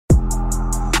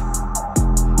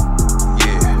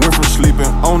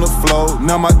on the floor.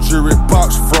 Now my jewelry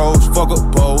box froze. Fuck a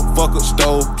bowl, fuck a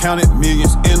stove. Counted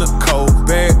millions in a cold.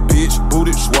 Bad bitch,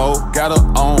 booted swole. Got her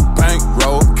on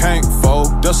bankroll. Can't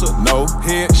fold, that's a no.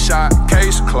 Headshot,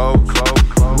 case closed.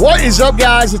 What is up,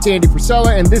 guys? It's Andy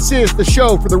Frisella, and this is the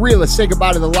show for the realists. Say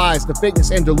goodbye to the lies, the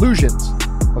fakeness, and delusions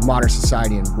of modern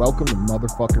society, and welcome to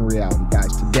motherfucking reality,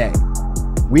 guys. Today,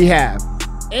 we have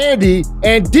Andy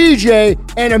and DJ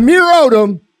and Amir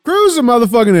Odom. Cruise the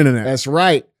motherfucking internet. That's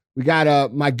right. We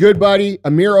got my good buddy,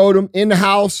 Amir Odom, in the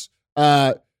house.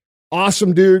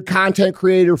 Awesome dude, content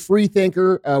creator, free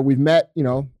thinker. We've met,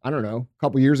 I don't know, a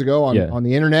couple years ago on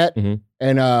the internet. Mm-hmm.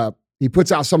 And he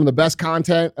puts out some of the best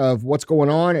content of what's going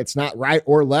on. It's not right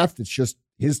or left. It's just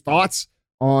his thoughts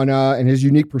on and his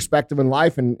unique perspective in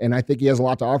life. And I think he has a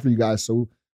lot to offer you guys. So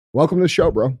welcome to the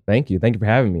show, bro. Thank you. Thank you for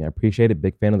having me. I appreciate it.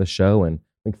 Big fan of the show, and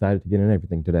I'm excited to get into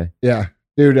everything today. Yeah.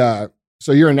 Dude,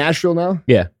 so you're in Nashville now?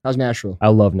 Yeah. How's Nashville? I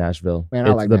love Nashville. Man,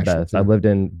 I like the Nashville best. too. I've lived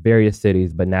in various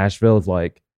cities, but Nashville is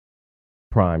like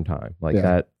prime time. Like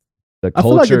that. The I culture.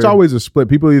 feel like it's always a split.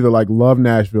 People either like love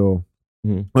Nashville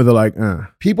or they're like,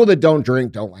 People that don't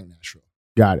drink don't like Nashville.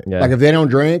 got it. Yeah. Like if they don't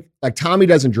drink, like Tommy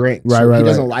doesn't drink. So Right, he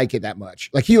doesn't right. like it that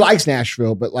much. Like he likes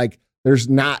Nashville, but like there's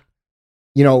not,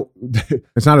 It's not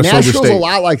a sober Nashville's state. a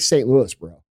lot like St. Louis,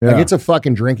 bro. Yeah. Like it's a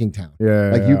fucking drinking town. Yeah.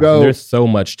 Like yeah. you go, There's so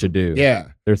much to do. yeah.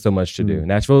 There's so much to do. Mm.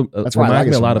 Nashville That's why I like reminds it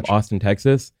me a so lot much. of Austin,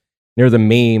 Texas. There was a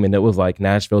meme, and it was like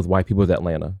Nashville's white people's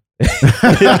Atlanta.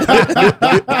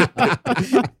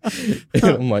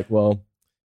 I'm like, well,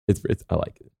 it's I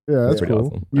like it. Yeah, that's pretty cool.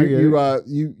 awesome. I get it.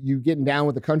 You getting down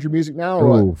with the country music now or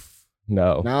what? Oof.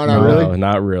 No, No, not really?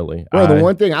 not really. Bro, the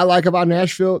one thing I like about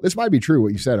Nashville, this might be true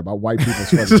what you said about white people's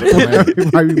fucking Atlanta.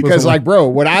 White people's Because like, bro,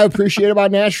 what I appreciate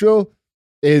about Nashville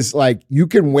is like you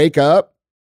can wake up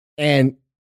and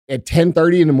at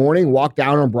 10:30 in the morning walk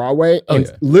down on Broadway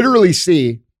and literally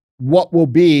see what will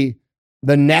be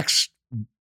the next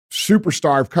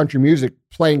superstar of country music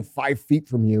playing 5 feet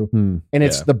from you. And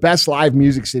it's the best live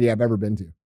music city I've ever been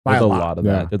to. By There's a a lot. lot of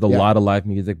Yeah. that. There's a lot of live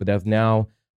music, but there's now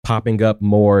popping up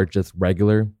more just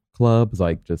regular clubs,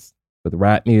 like just with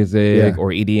rap music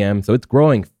or EDM. So it's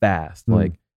growing fast.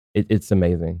 Like it's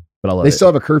amazing. But I love They it. still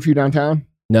have a curfew downtown?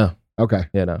 No. Okay.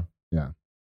 Yeah, no.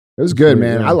 It was good, sweet,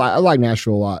 man. yeah. I like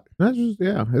Nashville a lot. That's just,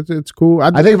 it's cool.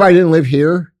 I think if I didn't live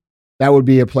here, that would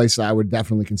be a place that I would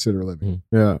definitely consider living.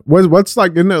 yeah. What's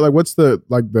like in there? Like, what's the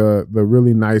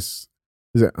really nice?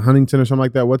 Is it Huntington or something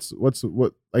like that? What?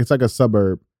 Like, it's like a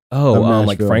suburb. Oh, Of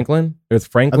like Nashville. Franklin? There's I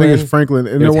Franklin. think it's Franklin.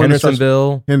 And There's the one that starts-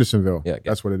 Hendersonville. Hendersonville. Yeah,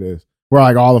 that's what it is. Where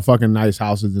like all the fucking nice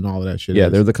houses and all of that shit. Yeah,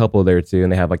 is. there's a couple there too,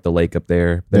 and they have like the lake up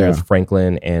there. Then there's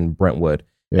Franklin and Brentwood.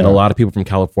 Yeah. And a lot of people from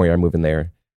California are moving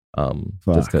there.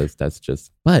 Just because that's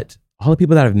just, but all the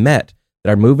people that I've met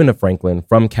that are moving to Franklin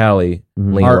from Cali,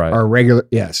 lean right. Are regular,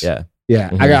 yes. Yeah. Yeah.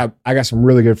 Mhm. I got some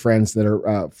really good friends that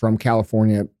are from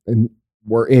California and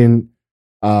were in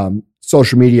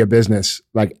social media business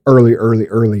like early,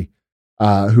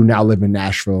 who now live in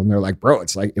Nashville. And they're like, bro,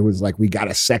 it was like we got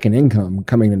a second income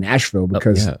coming to Nashville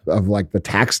because of like the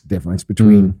tax difference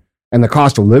between and the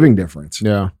cost of living difference.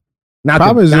 Yeah. Not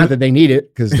that they need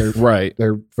it because they're Right.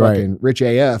 they're fucking rich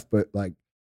AF, but like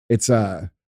it's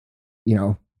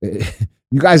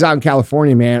you guys out in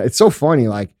California, man, it's so funny.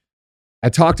 Like I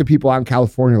talk to people out in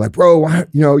California, like, bro, why,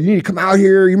 you need to come out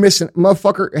here. You're missing,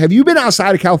 motherfucker. Have you been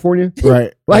outside of California?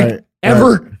 Right. Like right,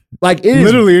 ever? right. Like it is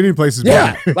Literally any place is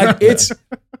yeah. fine. Like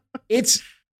it's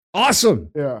awesome.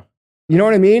 Yeah. You know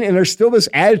what I mean? And there's still this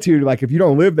attitude, like if you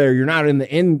don't live there, you're not in the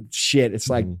end shit. It's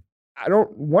like I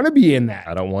don't want to be in that.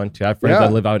 I don't want to. I have friends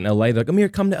that live out in LA. They're like, I'm here,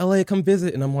 come to LA, come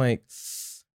visit. And I'm like,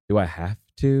 do I have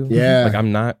to? Yeah. Like,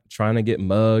 I'm not trying to get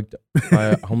mugged by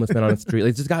a homeless man on the street. Like,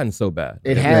 it's just gotten so bad.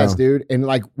 It has, dude. And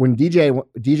like when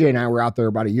DJ and I were out there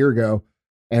about a year ago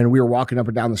and we were walking up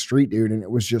and down the street, dude, and it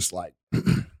was just like,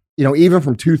 even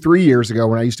from 2-3 years ago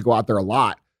when I used to go out there a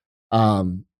lot,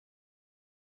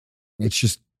 it's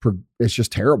just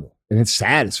terrible. And it's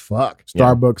sad as fuck.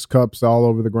 Starbucks cups all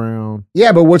over the ground.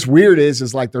 Yeah, but what's weird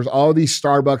is like there's all these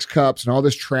Starbucks cups and all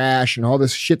this trash and all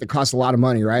this shit that costs a lot of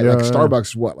money, right? Yeah, like yeah. Starbucks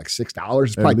is what, like $6?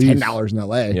 It's At probably least. $10 in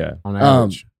LA. Yeah. On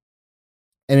average.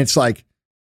 And it's like,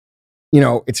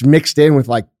 it's mixed in with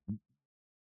like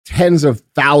tens of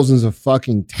thousands of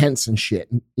fucking tents and shit,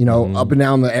 up and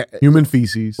down the Human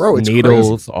feces. Bro, it's Needles,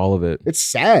 crazy. all of it. It's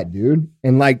sad, dude.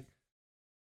 And like,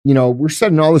 we're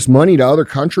sending all this money to other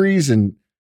countries and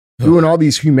doing all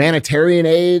these humanitarian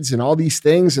aids and all these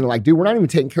things. And like, dude, we're not even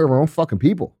taking care of our own fucking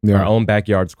people. Our own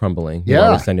backyard's crumbling.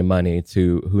 Yeah. We're sending money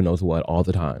to who knows what all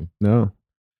the time. No.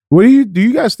 What do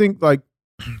you guys think, like,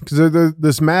 because there's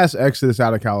this mass exodus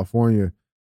out of California,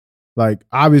 like,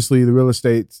 obviously the real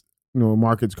estate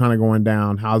markets kind of going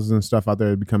down, houses and stuff out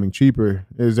there becoming cheaper.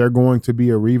 Is there going to be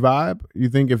a revive? You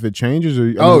think if it changes,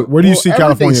 or where do you see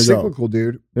California go? Cyclical,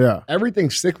 dude. Yeah,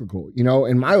 everything's cyclical.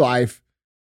 In my life,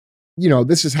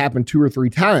 this has happened 2 or 3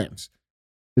 times.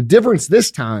 The difference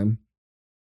this time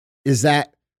is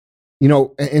that,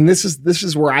 and this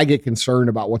is where I get concerned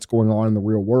about what's going on in the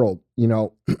real world.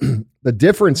 The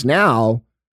difference now,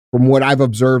 from what I've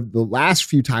observed the last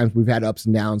few times we've had ups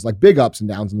and downs, like big ups and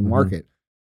downs in the market.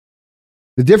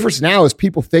 The difference now is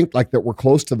people think like that we're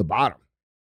close to the bottom.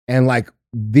 And like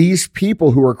these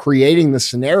people who are creating the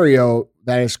scenario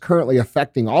that is currently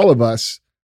affecting all of us,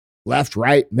 left,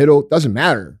 right, middle, doesn't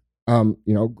matter.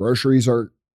 Groceries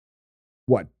are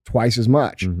twice as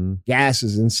much. Mm-hmm. Gas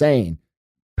is insane.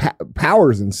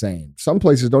 Power is insane. Some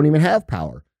places don't even have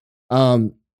power.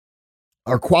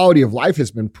 Our quality of life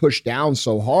has been pushed down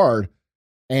so hard.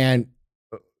 And,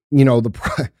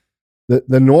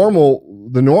 the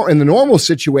normal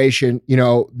situation,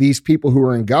 these people who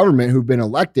are in government who've been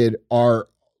elected are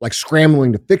like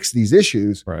scrambling to fix these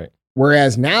issues. Right.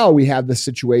 Whereas now we have this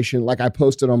situation, like I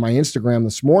posted on my Instagram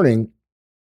this morning,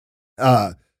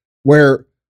 where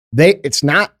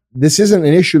this isn't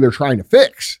an issue they're trying to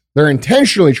fix. They're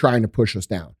intentionally trying to push us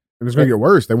down. And it's going to get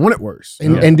worse. They want it worse.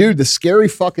 And dude, the scary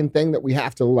fucking thing that we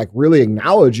have to like really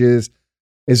acknowledge is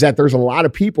that there's a lot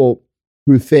of people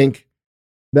who think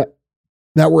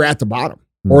that we're at the bottom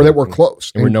or that we're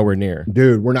close. And we're nowhere near.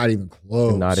 Dude, we're not even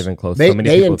close. We're not even close.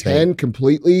 They intend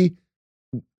completely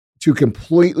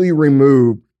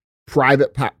remove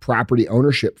private property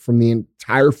ownership from the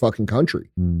entire fucking country.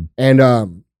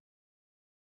 And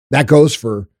that goes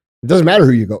for, it doesn't matter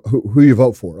who you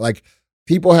vote for. Like,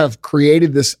 people have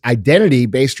created this identity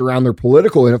based around their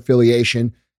political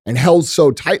affiliation and held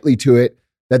so tightly to it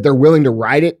that they're willing to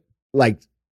ride it. Like,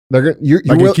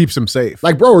 it keeps them safe.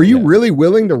 Like, bro, are you really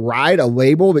willing to ride a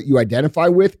label that you identify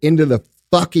with into the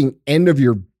fucking end of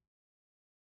your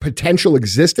potential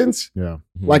existence? Yeah.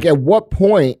 Mm-hmm. Like, at what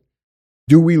point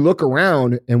do we look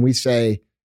around and we say,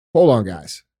 hold on,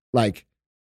 guys, like,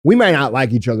 we may not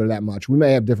like each other that much. We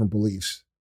may have different beliefs.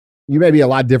 You may be a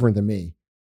lot different than me.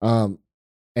 And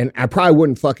I probably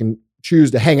wouldn't fucking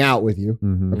choose to hang out with you.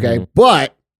 Mm-hmm. Okay.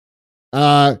 But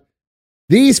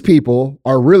these people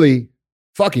are really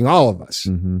fucking all of us.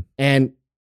 Mm-hmm. And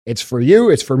it's for you,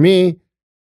 it's for me.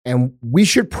 And we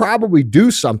should probably do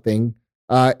something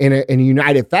in a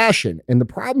united fashion. And the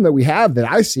problem that we have that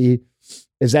I see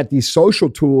is that these social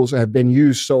tools have been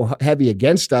used so heavy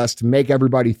against us to make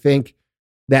everybody think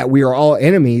that we are all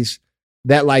enemies,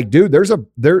 that like, dude, there's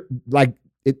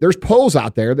polls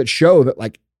out there that show that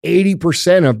like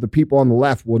 80% of the people on the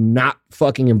left will not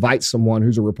fucking invite someone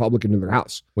who's a Republican to their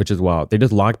house. Which is wild. They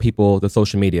just lock people, the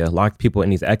social media, lock people in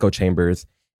these echo chambers,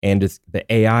 and just the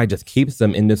AI just keeps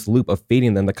them in this loop of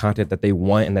feeding them the content that they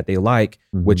want and that they like,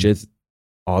 which is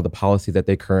all the policies that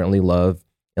they currently love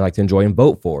and like to enjoy and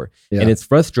vote for. Yeah. And it's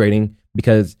frustrating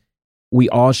because we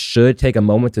all should take a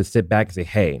moment to sit back and say,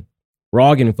 hey, we're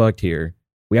all getting fucked here.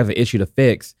 We have an issue to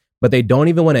fix, but they don't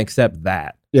even want to accept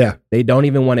that. Yeah. They don't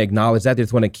even want to acknowledge that. They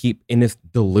just want to keep in this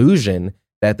delusion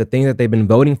that the thing that they've been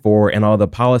voting for and all the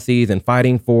policies and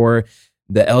fighting for,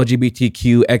 the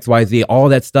LGBTQ, XYZ, all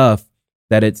that stuff,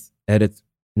 that it's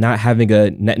not having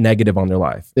a net negative on their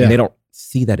life. Yeah. And they don't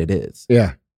see that it is.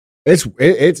 Yeah.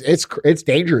 It's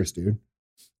dangerous, dude.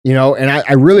 And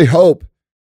I really hope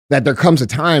that there comes a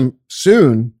time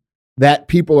soon that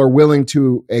people are willing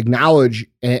to acknowledge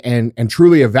and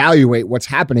truly evaluate what's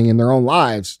happening in their own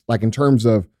lives, like in terms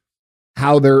of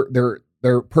how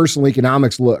their personal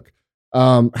economics look,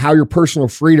 how your personal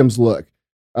freedoms look.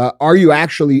 Are you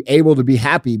actually able to be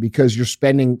happy because you're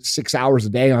spending 6 hours a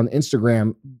day on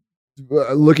Instagram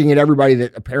looking at everybody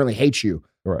that apparently hates you?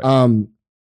 Right.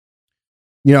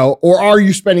 Or are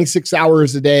you spending 6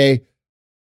 hours a day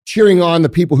cheering on the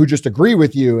people who just agree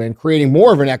with you and creating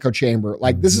more of an echo chamber?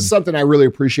 Like, this is something I really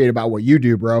appreciate about what you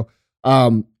do, bro.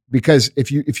 Because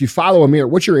if you follow Amir,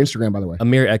 what's your Instagram, by the way?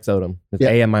 Amir X Odom. It's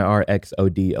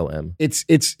AmirXodom. It's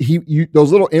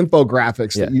those little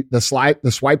infographics that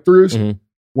the swipe throughs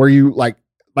where you like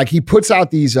he puts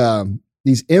out these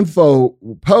info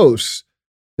posts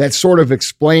that sort of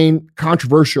explain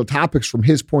controversial topics from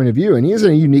his point of view, and he has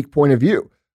a unique point of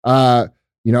view.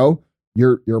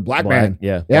 You're a black man.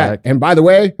 Yeah. Black. And by the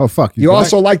way, oh fuck, you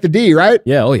also like the D, right?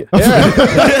 Yeah. Oh yeah.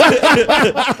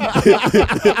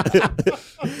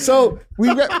 So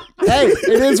hey,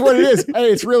 it is what it is.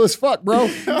 Hey, it's real as fuck, bro.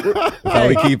 That's how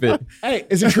we keep it. Hey,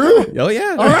 is it true? Oh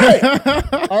yeah.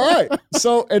 All right.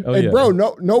 So bro,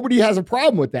 nobody has a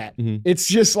problem with that. Mm-hmm. It's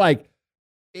just like,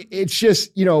 it's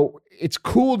just, it's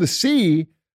cool to see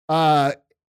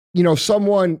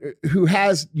someone who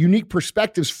has unique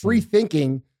perspectives, free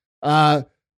thinking,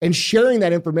 and sharing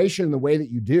that information in the way that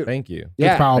you do. Thank you.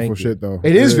 Yeah. It's powerful shit, though.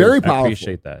 It is very powerful. I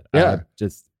appreciate that. Yeah.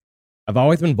 I've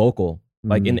always been vocal,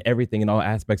 like in everything, in all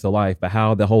aspects of life. But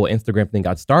how the whole Instagram thing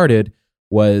got started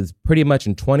was pretty much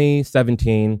in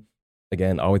 2017.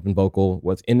 Again, always been vocal.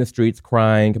 Was in the streets,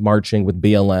 crying, marching with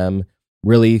BLM,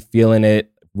 really feeling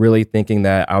it, really thinking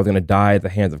that I was going to die at the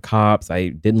hands of cops. I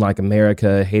didn't like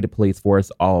America, hated police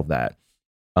force, all of that.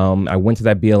 I went to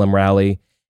that BLM rally.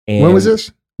 And when was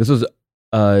this? This was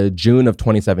June of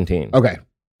 2017. Okay.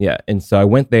 Yeah. And so I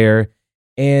went there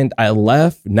and I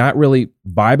left not really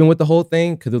vibing with the whole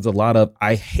thing because there was a lot of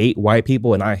I hate white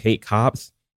people and I hate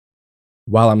cops.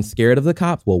 While I'm scared of the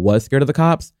cops, was scared of the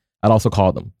cops, I'd also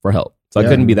call them for help. So I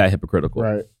couldn't be that hypocritical.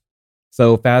 Right.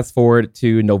 So fast forward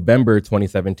to November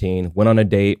 2017, went on a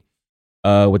date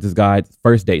with this guy,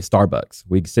 first date, Starbucks.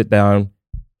 We sit down,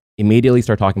 immediately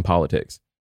start talking politics.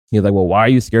 He was like, well, why are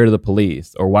you scared of the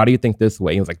police? Or why do you think this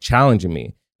way? He was like challenging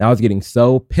me. And I was getting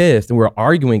so pissed. And we were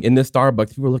arguing in this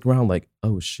Starbucks. People were looking around like,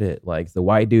 oh shit. Like the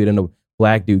white dude and the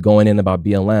black dude going in about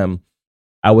BLM.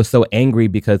 I was so angry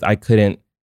because I couldn't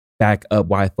back up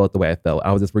why I felt the way I felt.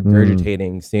 I was just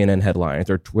regurgitating CNN headlines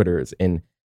or Twitters. And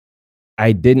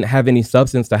I didn't have any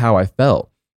substance to how I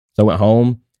felt. So I went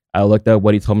home. I looked up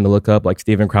what he told me to look up, like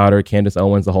Steven Crowder, Candace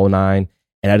Owens, the whole nine.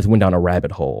 And I just went down a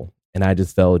rabbit hole. And I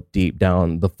just fell deep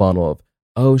down the funnel of,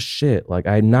 oh shit, like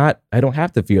I don't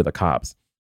have to fear the cops.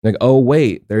 Like, oh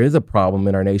wait, there is a problem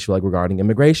in our nation, like regarding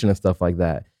immigration and stuff like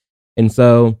that. And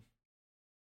so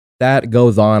that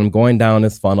goes on. I'm going down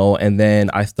this funnel, and then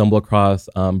I stumble across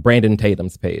Brandon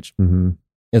Tatum's page. And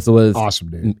so it was awesome,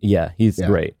 dude. Yeah, he's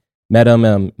great. Met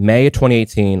him May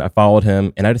 2018. I followed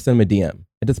him, and I just sent him a DM.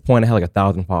 At this point, I had like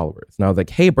 1,000 followers, and I was like,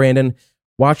 "Hey, Brandon,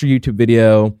 watch your YouTube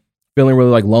video. Feeling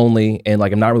really like lonely, and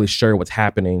like I'm not really sure what's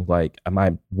happening. Like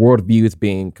my worldview is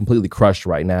being completely crushed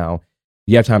right now.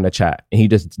 You have time to chat?" And he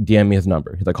just DM'd me his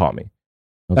number. He's like, "Call me."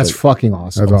 That's fucking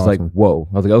awesome. I was like, "Whoa!"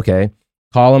 I was like, "Okay."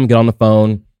 Call him, get on the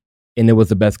phone. And it was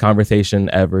the best conversation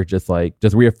ever. Just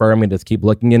reaffirming, just keep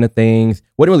looking into things.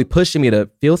 Wasn't really pushing me to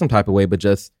feel some type of way, but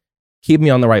just keep me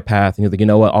on the right path. And he was like, you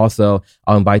know what? Also,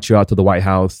 I'll invite you out to the White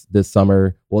House this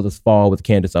summer. Well, this fall with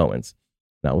Candace Owens.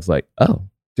 And I was like, oh.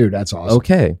 Dude, that's awesome.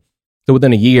 Okay. So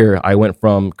within a year, I went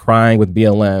from crying with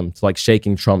BLM to like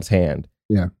shaking Trump's hand.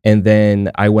 Yeah. And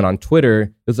then I went on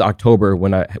Twitter. This is October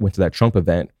when I went to that Trump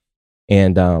event.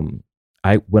 And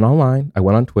I went online. I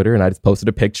went on Twitter and I just posted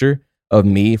a picture of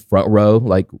me front row,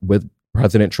 like with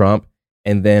President Trump,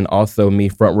 and then also me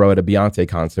front row at a Beyonce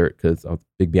concert because I was a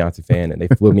big Beyonce fan and they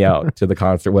flew me out to the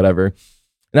concert, whatever.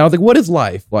 And I was like, what is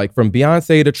life? Like from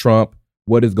Beyonce to Trump,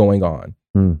 what is going on?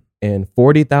 And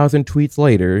 40,000 tweets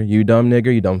later, you dumb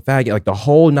nigger, you dumb faggot, like the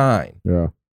whole nine. Yeah.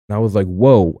 And I was like,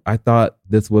 whoa, I thought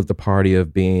this was the party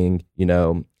of being,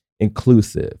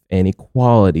 inclusive and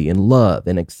equality and love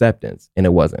and acceptance. And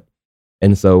it wasn't.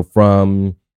 And so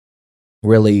from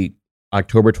really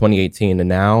October 2018 to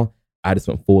now, I just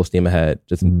went full steam ahead,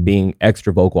 just being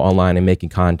extra vocal online and making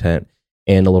content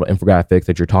and the little infographics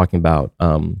that you're talking about.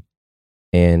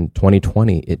 In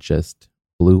 2020, it just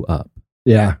blew up.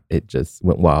 Yeah. It just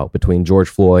went wild. Between George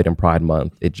Floyd and Pride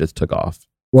Month, it just took off.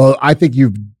 Well, I think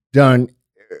you've done,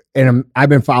 and I've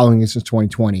been following you since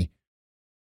 2020.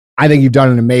 I think you've done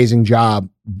an amazing job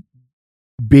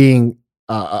being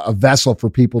a vessel for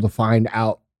people to find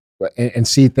out and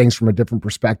see things from a different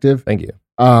perspective. Thank you.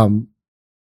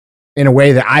 In a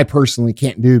way that I personally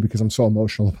can't do because I'm so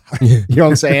emotional about it. You know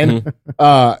what I'm saying?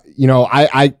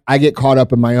 I get caught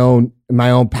up in my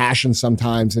own passion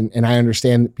sometimes, and I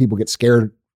understand that people get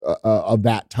scared of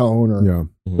that tone or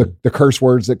the curse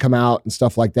words that come out and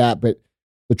stuff like that. But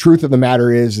the truth of the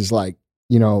matter is like,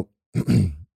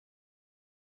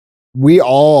 we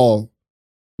all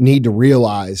need to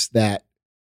realize that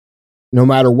no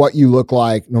matter what you look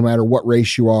like, no matter what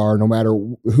race you are, no matter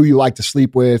who you like to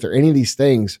sleep with or any of these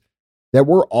things, that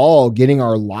we're all getting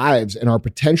our lives and our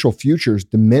potential futures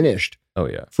diminished. Oh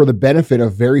yeah. For the benefit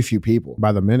of very few people.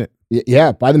 By the minute.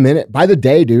 Yeah, by the minute, by the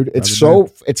day, dude.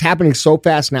 It's happening so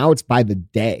fast now. It's by the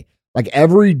day. Like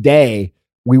every day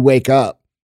we wake up,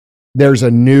 there's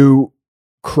a new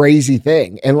crazy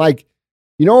thing. And like,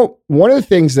 one of the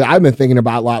things that I've been thinking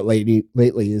about a lot lately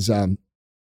is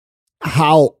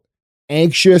how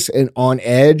anxious and on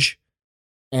edge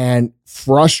and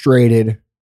frustrated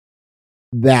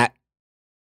that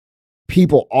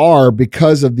people are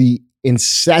because of the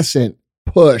incessant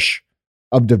push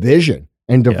of division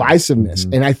and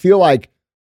divisiveness. And I feel like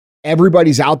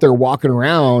everybody's out there walking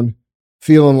around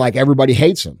feeling like everybody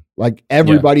hates them. Like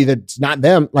everybody that's not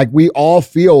them, like we all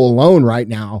feel alone right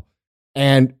now.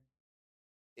 And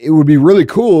it would be really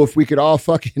cool if we could all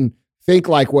fucking think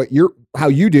like how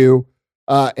you do,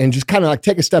 and just kind of like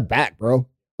take a step back, bro.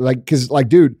 Like, cause like,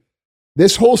 dude,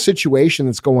 this whole situation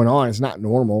that's going on is not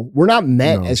normal. We're not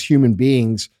meant as human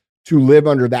beings to live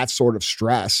under that sort of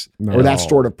stress or that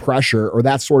sort of pressure or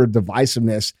that sort of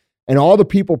divisiveness. And all the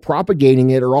people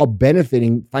propagating it are all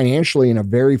benefiting financially in a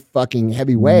very fucking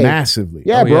heavy way. Massively.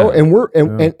 Yeah, bro.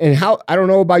 Yeah. And how, I don't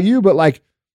know about you, but like,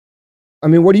 I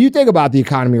mean, what do you think about the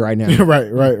economy right now? Right.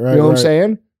 You know what I'm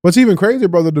saying? What's even crazier,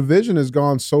 bro, the division has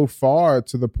gone so far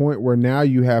to the point where now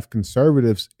you have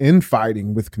conservatives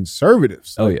infighting with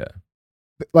conservatives.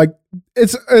 Like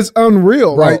it's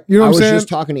unreal, bro, right? You know what I'm saying? I was just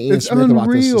talking to Ian Smith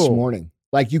about this morning.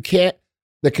 Like you can't,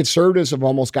 the conservatives have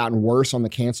almost gotten worse on the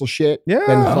cancel shit than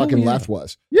the fucking left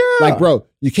was. Yeah. Like, bro,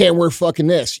 you can't wear fucking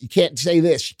this. You can't say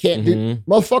this. You can't do,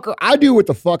 motherfucker, I do what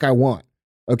the fuck I want.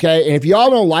 Okay. And if y'all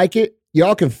don't like it,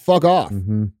 y'all can fuck off.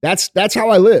 That's how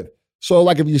I live. So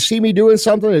like, if you see me doing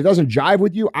something that doesn't jive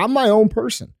with you, I'm my own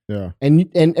person. Yeah.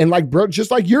 And like, bro,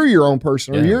 just like you're your own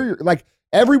person or you're like,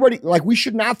 everybody, like we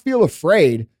should not feel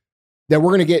afraid that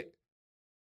we're going to get,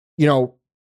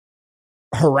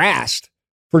 harassed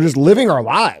for just living our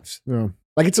lives. Yeah.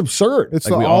 Like it's absurd. It's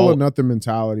like the all or nothing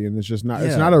mentality, and it's just not.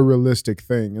 It's not a realistic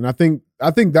thing. And I think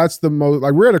that's the most.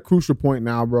 Like we're at a crucial point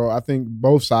now, bro. I think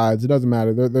both sides. It doesn't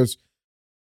matter. There's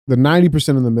the 90%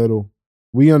 in the middle.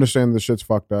 We understand the shit's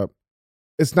fucked up.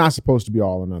 It's not supposed to be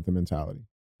all or nothing mentality,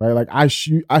 right? Like I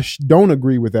don't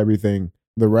agree with everything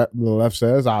the left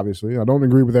says. Obviously, I don't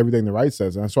agree with everything the right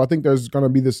says. And so I think there's going to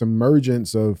be this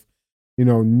emergence of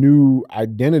new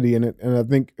identity in it. And I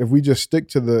think if we just stick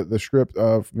to the script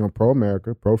of,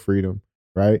 pro-America, pro-freedom,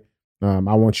 right? I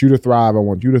want you to thrive. I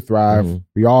want you to thrive.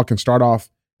 We all can start off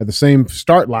at the same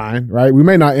start line, right? We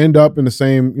may not end up in the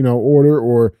same, order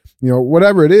or,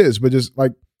 whatever it is, but just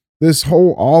like this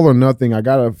whole all or nothing, I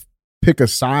got to pick a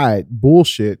side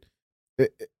bullshit.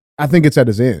 I think it's at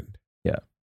its end. Yeah.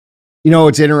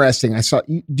 It's interesting.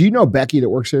 Do you know Becky that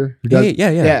works here?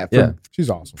 Yeah. She's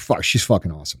awesome. Fuck, she's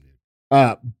fucking awesome.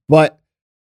 But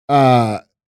I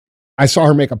saw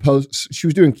her make a post. She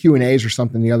was doing Q&As or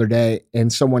something the other day,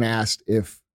 and someone asked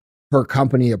if her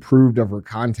company approved of her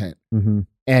content.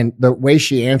 And the way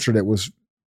she answered it was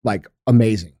like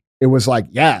amazing. It was like,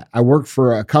 yeah, I work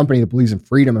for a company that believes in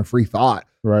freedom and free thought.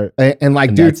 Right. And like,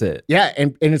 and dude, that's it. Yeah.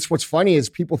 And it's what's funny is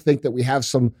people think that we have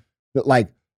that like,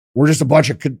 we're just a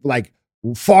bunch of like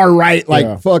far right,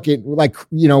 like fucking, like,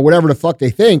 whatever the fuck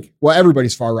they think. Well,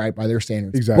 everybody's far right by their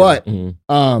standards. Exactly.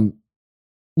 But,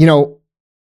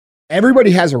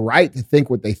 everybody has a right to think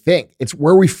what they think. It's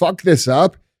where we fuck this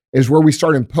up is where we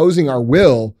start imposing our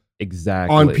will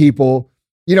on people,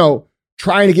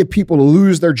 trying to get people to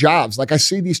lose their jobs. Like I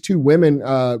see these two women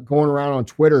going around on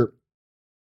Twitter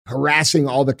harassing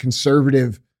all the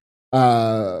conservative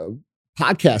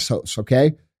podcast hosts,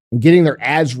 okay? And getting their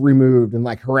ads removed and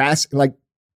like harassing, like,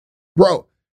 bro,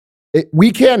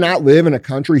 we cannot live in a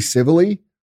country civilly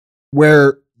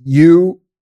where you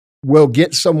will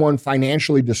get someone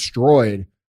financially destroyed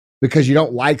because you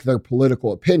don't like their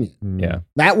political opinion. Yeah.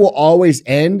 That will always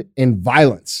end in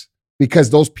violence because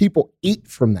those people eat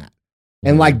from that.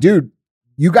 And like, dude,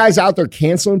 you guys out there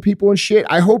canceling people and shit,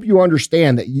 I hope you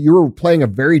understand that you're playing a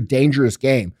very dangerous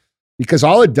game because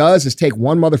all it does is take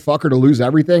one motherfucker to lose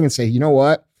everything and say, you know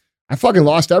what? I fucking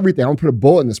lost everything. I'm gonna put a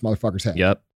bullet in this motherfucker's head.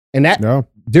 Yep. And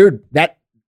dude,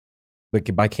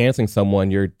 But by canceling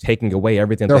someone, you're taking away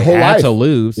everything their they whole had life to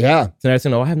lose. Yeah. So now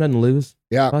saying, I have nothing to lose.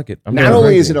 Yeah. Fuck it. Not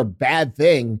only is it a bad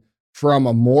thing from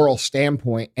a moral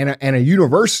standpoint and a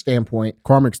universe standpoint.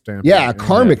 Karmic standpoint. Yeah, a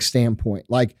karmic standpoint.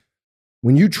 Like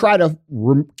when you try to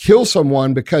kill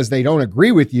someone because they don't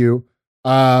agree with you,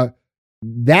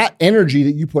 that energy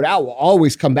that you put out will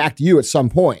always come back to you at some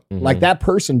point. Like that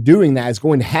person doing that is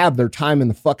going to have their time in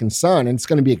the fucking sun, and it's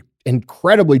going to be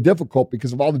incredibly difficult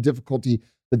because of all the difficulty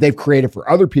that they've created for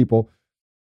other people.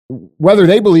 Whether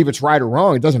they believe it's right or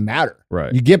wrong, it doesn't matter.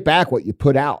 Right. You get back what you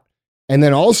put out. And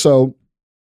then also,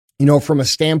 from a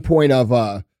standpoint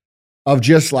of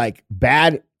just like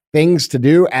bad things to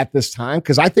do at this time,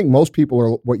 because I think most people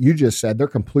are what you just said, they're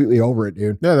completely over it,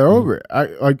 dude. Yeah, they're over it.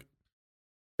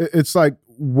 It's like,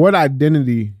 what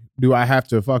identity do I have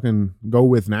to fucking go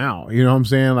with now? You know what I'm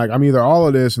saying? Like, I'm either all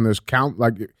of this and there's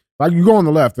like you go on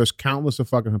the left, there's countless of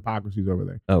fucking hypocrisies over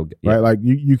there. Oh, yeah. Right? Like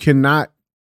you cannot,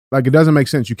 like, it doesn't make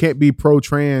sense. You can't be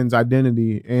pro-trans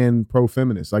identity and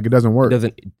pro-feminist. Like, it doesn't work.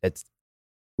 It's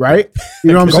right?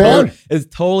 You know what I'm saying? It's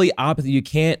totally opposite. You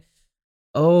can't,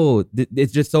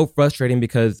 it's just so frustrating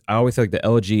because I always say like the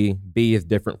LGB is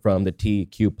different from the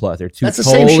TQ+. They're two That's the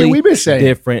totally same shit we've been saying.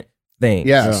 different things.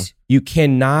 Yes. You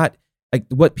cannot like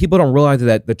what people don't realize is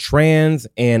that the trans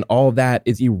and all that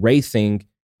is erasing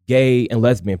gay and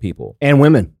lesbian people and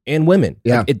women.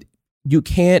 Yeah. Like you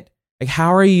can't, like,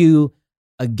 how are you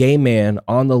a gay man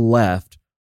on the left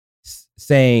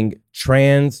saying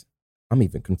trans, I'm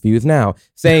even confused now,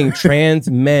 saying trans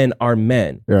men are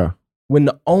men. Yeah. When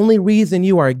the only reason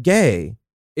you are gay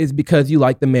is because you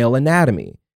like the male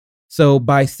anatomy. So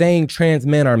by saying trans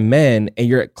men are men and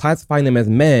you're classifying them as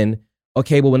men,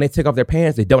 okay, well, when they take off their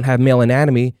pants, they don't have male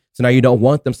anatomy. So now you don't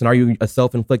want them. So now you're a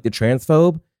self-inflicted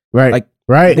transphobe. Right. Like,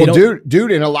 right. Well,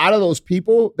 dude, and a lot of those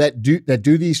people that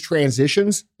do these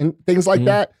transitions and things like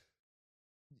that,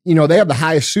 you know, they have the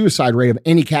highest suicide rate of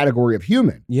any category of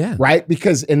human. Yeah. Right.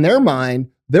 Because in their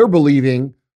mind, they're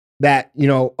believing that, you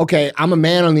know, okay, I'm a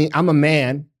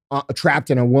man trapped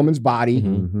in a woman's body,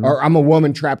 or I'm a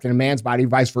woman trapped in a man's body,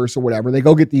 vice versa, whatever. They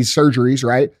go get these surgeries,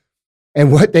 right?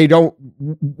 And what they don't,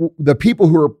 the people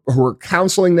who are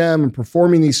counseling them and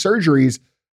performing these surgeries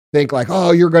think like,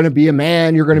 oh, you're going to be a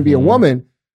man, you're going to be a woman.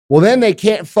 Well, then they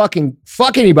can't fucking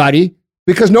fuck anybody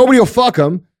because nobody will fuck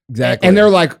them. Exactly. And they're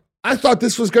like, I thought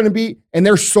this was going to be, and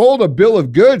they're sold a bill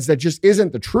of goods that just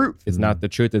isn't the truth. It's not the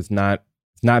truth. It's not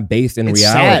based in reality.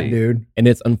 Sad, dude. And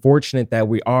it's unfortunate that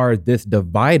we are this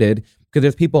divided because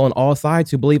there's people on all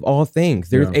sides who believe all things.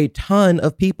 There's a ton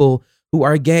of people who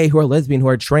are gay, who are lesbian, who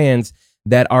are trans,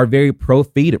 that are very pro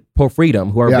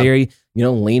freedom, who are very, you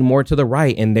know, lean more to the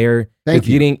right, and they're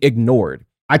getting ignored.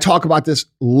 I talk about this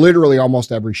literally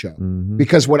almost every show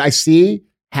because what I see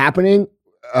happening,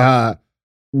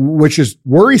 which is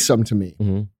worrisome to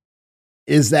me,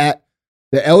 is that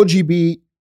the LGBT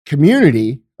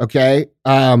community,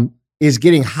 is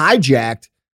getting hijacked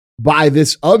by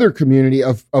this other community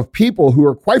of people who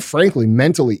are quite frankly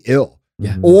mentally ill,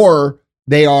 or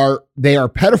they are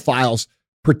pedophiles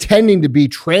pretending to be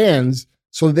trans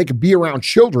so that they could be around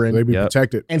children. They be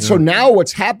protected. And so now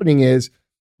what's happening is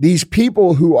these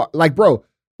people who are like, bro,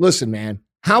 listen, man,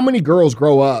 how many girls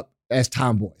grow up as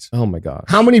tomboys? Oh my God.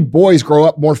 How many boys grow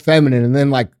up more feminine and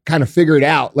then like kind of figure it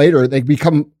out later? They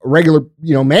become a regular,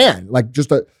 you know, man,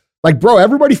 bro,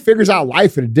 everybody figures out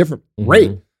life at a different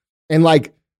rate. And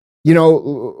like, you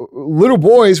know, little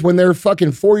boys, when they're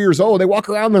fucking 4 years old, they walk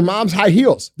around in their mom's high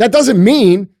heels. That doesn't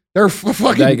mean they're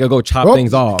fucking. They go chop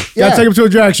things off. Yeah, take him to a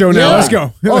drag show now. Let's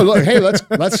go. Oh, look, hey,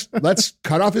 let's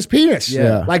cut off his penis.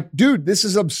 Yeah. Like, dude, this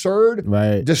is absurd,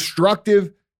 Right.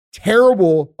 destructive,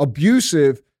 terrible,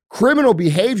 abusive, criminal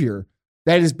behavior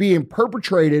that is being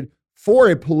perpetrated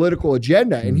for a political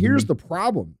agenda. And here's the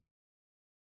problem.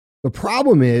 The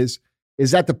problem is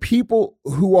that the people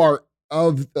who are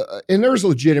and there's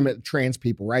legitimate trans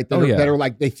people, right? That are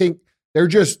like, they think they're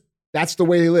just, that's the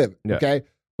way they live. Yeah. Okay.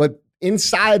 But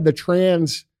inside the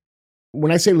trans,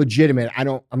 when I say legitimate,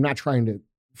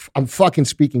 I'm fucking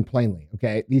speaking plainly.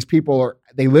 Okay. These people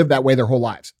they live that way their whole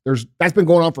lives. That's been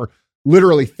going on for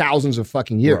literally thousands of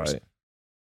fucking years. Right.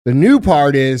 The new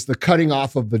part is the cutting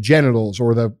off of the genitals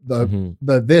or the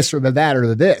this or the that or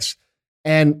the this.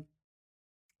 And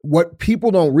what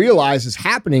people don't realize is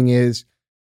happening is,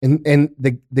 and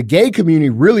the gay community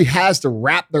really has to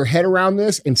wrap their head around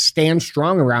this and stand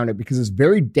strong around it because it's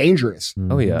very dangerous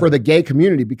for the gay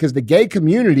community, because the gay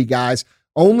community, guys,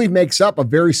 only makes up a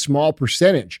very small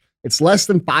percentage. It's less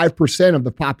than 5% of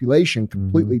the population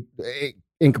completely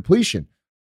in completion.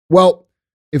 Well,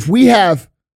 if we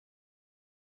have,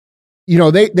 you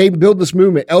know, they build this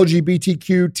movement,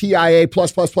 LGBTQ, TIA,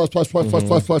 plus,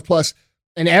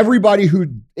 and everybody who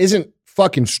isn't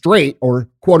fucking straight or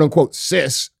quote unquote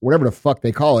cis, whatever the fuck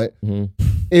they call it,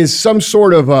 is some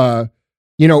sort of,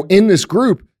 you know, in this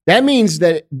group. That means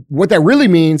that what that really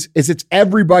means is it's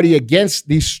everybody against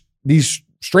these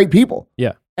straight people.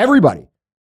 Yeah. Everybody.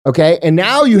 Okay. And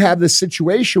now you have this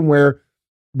situation where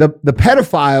the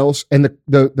pedophiles and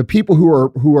the people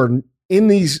who are in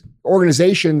these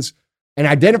organizations and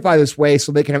identify this way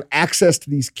so they can have access to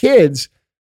these kids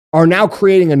are now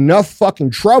creating enough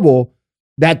fucking trouble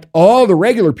that all the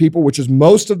regular people, which is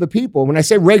most of the people, when I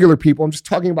say regular people, I'm just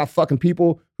talking about fucking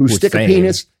people who stick a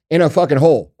penis in a fucking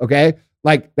hole, okay?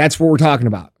 Like, that's what we're talking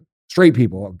about. Straight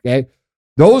people, okay?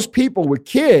 Those people with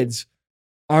kids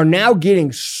are now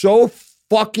getting so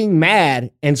fucking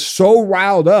mad and so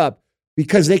riled up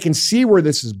because they can see where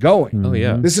this is going. Oh,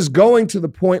 yeah. This is going to the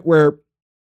point where,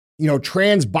 you know,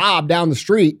 trans Bob down the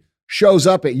street shows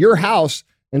up at your house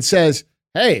and says,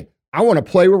 hey, I want to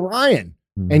play with Ryan.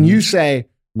 And you say,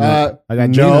 I got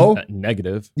no.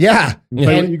 Negative. Yeah.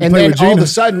 And then all of a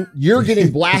sudden, you're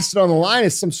getting blasted on the line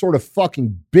as some sort of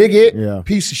fucking bigot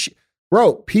piece of shit.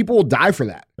 Bro, people will die for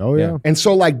that. Oh, yeah. And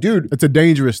so, like, dude. It's a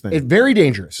dangerous thing. It's very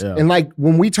dangerous. Yeah. And, like,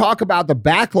 when we talk about the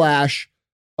backlash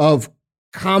of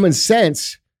common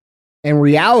sense and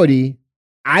reality,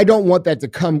 I don't want that to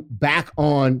come back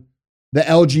on the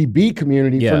LGB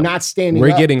community for not standing up.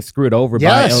 We're getting screwed over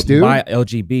by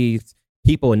LGBT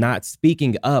people not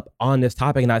speaking up on this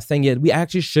topic and not saying, yeah, we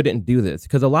actually shouldn't do this.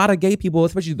 Because a lot of gay people,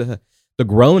 especially the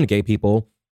grown gay people,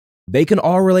 they can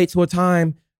all relate to a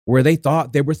time where they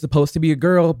thought they were supposed to be a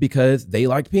girl because they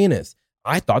liked penis.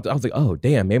 I was like, oh,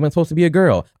 damn, maybe I'm supposed to be a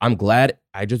girl. I'm glad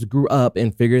I just grew up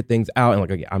and figured things out. And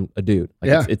like, okay, I'm a dude.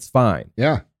 Like, it's fine.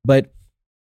 Yeah. But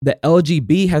the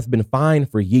LGB has been fine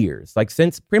for years. Like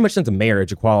pretty much since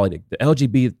marriage equality, the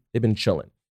LGB, they've been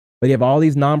chilling. But you have all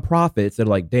these nonprofits that are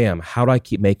like, damn, how do I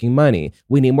keep making money?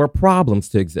 We need more problems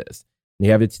to exist. And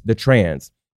you have the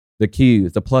trans, the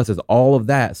Qs, the pluses, all of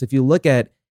that. So if you look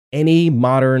at any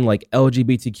modern like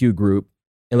LGBTQ group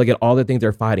and look at all the things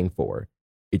they're fighting for,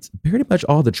 it's pretty much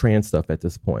all the trans stuff at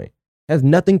this point. It has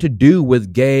nothing to do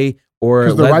with gay or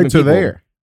lesbian the rights people. are there.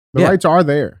 The rights are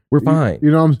there. We're fine.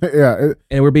 You know what I'm saying? Yeah.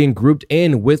 And we're being grouped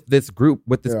in with this group,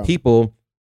 with this people.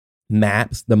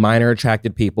 MAPS, the minor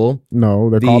attracted people. No,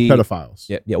 they're called pedophiles.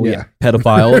 Yeah.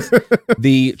 Pedophiles.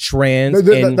 The trans.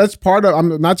 That's part of.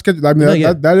 I'm not. I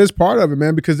mean, that is part of it,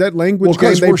 man. Because that language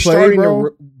game they play,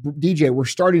 bro. DJ, we're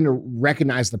starting to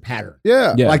recognize the pattern.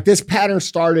 Yeah. Like this pattern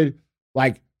started.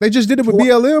 Like they just did it with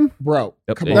BLM, bro.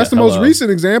 That's the most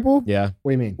recent example. Yeah.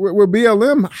 What do you mean? With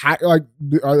BLM, like,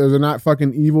 are there not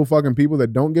fucking evil fucking people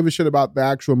that don't give a shit about the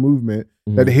actual movement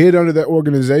that hid under that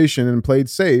organization and played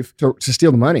safe to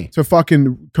steal the money, to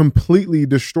fucking completely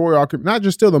destroy our, not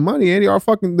just steal the money, Andy,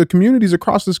 the communities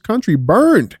across this country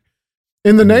burned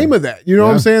in the name of that. You know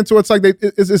what I'm saying? So it's like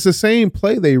it's the same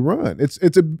play they run. It's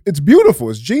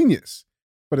beautiful. It's genius,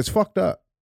 but it's fucked up.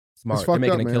 Smart. They're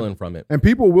making a killing from it. And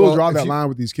people will draw that line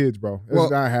with these kids, bro.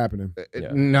 It's not happening.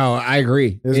 No, I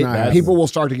agree. It's not happening. People will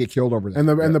start to get killed over that.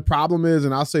 And the problem is,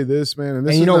 and I'll say this, man,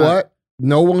 and you know what?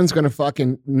 No one's going to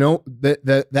fucking know.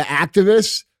 The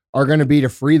activists are going to be to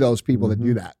free those people that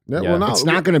do that. Yeah. Well, it's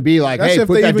not going to be like, hey,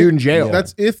 put that dude in jail.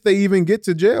 That's if they even get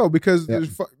to jail, because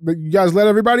you guys let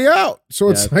everybody out. So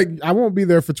it's like, I won't be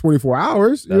there for 24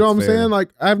 hours. You know what I'm saying? Like,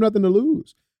 I have nothing to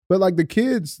lose. But like the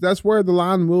kids, that's where the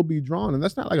line will be drawn. And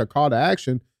that's not like a call to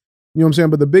action. You know what I'm saying?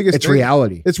 But the biggest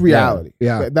reality. It's reality.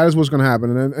 Yeah. That is what's going to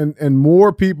happen. And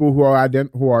more people who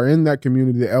are in that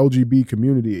community, the LGB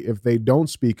community, if they don't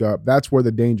speak up, that's where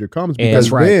the danger comes, because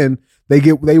then they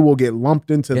will get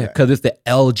lumped into that. Because it's the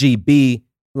LGB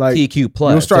TQ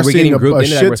plus. You'll start seeing a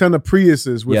shit ton of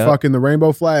Priuses with fucking the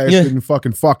rainbow flags getting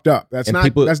fucking fucked up. That's not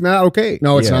okay.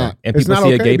 No, it's not. And people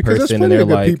see a gay person and they're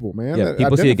like,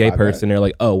 people see a gay person and they're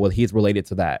like, oh, well, he's related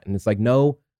to that. And it's like,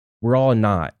 no, we're all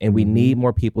not. And we need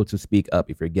more people to speak up.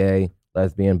 If you're gay,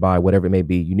 lesbian, bi, whatever it may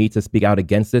be, you need to speak out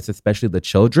against this, especially the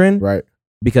children. Right.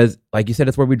 Because like you said,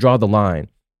 that's where we draw the line.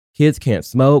 Kids can't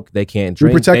smoke. They can't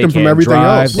drink. We protect them from everything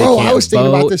else. Bro, I was thinking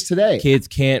about this today. Kids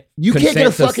can't. You can't get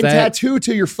a fucking tattoo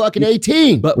till you're fucking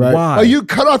 18. But why? Oh, you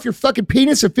cut off your fucking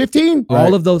penis at 15?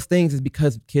 All of those things is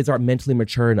because kids aren't mentally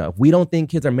mature enough. We don't think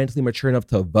kids are mentally mature enough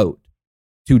to vote,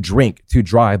 to drink, to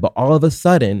drive. But all of a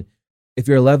sudden, if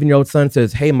your 11-year-old son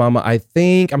says, hey, mama, I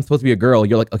think I'm supposed to be a girl,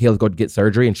 you're like, okay, let's go get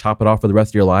surgery and chop it off for the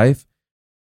rest of your life.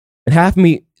 And half of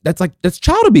me, that's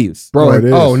child abuse. Bro,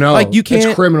 oh no. Like you can't.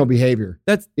 It's criminal behavior.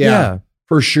 That's,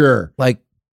 for sure. Like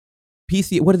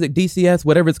what is it? DCS,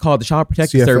 whatever it's called, the Child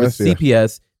Protective Service,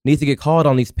 CPS, needs to get called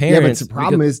on these parents. Yeah, but the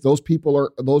problem is those people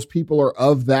are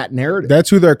of that narrative.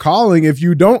 That's who they're calling if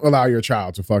you don't allow your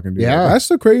child to fucking do that. That's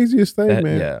the craziest thing,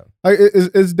 man. Yeah. Like,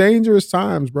 it's dangerous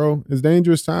times, bro. It's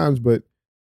dangerous times, but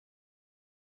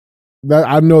that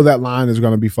I know that line is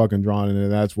going to be fucking drawn,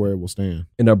 and that's where it will stand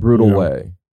in a brutal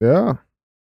way. Yeah.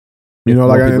 You know,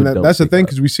 like, and that's the thing,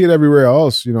 because we see it everywhere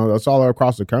else. You know, that's all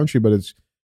across the country. But it's,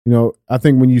 you know, I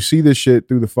think when you see this shit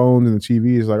through the phones and the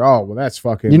TV, it's like, oh, well, that's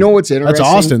fucking. You know what's interesting?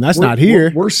 That's Austin. That's not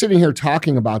here. We're sitting here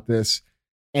talking about this,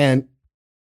 and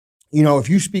you know, if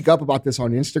you speak up about this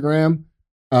on Instagram,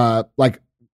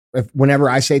 whenever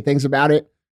I say things about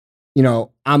it, you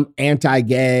know, I'm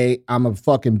anti-gay, I'm a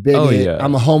fucking bigot,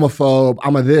 I'm a homophobe,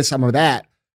 I'm a this, I'm a that.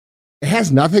 It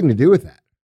has nothing to do with that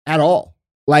at all.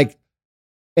 Like.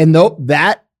 And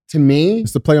that, to me...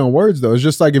 It's the play on words, though. It's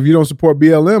just like, if you don't support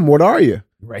BLM, what are you?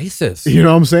 Racist. You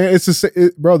know what I'm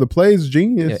saying? Bro, the play is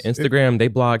genius. Yeah, Instagram, they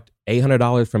blocked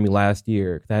 $800 from me last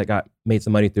year. That made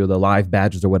some money through the live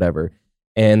badges or whatever.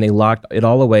 And they locked it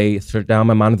all away, shut down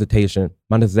my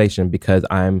monetization because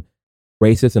I'm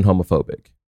racist and homophobic.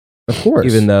 Of course.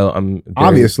 Even though I'm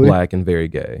obviously black and very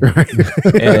gay.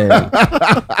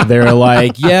 And they're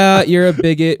like, yeah, you're a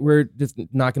bigot. We're just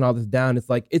knocking all this down. It's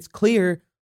like, it's clear.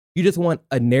 You just want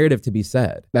a narrative to be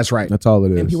said. That's right. That's all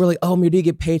it is. And people are like, oh, do you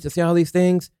get paid to say all these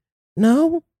things?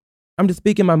 No, I'm just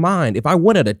speaking my mind. If I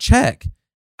wanted a check,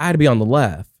 I'd be on the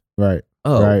left. Right.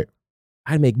 Oh, right.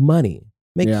 I'd make money,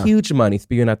 huge money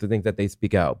speaking out the things that they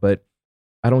speak out. But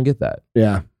I don't get that.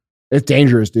 Yeah. It's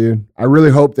dangerous, dude. I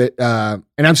really hope that,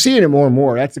 and I'm seeing it more and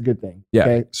more. That's a good thing. Yeah.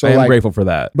 Okay? So I am grateful for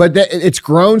that. But it's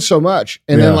grown so much.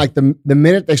 And then like the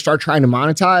minute they start trying to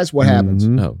monetize, what happens?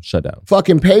 Oh, shut down.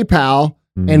 Fucking PayPal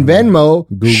and Venmo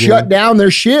Google. shut down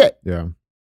their shit. Yeah.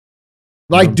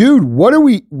 Like, dude, what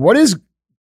is.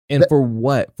 And for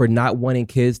what? For not wanting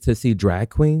kids to see drag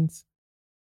queens?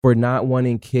 For not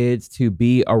wanting kids to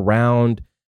be around,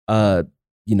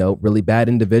 really bad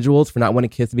individuals? For not wanting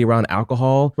kids to be around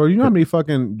alcohol? Bro, you know how many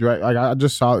fucking drag, like I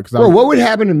just saw it. Bro, what would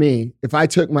happen to me if I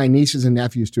took my nieces and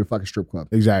nephews to a fucking strip club?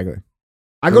 Exactly.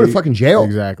 I go to fucking jail.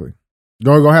 Exactly.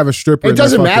 Go have a stripper. It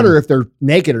doesn't matter if they're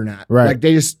naked or not. Right. Like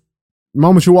they just. The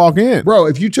moment you walk in. Bro,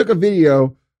 if you took a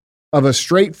video of a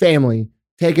straight family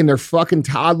taking their fucking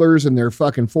toddlers and their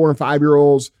fucking 4 and 5 year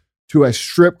olds to a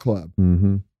strip club,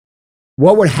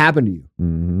 what would happen to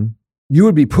you? You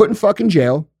would be put in fucking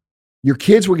jail. Your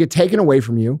kids would get taken away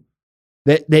from you.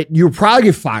 That you would probably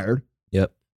get fired.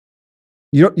 Yep.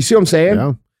 You see what I'm saying? Yeah.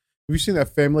 Have you seen that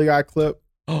Family Guy clip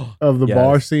of the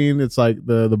bar scene? It's like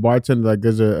the bartender, like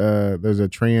there's a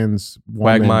trans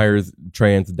woman. Quagmire's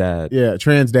trans dad. Yeah,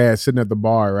 trans dad sitting at the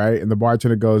bar, right? And the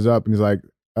bartender goes up and he's like,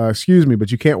 excuse me,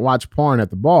 but you can't watch porn at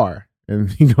the bar.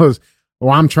 And he goes,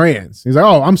 well, I'm trans. He's like,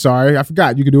 oh, I'm sorry. I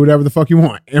forgot. You can do whatever the fuck you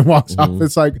want. And walks off.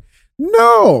 It's like,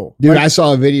 no. Dude, I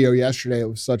saw a video yesterday. It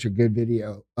was such a good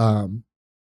video. One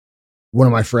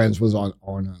of my friends was on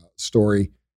a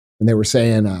story and they were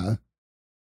saying,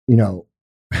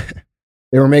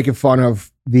 they were making fun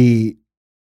of an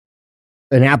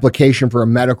application for a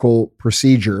medical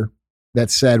procedure that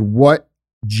said, what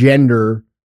gender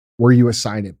were you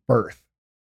assigned at birth?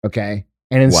 Okay.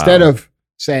 And instead of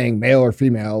saying male or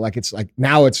female, like it's like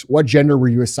now it's what gender were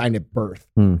you assigned at birth?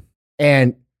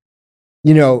 And,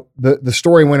 the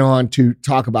story went on to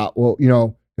talk about, well,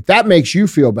 if that makes you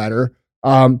feel better,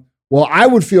 well, I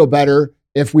would feel better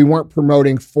if we weren't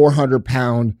promoting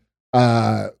 400-pound,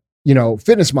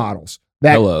 fitness models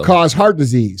that cause heart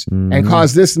disease and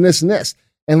cause this and this and this.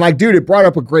 And like, dude, it brought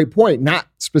up a great point, not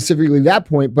specifically that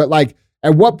point, but like,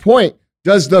 at what point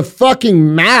does the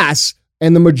fucking mass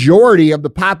and the majority of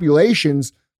the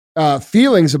population's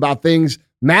feelings about things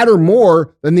matter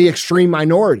more than the extreme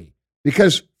minority?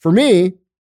 Because for me,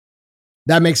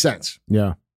 that makes sense.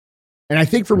 Yeah. And I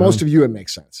think for most of you, it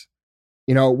makes sense.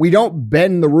 We don't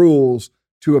bend the rules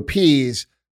to appease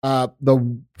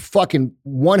the fucking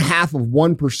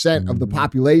 1/2% of the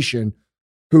population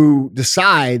who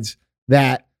decides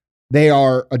that they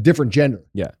are a different gender.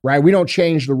 Yeah. Right. We don't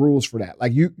change the rules for that.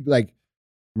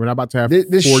 We're not about to have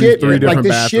this 43 shit, different like this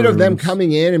bathrooms. shit of them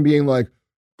coming in and being like,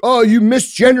 oh, you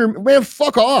misgender, man,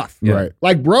 fuck off. Yeah. Right.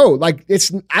 Like, bro, like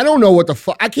I don't know what the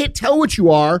fuck, I can't tell what you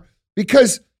are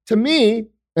because to me,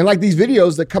 and like these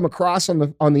videos that come across on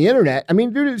the internet, I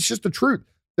mean, dude, it's just the truth.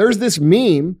 There's this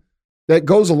meme that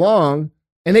goes along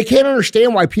and they can't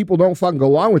understand why people don't fucking go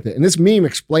along with it. And this meme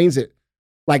explains it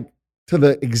like to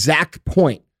the exact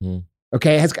point.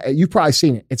 Okay. You've probably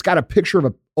seen it. It's got a picture of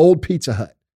an old Pizza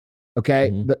Hut. Okay.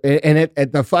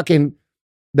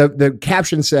 The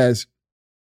caption says,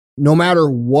 no matter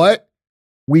what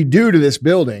we do to this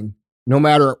building, no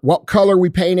matter what color we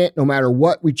paint it, no matter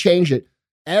what we change it,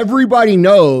 everybody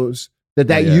knows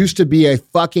that used to be a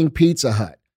fucking Pizza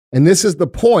Hut. And this is the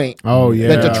point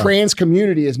that the trans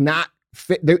community is not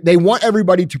fit. They want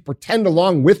everybody to pretend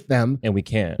along with them. And we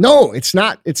can't. No, it's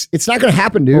not. It's not going to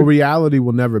happen, dude. Well, reality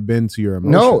will never bend to your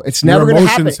emotions. No, it's never going to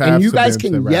happen. And you guys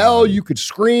can yell, reality. you could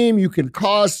scream, you could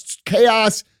cause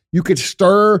chaos, you could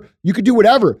stir, you could do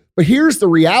whatever. But here's the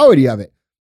reality of it.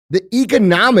 The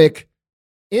economic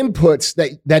inputs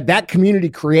that community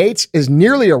creates is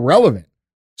nearly irrelevant.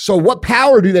 So what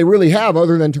power do they really have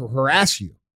other than to harass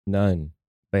you? None.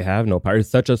 They have no power. It's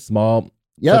such a small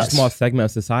segment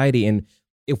of society. And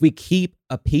if we keep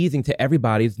appeasing to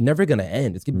everybody, it's never going to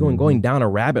end. It's keep going down a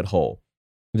rabbit hole.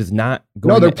 It is not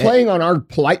going. No, they're playing on our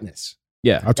politeness.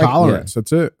 Yeah. Our tolerance.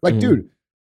 That's it. Like, dude,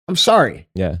 I'm sorry.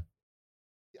 Yeah.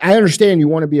 I understand you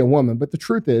want to be a woman, but the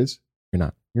truth is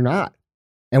You're not.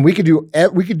 And we could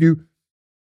do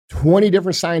 20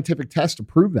 different scientific tests to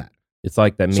prove that. It's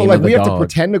like that meme. So like of the we have dog. to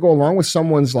pretend to go along with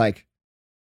someone's like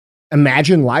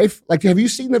imagine life. Like, have you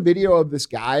seen the video of this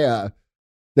guy,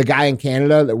 the guy in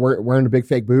Canada that wearing the big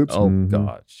fake boobs? Oh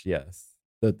gosh, yes.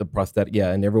 The prosthetic,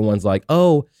 yeah. And everyone's like,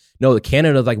 oh no,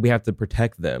 Canada's like we have to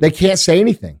protect them. They can't say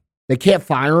anything. They can't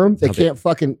fire him.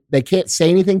 They can't say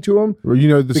anything to him.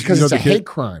 Well, because it's a hate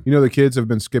crime. You know the kids have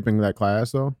been skipping that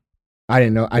class though. I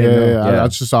didn't know. I didn't know. I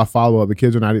just saw a follow up. The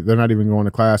kids they're not even going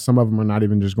to class. Some of them are not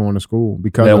even just going to school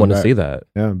because they don't want to see that.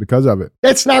 Yeah, because of it.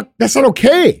 That's not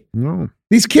okay. No.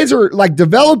 These kids are like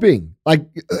developing. Like,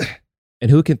 and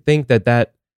who can think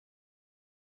that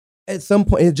at some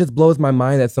point, it just blows my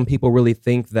mind that some people really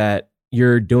think that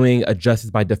you're doing a justice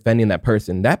by defending that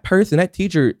person. That person, that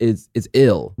teacher is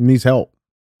ill. Needs help.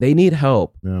 They need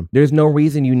help. Yeah. There's no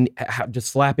reason you just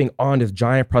slapping on this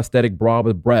giant prosthetic bra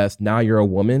with breasts. Now you're a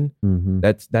woman. Mm-hmm.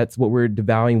 That's what we're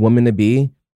devaluing women to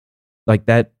be. Like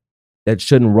that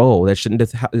shouldn't roll. That shouldn't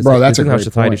just bro. That's how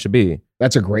society should be.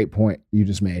 That's a great point you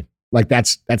just made. Like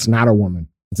that's not a woman.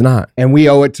 It's not. And we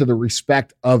owe it to the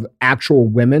respect of actual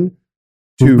women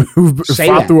who've say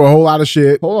fought that. through a whole lot of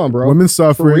shit. Hold on, bro. Women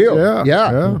suffering. For real.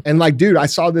 Yeah. And like, dude, I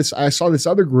saw this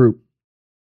other group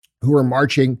who were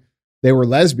marching. They were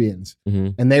lesbians,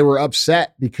 and they were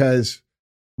upset because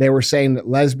they were saying that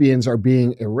lesbians are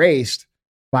being erased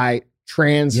by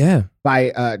trans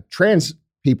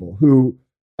people who,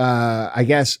 I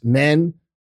guess, men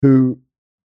who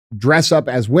dress up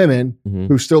as women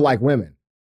who still like women.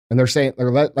 And they're saying,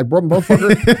 like, bro,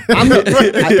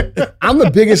 motherfucker, I'm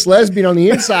the biggest lesbian on the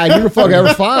inside you can fuck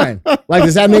ever find. Like,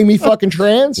 does that make me fucking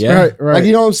trans? Yeah. Right. Like,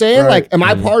 you know what I'm saying? Right. Like, am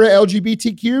I part of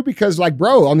LGBTQ? Because, like,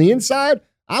 bro, on the inside,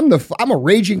 I'm a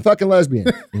raging fucking lesbian.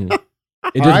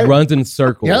 It just runs in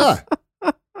circles. Yeah.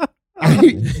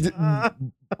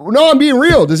 No, I'm being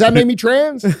real. Does that make me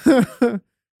trans? You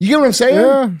get what I'm saying?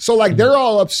 Yeah. So, like, they're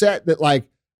all upset that, like,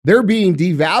 they're being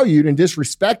devalued and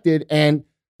disrespected. And,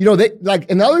 you know, they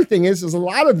like another thing is a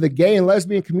lot of the gay and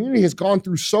lesbian community has gone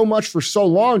through so much for so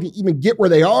long to even get where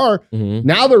they are.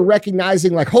 Now they're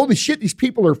recognizing, like, holy shit, these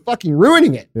people are fucking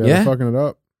ruining it. Yeah, they're fucking it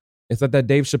up. It's like that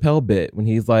Dave Chappelle bit when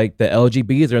he's like, the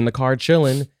LGBs are in the car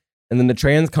chilling, and then the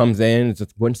trans comes in and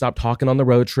just wouldn't stop talking on the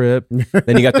road trip.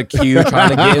 Then you got the Q trying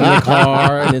to get in the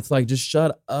car, and it's like, just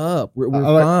shut up. We're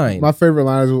fine. My favorite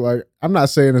line is like, I'm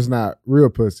not saying it's not real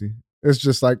pussy. It's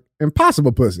just like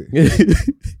impossible pussy.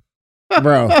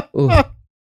 Bro.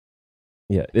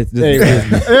 Yeah, it's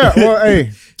just, Yeah, well,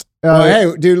 hey.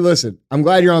 Hey, dude, listen, I'm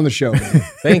glad you're on the show, man.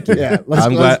 Thank you. Yeah,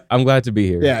 I'm glad to be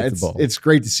here. Yeah, it's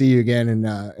great to see you again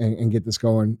and get this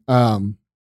going.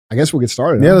 I guess we'll get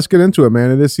started. Yeah, let's get into it, man.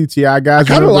 It is CTI, guys. I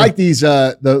kind of like these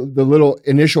the little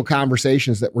initial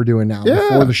conversations that we're doing now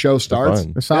before the show starts.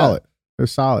 They're solid. They're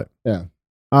solid. Yeah.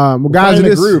 Well, guys, in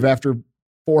the groove after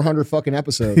 400 fucking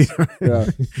episodes. Yeah.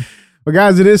 But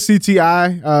guys, it is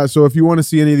CTI. So if you want to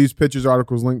see any of these pictures,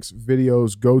 articles, links,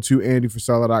 videos, go to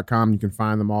andyfrisella.com. You can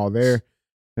find them all there.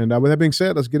 And with that being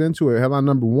said, let's get into it. Headline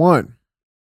number one.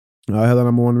 Headline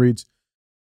number one reads,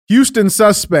 Houston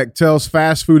suspect tells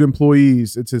fast food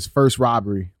employees it's his first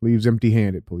robbery, leaves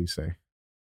empty-handed, police say.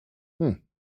 Yeah.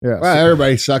 Well,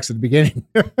 everybody sucks at the beginning.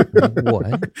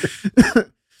 What?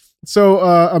 So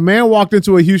a man walked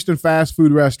into a Houston fast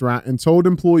food restaurant and told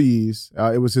employees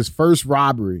it was his first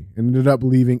robbery and ended up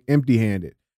leaving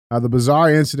empty-handed. The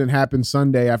bizarre incident happened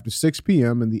Sunday after 6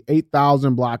 p.m. in the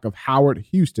 8,000 block of Howard,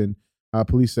 Houston,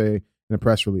 police say in a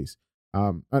press release.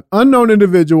 An unknown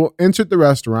individual entered the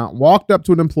restaurant, walked up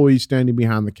to an employee standing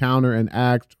behind the counter, and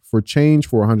asked for change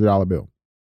for a $100 bill.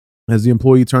 As the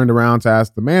employee turned around to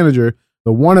ask the manager,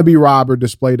 the wannabe robber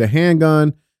displayed a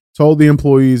handgun, told the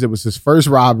employees it was his first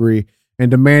robbery, and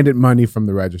demanded money from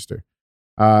the register.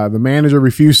 The manager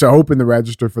refused to open the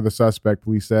register for the suspect,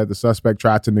 police said. The suspect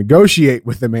tried to negotiate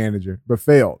with the manager, but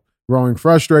failed, growing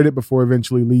frustrated before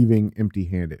eventually leaving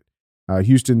empty-handed.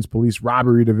 Houston's police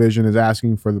robbery division is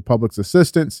asking for the public's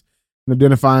assistance in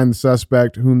identifying the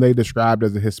suspect, whom they described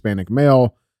as a Hispanic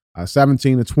male,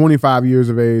 17 to 25 years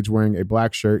of age, wearing a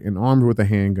black shirt and armed with a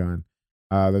handgun.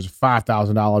 There's a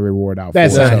 $5,000 reward out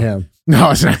That's for it. not him.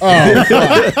 No, it's not.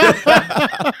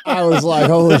 Oh, I was like,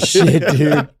 holy shit,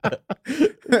 dude.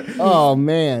 Oh,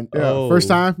 man. Yeah, first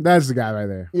time? That's the guy right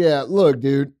there. Yeah, look,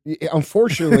 dude.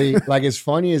 Unfortunately, like as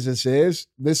funny as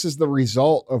this is the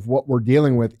result of what we're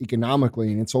dealing with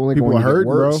economically, and it's only People going to hurt, get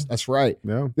worse. bro. That's right.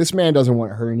 Yeah, This man doesn't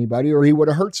want to hurt anybody, or he would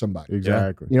have hurt somebody.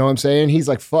 exactly. You know what I'm saying? He's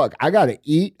like, fuck, I got to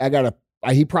eat.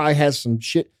 He probably has some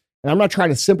shit. And I'm not trying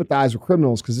to sympathize with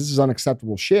criminals because this is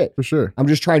unacceptable shit. For sure. I'm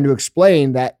just trying to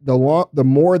explain that the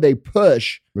more they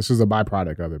push, This is a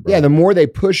byproduct of it, bro. yeah, the more they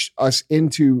push us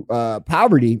into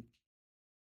poverty,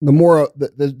 the more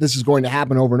this is going to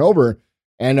happen over and over.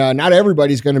 And not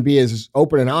everybody's going to be as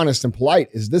open and honest and polite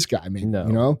as this guy, man. No.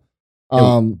 You know?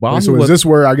 So is this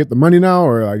where I get the money now,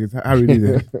 or like how do we do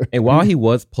that? And while he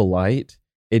was polite,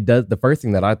 the first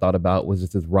thing that I thought about was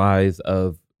just his rise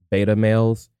of beta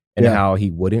males and how he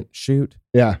wouldn't shoot.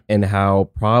 Yeah. And how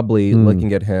probably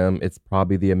looking at him, it's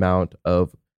probably the amount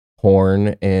of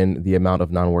porn and the amount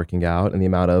of non-working out and the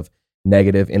amount of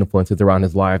negative influences around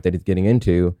his life that he's getting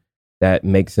into that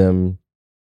makes him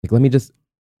like, let me just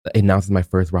announce my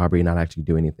first robbery and not actually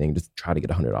do anything, just try to get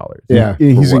 $100. Yeah,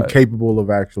 he's incapable of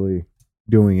actually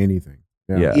doing anything.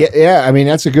 Yeah. I mean,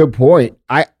 that's a good point.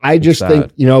 I just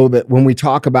think, you know, that when we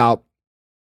talk about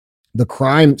the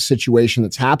crime situation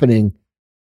that's happening,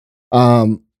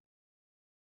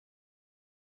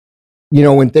 you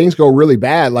know, when things go really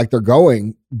bad, like they're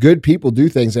going, good people do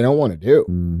things they don't want to do.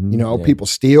 You know, people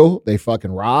steal, they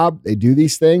fucking rob, they do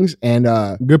these things, and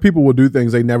good people will do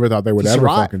things they never thought they would ever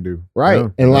fucking do. Right. Yeah.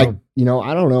 And like, you know,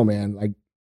 I don't know, man. Like,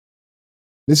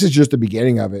 this is just the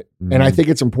beginning of it. And I think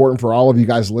it's important for all of you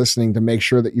guys listening to make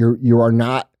sure that you are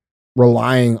not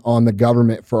relying on the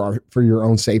government for your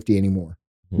own safety anymore.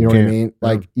 You know what I mean?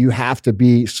 Like, you have to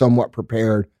be somewhat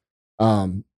prepared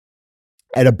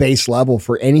at a base level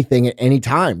for anything at any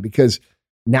time, because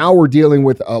now we're dealing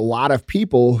with a lot of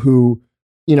people who,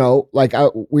 you know, like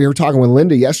we were talking with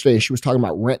Linda yesterday. She was talking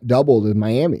about rent doubled in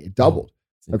Miami. It doubled.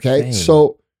 Okay. Insane.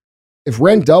 So if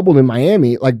rent doubled in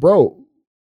Miami, like, bro,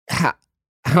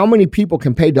 how many people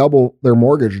can pay double their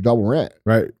mortgage or double rent?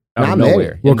 Right. Not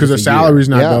nowhere. Well, because their salary's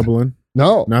not doubling.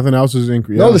 No. Nothing else is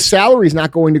increasing. No, the salary's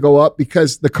not going to go up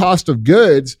because the cost of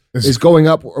goods is going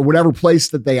up, or whatever place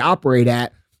that they operate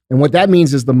at. And what that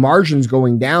means is the margin's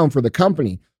going down for the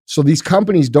company. So these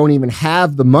companies don't even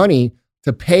have the money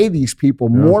to pay these people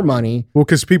more money. Well,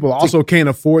 because people also can't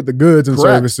afford the goods and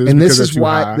services. And this is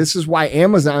why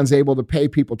Amazon's able to pay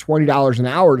people $20 an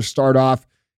hour to start off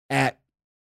at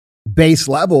base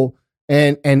level.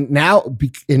 And now,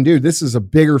 and dude, this is a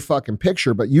bigger fucking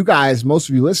picture, but you guys, most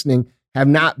of you listening, have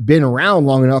not been around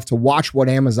long enough to watch what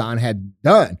Amazon had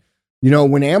done. You know,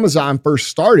 when Amazon first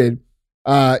started,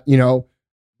 you know,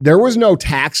 there was no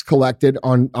tax collected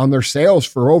on their sales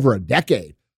for over a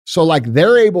decade. So like,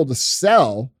 they're able to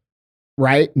sell,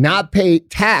 right? Not pay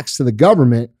tax to the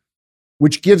government,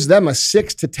 which gives them a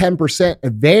 6 to 10%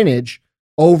 advantage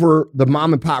over the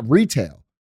mom and pop retail.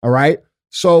 All right.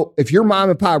 So if your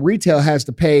mom and pop retail has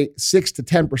to pay 6 to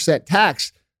 10%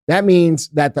 tax, that means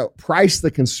that the price the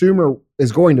consumer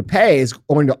is going to pay is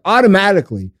going to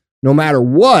automatically, no matter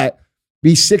what,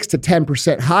 be 6 to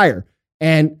 10% higher.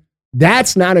 And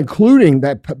that's not including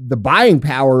the buying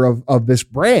power of this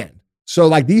brand. So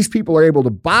like, these people are able to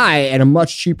buy at a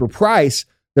much cheaper price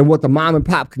than what the mom and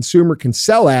pop consumer can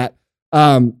sell at,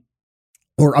 can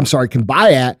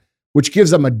buy at, which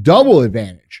gives them a double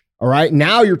advantage. All right.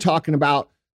 Now you're talking about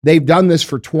they've done this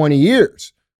for 20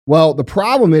 years. Well, the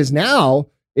problem is now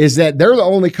is that they're the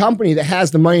only company that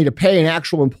has the money to pay an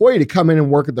actual employee to come in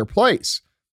and work at their place.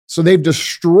 So they've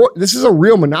destroyed, this is a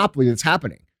real monopoly that's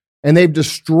happening. And they've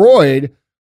destroyed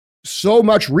so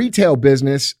much retail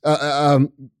business through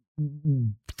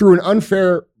an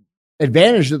unfair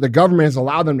advantage that the government has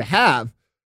allowed them to have,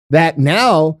 that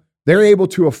now they're able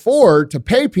to afford to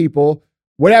pay people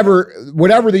whatever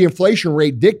the inflation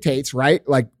rate dictates, right?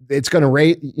 Like, it's going to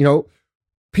rate, you know,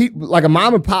 like a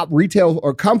mom and pop retail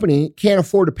or company can't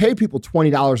afford to pay people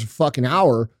 $20 a fucking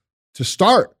hour to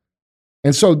start.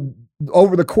 And so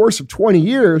over the course of 20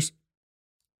 years,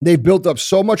 they've built up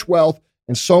so much wealth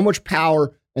and so much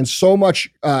power and so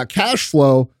much cash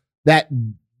flow that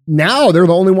now they're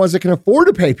the only ones that can afford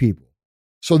to pay people.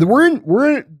 So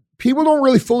people don't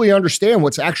really fully understand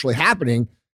what's actually happening.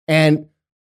 And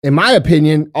in my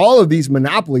opinion, all of these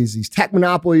monopolies, these tech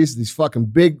monopolies, these fucking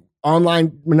big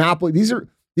online monopolies,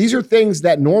 these are things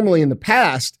that normally in the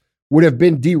past would have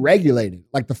been deregulated,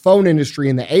 like the phone industry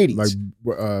in the 80s.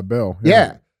 Like Bell.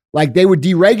 Yeah. Like, they would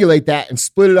deregulate that and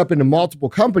split it up into multiple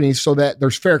companies so that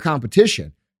there's fair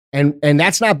competition. And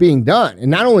that's not being done. And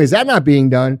not only is that not being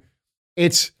done,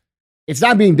 it's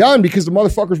not being done because the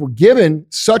motherfuckers were given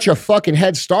such a fucking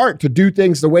head start to do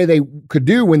things the way they could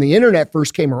do when the internet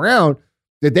first came around,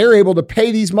 that they're able to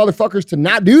pay these motherfuckers to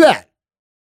not do that.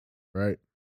 Right.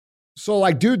 So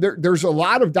like, dude, there's a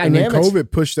lot of dynamics. And then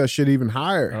COVID pushed that shit even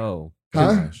higher. Oh.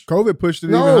 Huh? COVID pushed it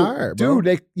even higher, bro.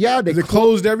 Dude, they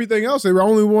closed everything else. They were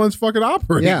only ones fucking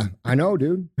operating. Yeah, I know,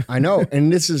 dude. I know.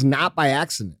 And this is not by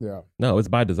accident. Yeah. No, it's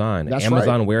by design. That's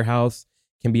Amazon warehouse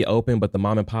can be open, but the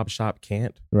mom and pop shop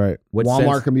can't. Right.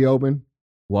 Walmart can be open.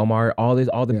 Walmart, all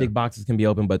the big boxes can be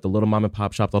open, but the little mom and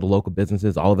pop shops, all the local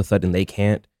businesses, all of a sudden they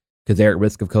can't because they're at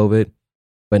risk of COVID,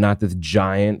 but not this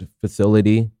giant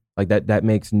facility. Like that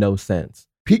makes no sense.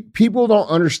 People don't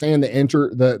understand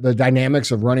the dynamics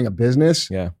of running a business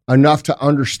enough to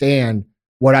understand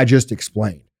what I just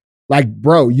explained. Like,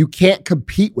 bro, you can't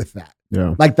compete with that.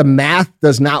 Yeah. Like, the math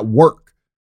does not work.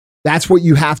 That's what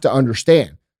you have to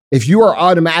understand. If you are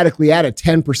automatically at a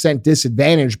 10%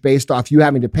 disadvantage based off you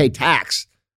having to pay tax,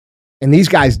 and these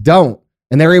guys don't,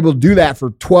 and they're able to do that for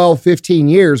 12, 15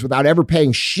 years without ever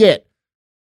paying shit,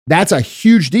 that's a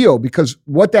huge deal, because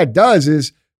what that does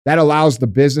is that allows the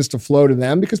business to flow to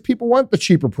them because people want the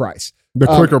cheaper price. The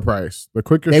quicker price. The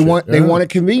quicker they want it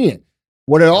convenient.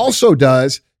 What it also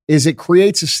does is it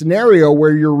creates a scenario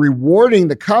where you're rewarding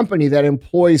the company that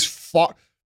employs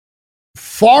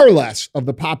far less of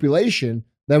the population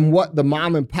than what the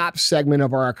mom and pop segment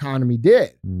of our economy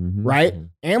did, right?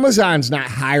 Amazon's not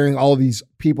hiring all these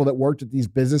people that worked at these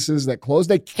businesses that closed.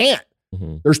 They can't.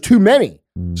 There's too many.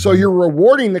 So you're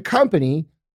rewarding the company.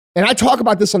 And I talk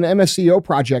about this on the MSCEO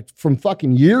project from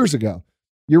fucking years ago.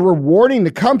 You're rewarding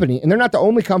the company, and they're not the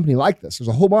only company like this. There's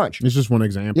a whole bunch. It's just one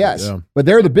example. Yes, but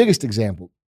they're the biggest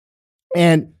example.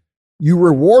 And you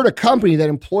reward a company that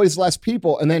employs less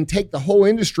people and then take the whole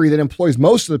industry that employs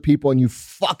most of the people and you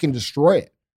fucking destroy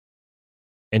it.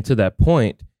 And to that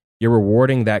point, you're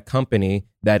rewarding that company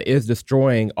that is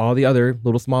destroying all the other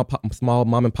little small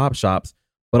mom and pop shops,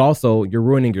 but also you're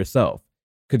ruining yourself.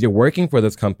 Because you're working for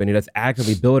this company that's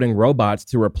actively building robots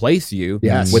to replace you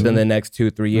within the next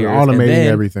 2-3 years. They're automating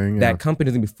everything. That company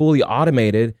is going to be fully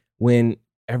automated when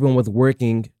everyone was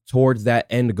working towards that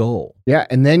end goal. Yeah,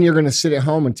 and then you're going to sit at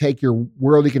home and take your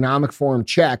World Economic Forum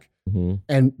check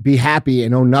and be happy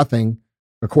and own nothing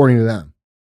according to them.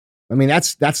 I mean,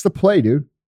 that's the play, dude.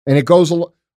 And it goes,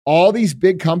 all these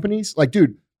big companies, like,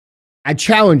 dude, I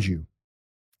challenge you.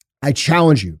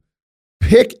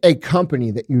 Pick a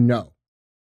company that you know.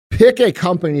 Pick a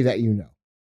company that you know.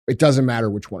 It doesn't matter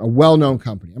which one. A well-known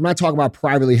company. I'm not talking about a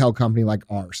privately held company like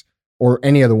ours or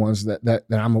any of the ones that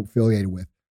I'm affiliated with.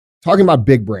 I'm talking about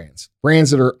big brands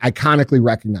that are iconically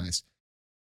recognized.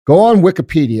 Go on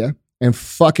Wikipedia and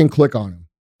fucking click on them.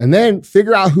 And then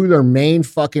figure out who their main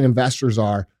fucking investors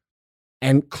are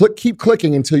and keep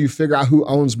clicking until you figure out who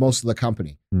owns most of the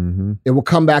company. It will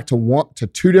come back to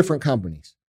two different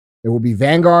companies. It will be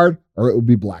Vanguard or it will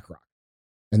be BlackRock.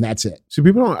 And that's it. So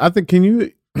people don't, I think, can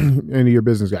you, and your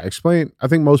business guy, explain, I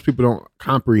think most people don't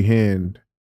comprehend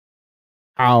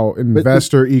how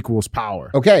investor equals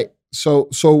power. Okay. So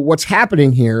what's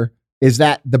happening here is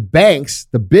that the banks,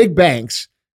 the big banks,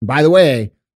 by the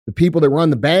way, the people that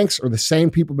run the banks are the same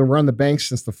people that run the banks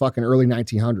since the fucking early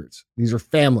 1900s. These are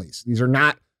families. These are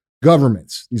not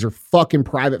governments. These are fucking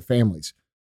private families.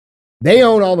 They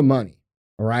own all the money.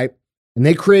 All right. And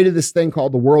they created this thing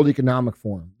called the World Economic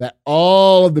Forum that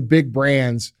all of the big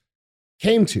brands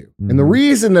came to. And the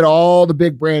reason that all the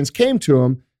big brands came to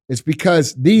them is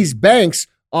because these banks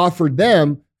offered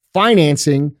them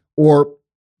financing or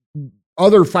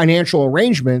other financial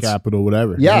arrangements. Capital,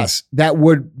 whatever. Yes, that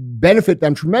would benefit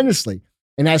them tremendously.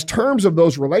 And as terms of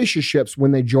those relationships,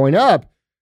 when they join up,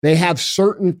 they have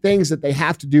certain things that they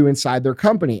have to do inside their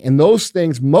company. And those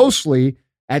things mostly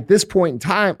at this point in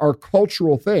time are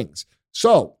cultural things.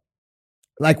 So,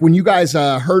 like when you guys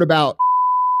heard about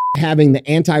having the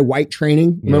anti-white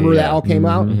training, remember that all came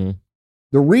out?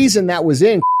 The reason that was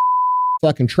in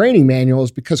fucking training manual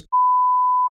is because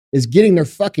is getting their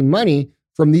fucking money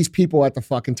from these people at the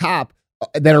fucking top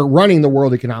that are running the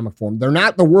World Economic Forum. They're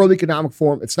not the World Economic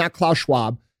Forum. It's not Klaus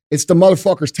Schwab. It's the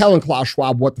motherfuckers telling Klaus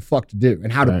Schwab what the fuck to do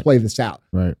and how to play this out.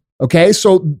 Right. Okay.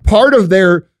 So part of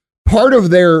their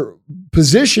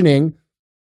positioning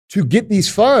to get these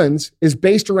funds is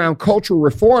based around cultural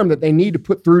reform that they need to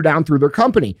put down through their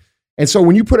company. And so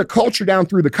when you put a culture down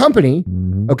through the company,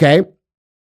 okay,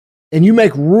 and you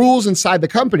make rules inside the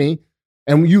company,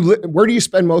 and where do you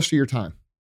spend most of your time?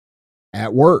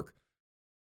 At work.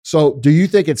 So do you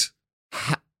think it's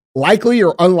likely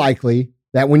or unlikely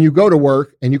that when you go to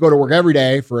work and you go to work every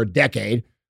day for a decade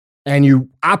and you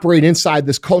operate inside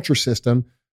this culture system,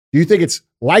 do you think it's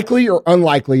likely or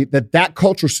unlikely that that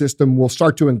culture system will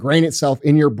start to ingrain itself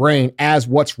in your brain as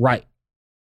what's right?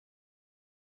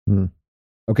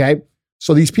 Okay.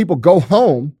 So these people go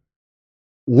home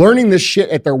learning this shit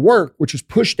at their work, which is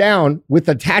pushed down with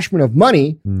attachment of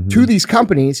money to these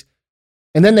companies.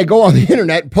 And then they go on the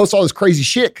internet and post all this crazy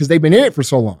shit because they've been in it for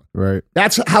so long. Right.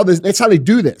 That's how they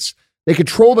do this. They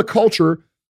control the culture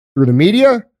through the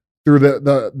media, through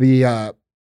the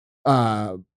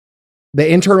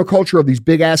internal culture of these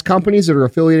big ass companies that are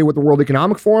affiliated with the World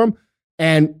Economic Forum,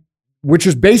 and which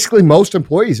is basically most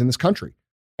employees in this country.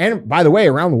 And by the way,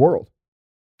 around the world.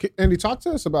 Andy, talk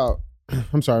to us about,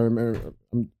 I'm sorry,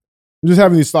 I'm just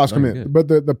having these thoughts come in, but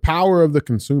the power of the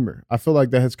consumer. I feel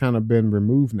like that has kind of been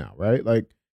removed now, right?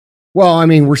 Like, well, I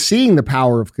mean, we're seeing the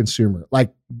power of consumer.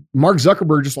 Like Mark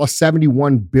Zuckerberg just lost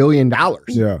 $71 billion.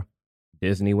 Yeah.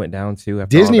 Disney went down too.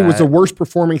 Disney was the worst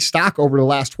performing stock over the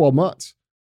last 12 months.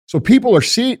 So people are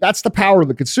seeing, that's the power of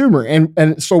the consumer.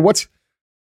 And so what's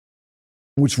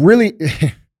really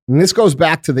And this goes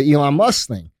back to the Elon Musk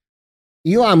thing.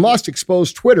 Elon Musk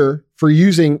exposed Twitter for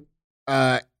using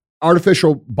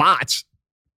artificial bots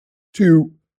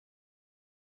to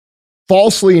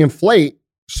falsely inflate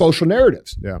social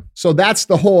narratives. Yeah. So that's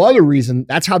the whole other reason.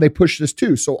 That's how they push this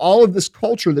too. So all of this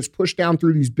culture that's pushed down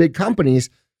through these big companies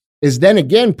is then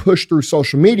again pushed through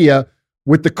social media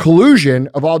with the collusion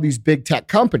of all these big tech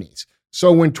companies.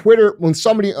 So when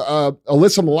somebody,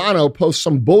 Alyssa Milano posts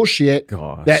some bullshit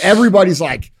that everybody's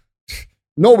like,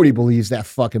 nobody believes that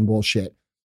fucking bullshit.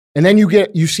 And then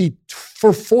you see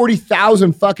for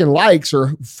 40,000 fucking likes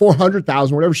or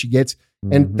 400,000, whatever she gets,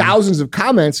 and thousands of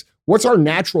comments, what's our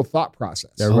natural thought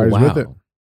process? Everybody's with it.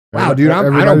 Wow, dude,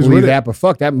 I don't believe that, but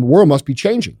fuck, that world must be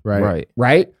changing. Right.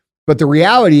 But the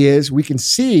reality is we can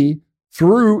see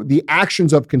through the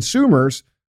actions of consumers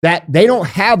that they don't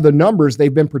have the numbers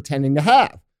they've been pretending to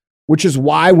have, which is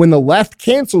why when the left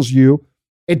cancels you,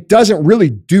 it doesn't really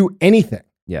do anything.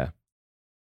 Yeah.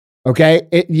 Okay.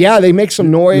 They make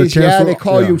some noise. Yeah, they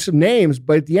call you some names.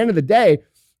 But at the end of the day,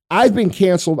 I've been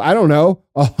canceled, I don't know,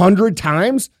 100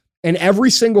 times. And every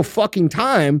single fucking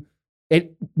time,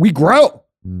 we grow.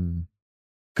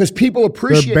 Because people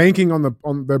appreciate. They're banking on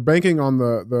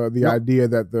the idea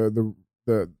that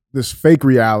this fake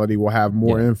reality will have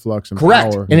more influx and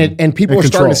power. And people are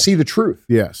starting to see the truth.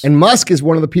 Yes. And Musk is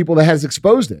one of the people that has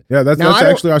exposed it. Yeah, that's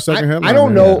actually our second headline.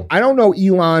 I don't know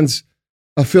Elon's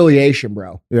affiliation,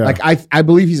 bro. Yeah. Like I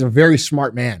believe he's a very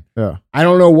smart man. Yeah. I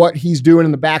don't know what he's doing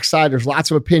in the backside. There's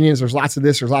lots of opinions. There's lots of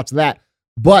this. There's lots of that.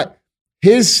 But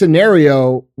his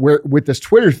scenario with this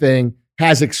Twitter thing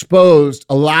has exposed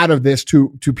a lot of this to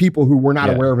people who were not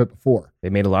aware of it before. They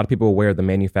made a lot of people aware of the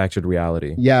manufactured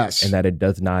reality. Yes. And that it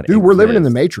does not Dude, we're living in the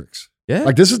Matrix. Yeah.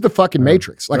 Like this is the fucking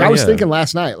Matrix. Like I was thinking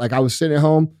last night, like I was sitting at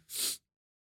home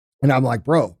and I'm like,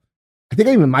 bro, I think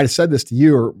I even might have said this to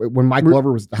you or when Mike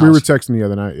Glover was at the house. We were texting the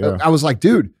other night. Yeah. I was like,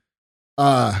 dude,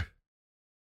 how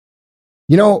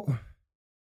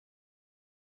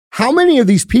many of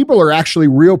these people are actually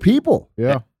real people?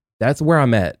 Yeah. That's where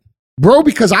I'm at. Bro,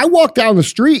 because I walk down the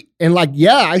street and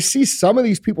I see some of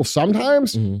these people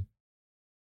sometimes,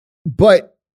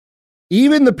 but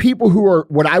even the people who are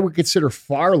what I would consider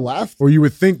far left. Or you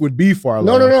would think would be far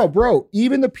left. No, bro.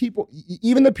 Even the people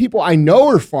I know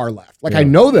are far left. Like I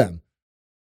know them.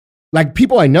 Like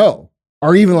people I know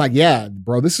are even like, yeah,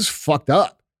 bro, this is fucked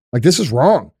up. Like this is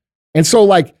wrong. And so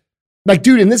like,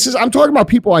 dude, and I'm talking about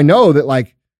people I know that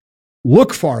like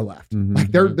look far left.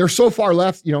 Like they're so far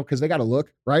left, because they got to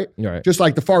look, right? Just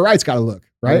like the far right's got to look,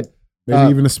 right? Maybe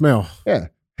even the smell. Yeah.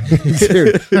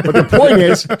 Dude. But the point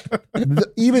is,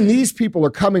 even these people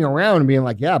are coming around and being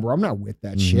like, yeah, bro, I'm not with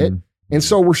that shit. And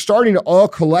so we're starting to all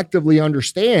collectively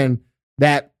understand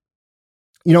that,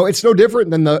 it's no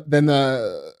different than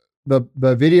the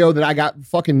video that I got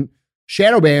fucking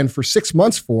shadow banned for 6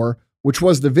 months for, which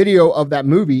was the video of that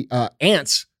movie,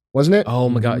 Ants, wasn't it? Oh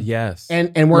my God, yes.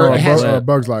 And where it has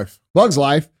Bug's Life. Bug's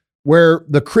Life, where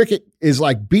the cricket is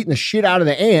like beating the shit out of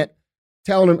the ant,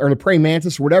 telling him, or the praying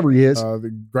mantis, or whatever he is.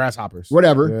 The grasshoppers.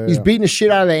 Whatever. Yeah, he's beating the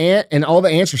shit out of the ant, and all the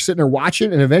ants are sitting there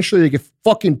watching, and eventually they get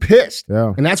fucking pissed.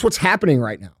 Yeah. And that's what's happening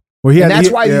right now. Well, and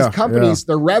that's why these companies,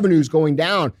 their revenue's going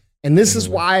down. And this is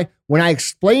why when I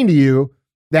explain to you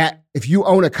that if you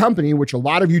own a company, which a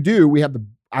lot of you do,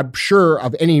 I'm sure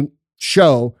of any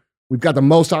show, we've got the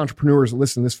most entrepreneurs that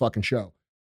listen to this fucking show.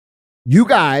 You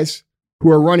guys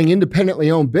who are running independently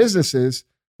owned businesses,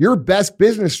 your best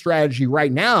business strategy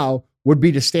right now would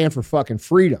be to stand for fucking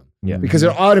freedom. Yeah. Because it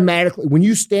automatically, when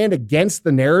you stand against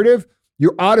the narrative,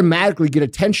 you automatically get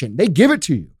attention. They give it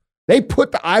to you. They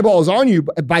put the eyeballs on you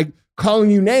by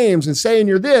calling you names and saying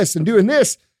you're this and doing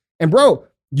this. And bro,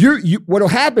 what'll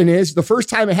happen is the first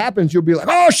time it happens, you'll be like,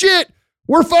 oh shit,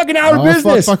 we're fucking out of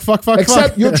business. Fuck.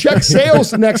 Except you'll check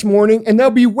sales the next morning and they'll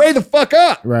be way the fuck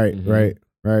up. Right.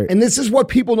 And this is what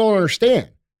people don't understand.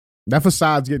 That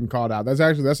facade's getting called out. That's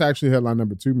actually headline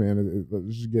number 2, man.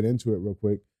 Let's just get into it real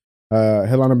quick.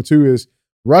 Headline number 2 is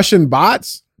Russian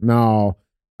bots? No.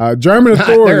 German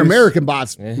authorities. They're American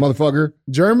bots, motherfucker.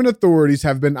 German authorities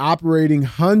have been operating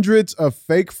hundreds of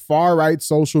fake far-right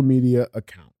social media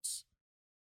accounts.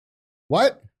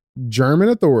 What? German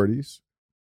authorities.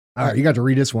 All right, you got to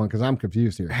read this one because I'm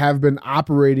confused here. Have been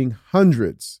operating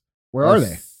hundreds. Where are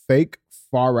they? Fake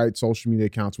far-right social media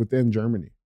accounts within Germany.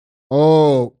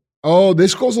 Oh,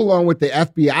 this goes along with the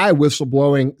FBI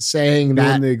whistleblowing saying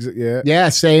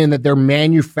that, saying that they're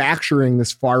manufacturing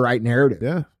this far-right narrative.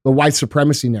 Yeah. The white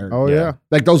supremacy narrative. Oh, yeah.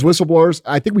 Like those whistleblowers,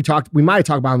 I think we might have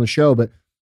talked about it on the show, but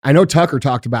I know Tucker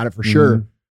talked about it for sure.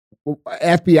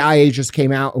 FBI agents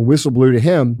came out and whistleblew to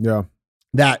him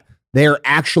that they're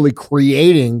actually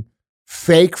creating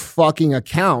fake fucking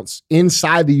accounts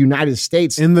inside the United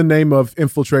States in the name of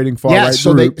infiltrating far-right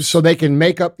groups. So they can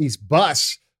make up these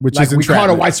busts, which like is we call it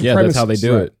a entrapment. white supremacist. Yeah, that's how they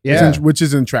do it. Yeah, Which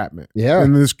is entrapment. Yeah.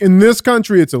 In this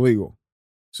country, it's illegal.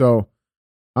 So,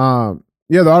 the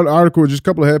article, just a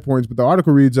couple of head points, but the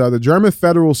article reads, the German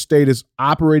federal state is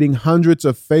operating hundreds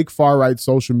of fake far-right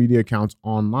social media accounts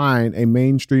online, a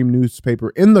mainstream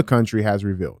newspaper in the country has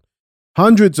revealed.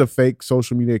 Hundreds of fake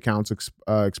social media accounts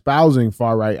espousing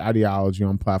far-right ideology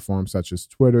on platforms such as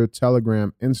Twitter,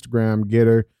 Telegram, Instagram,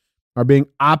 Getter are being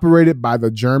operated by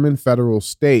the German federal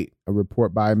state, a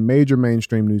report by a major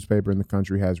mainstream newspaper in the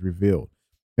country has revealed.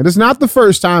 It is not the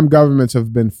first time governments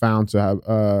have been found to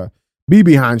have be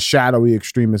behind shadowy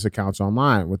extremist accounts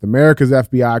online, with America's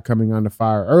FBI coming under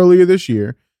fire earlier this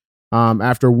year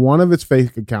after one of its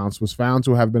fake accounts was found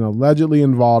to have been allegedly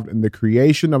involved in the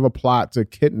creation of a plot to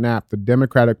kidnap the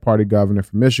Democratic Party governor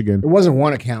from Michigan. It wasn't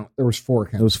one account. There was 4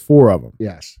 accounts. There was 4 of them.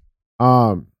 Yes.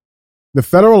 The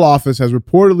federal office has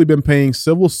reportedly been paying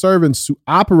civil servants to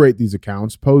operate these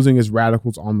accounts, posing as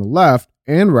radicals on the left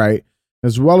and right,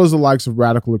 as well as the likes of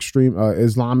radical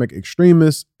Islamic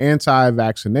extremists,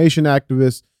 anti-vaccination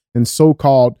activists, and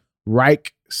so-called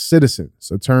Reich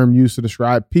citizens, a term used to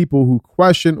describe people who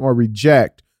question or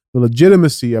reject the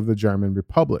legitimacy of the German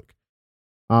Republic.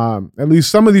 At least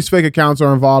some of these fake accounts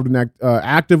are involved in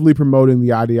actively promoting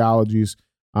the ideologies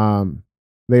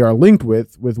they are linked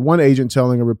with one agent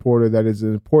telling a reporter that it's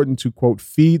important to, quote,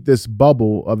 feed this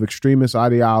bubble of extremist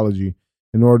ideology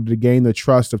in order to gain the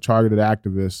trust of targeted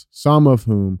activists, some of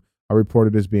whom are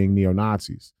reported as being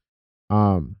neo-Nazis.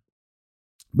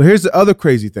 But here's the other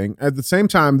crazy thing. At the same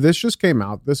time, this just came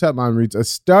out. This headline reads, a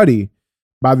study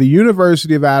by the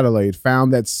University of Adelaide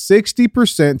found that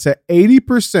 60% to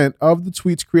 80% of the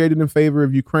tweets created in favor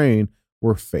of Ukraine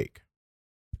were fake.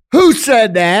 Who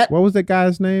said that? What was that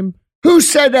guy's name? Who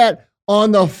said that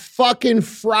on the fucking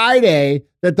Friday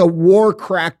that the war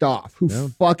cracked off? Who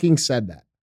fucking said that?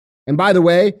 And by the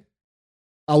way,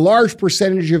 a large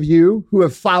percentage of you who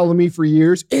have followed me for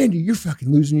years, Andy, you're fucking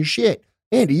losing your shit.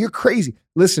 Andy, you're crazy.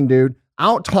 Listen, dude, I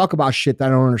don't talk about shit that I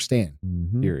don't understand.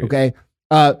 Mm-hmm. Okay?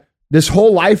 This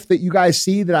whole life that you guys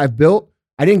see that I've built,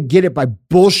 I didn't get it by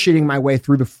bullshitting my way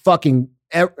through the fucking,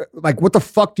 like, what the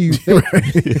fuck do you think?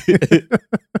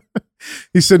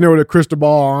 He's sitting there with a crystal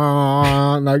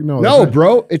ball. Like, no,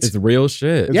 bro. It's real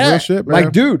shit. It's real shit, man.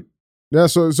 Like, dude. Yeah,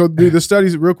 so the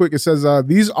studies, real quick, it says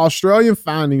these Australian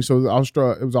findings, it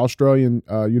was Australian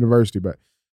university, but it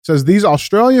says these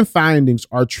Australian findings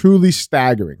are truly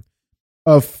staggering.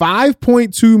 Of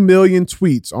 5.2 million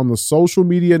tweets on the social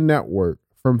media network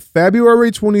from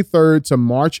February 23rd to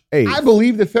March 8th. I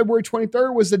believe that February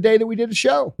 23rd was the day that we did the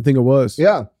show. I think it was.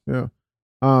 Yeah.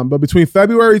 But between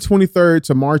February 23rd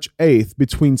to March 8th,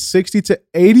 between 60 to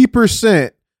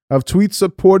 80% of tweets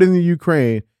supporting the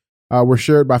Ukraine were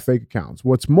shared by fake accounts.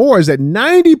 What's more is that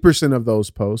 90% of those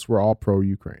posts were all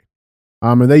pro-Ukraine.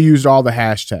 And they used all the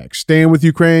hashtags. Stand with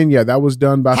Ukraine. Yeah, that was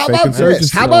done by fake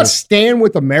insurgency. How about stand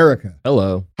with America?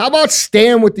 Hello. How about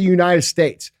stand with the United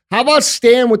States? How about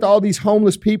stand with all these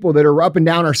homeless people that are up and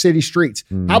down our city streets?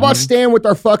 Mm-hmm. How about stand with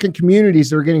our fucking communities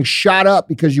that are getting shot up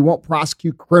because you won't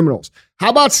prosecute criminals?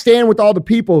 How about stand with all the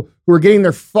people who are getting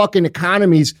their fucking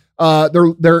economies,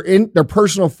 their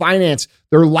personal finance,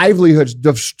 their livelihoods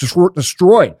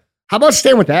destroyed? How about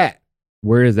stand with that?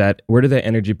 Where is that? Where is that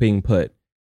energy being put?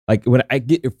 Like,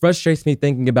 it frustrates me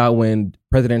thinking about when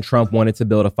President Trump wanted to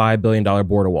build a $5 billion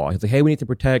border wall. He's like, hey, we need to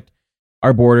protect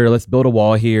our border. Let's build a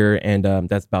wall here. And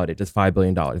that's about it. Just $5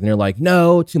 billion. And they're like,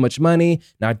 no, too much money.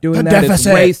 Not doing that.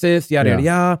 Deficit. It's racist. Yada,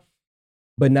 yada.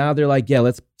 But now they're like, yeah,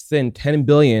 let's send $10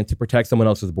 billion to protect someone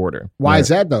else's border. Why is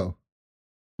that though?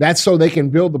 That's so they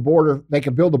can build the border. They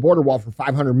can build the border wall for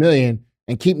 $500 million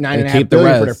and keep $9.5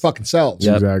 billion for their fucking selves.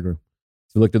 Yep. Exactly.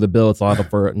 If you looked at the bill, it's a lot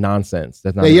for nonsense.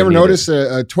 That's not. You ever notice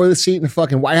a toilet seat in the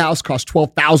fucking White House costs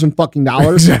 $12,000 fucking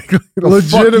dollars? Exactly. What the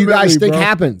fuck you guys think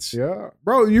happens? Yeah,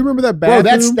 bro. You remember that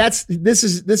bathroom? Bro,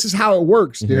 this is how it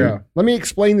works, dude. Yeah. Let me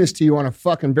explain this to you on a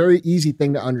fucking very easy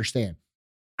thing to understand.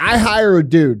 I hire a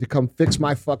dude to come fix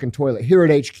my fucking toilet here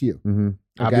at HQ. Mm-hmm.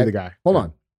 I'll be the guy. Hold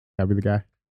on. I'll be the guy.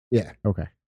 Yeah. Okay.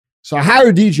 So I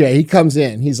hire DJ. He comes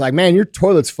in. He's like, man, your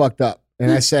toilet's fucked up.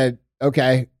 And I said,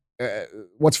 okay.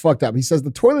 What's fucked up? He says,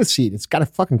 the toilet seat, it's got a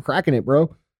fucking crack in it,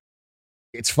 bro.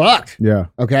 It's fucked. Yeah.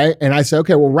 Okay. And I said,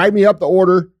 okay, well, write me up the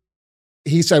order.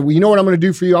 He said, well, you know what I'm going to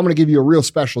do for you? I'm going to give you a real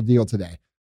special deal today.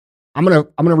 I'm going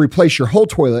to replace your whole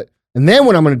toilet. And then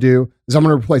what I'm going to do is I'm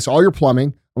going to replace all your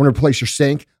plumbing. I'm going to replace your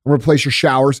sink. I'm going to replace your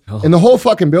showers in the whole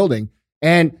fucking building.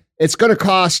 And it's going to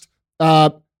cost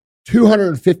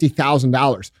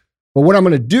 $250,000. But what I'm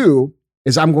going to do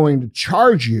is I'm going to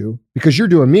charge you, because you're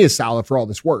doing me a solid for all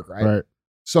this work, right? Right.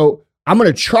 So I'm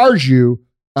going to charge you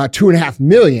 $2.5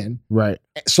 million, right,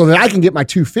 so that I can get my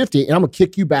 $250, and I'm going to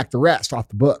kick you back the rest off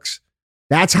the books.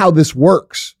 That's how this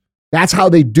works. That's how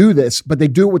they do this, but they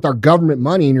do it with our government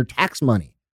money and your tax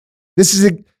money. This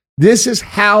is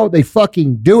how they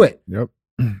fucking do it. Yep.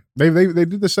 They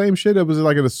did the same shit. It was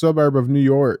like in a suburb of New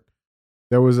York.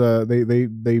 There was they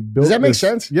built. Does that make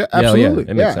sense? Yeah, absolutely.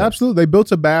 Yeah, it makes sense. Absolutely. They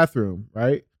built a bathroom,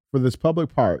 right, for this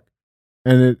public park.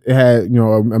 And it had,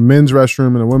 a men's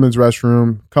restroom and a women's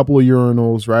restroom, a couple of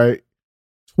urinals, right?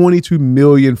 $22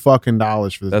 million fucking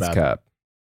dollars for this. That's bathroom. cap.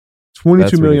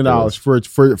 $22 million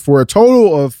for a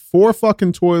total of 4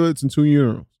 fucking toilets and 2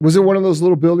 urinals. Was it one of those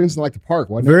little buildings in like the park?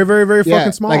 Wasn't Very, it? very, very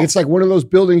fucking small. Like it's like one of those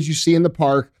buildings you see in the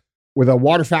park with a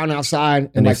water fountain outside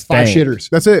and like 5 shitters.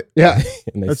 That's it. Yeah,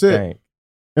 that's it.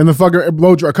 And the fucking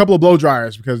a couple of blow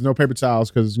dryers because no paper towels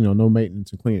because no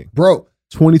maintenance and cleaning. Bro,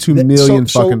 $22 million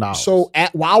fucking dollars. So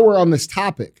while we're on this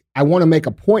topic, I want to make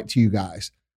a point to you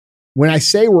guys. When I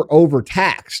say we're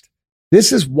overtaxed,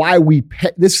 this is why we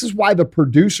pay. This is why the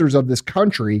producers of this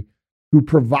country who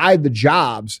provide the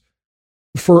jobs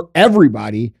for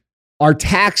everybody are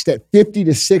taxed at 50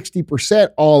 to 60%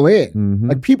 all in. Mm-hmm.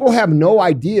 Like people have no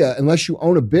idea unless you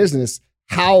own a business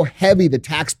how heavy the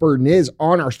tax burden is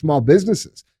on our small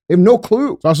businesses. They have no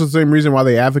clue. It's also the same reason why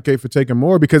they advocate for taking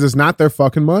more because it's not their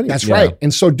fucking money. That's right.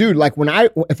 And so, dude, like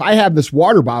if I have this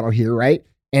water bottle here, right,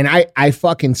 and I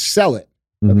fucking sell it,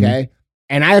 okay,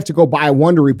 and I have to go buy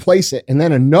one to replace it and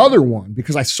then another one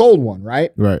because I sold one,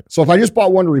 right? Right. So if I just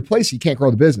bought one to replace it, you can't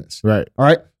grow the business. Right. All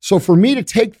right. So for me to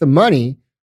take the money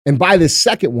and buy this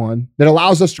second one that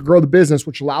allows us to grow the business,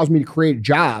 which allows me to create a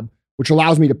job, which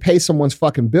allows me to pay someone's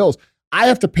fucking bills, I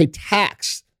have to pay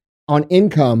tax on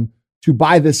income to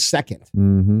buy this second.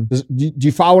 Mm-hmm. Do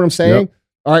you follow what I'm saying? Yep.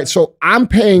 All right. So I'm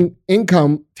paying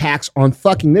income tax on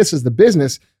fucking this as the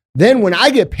business. Then when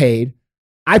I get paid,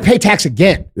 I pay tax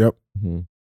again. Yep. Mm-hmm.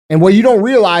 And what you don't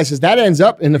realize is that ends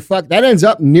up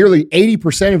nearly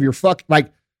 80% of your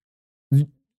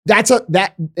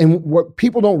and what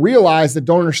people don't realize that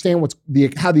don't understand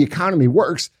how the economy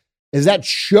works is that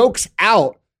chokes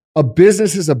out a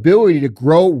business's ability to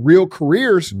grow real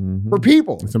careers for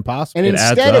people. It's impossible. And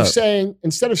instead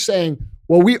of saying,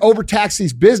 well, we overtax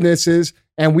these businesses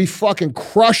and we fucking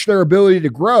crush their ability to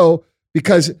grow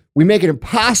because we make it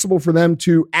impossible for them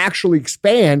to actually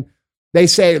expand, they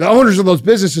say the owners of those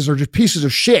businesses are just pieces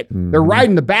of shit. They're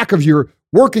riding the back of your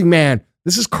working man.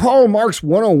 This is Karl Marx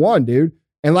 101, dude.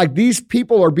 And like these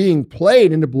people are being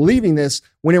played into believing this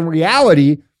when in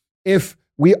reality, if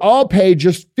we all pay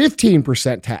just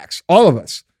 15% tax, all of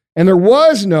us, and there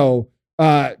was no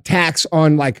tax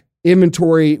on like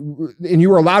inventory and you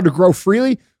were allowed to grow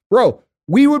freely, bro,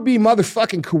 we would be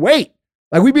motherfucking Kuwait.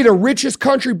 Like we'd be the richest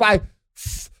country by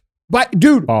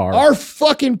dude, our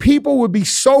fucking people would be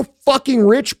so fucking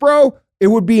rich, bro. It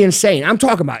would be insane. I'm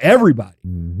talking about everybody.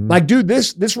 Like, dude,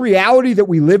 this reality that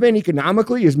we live in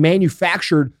economically is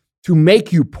manufactured to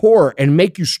make you poor and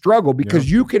make you struggle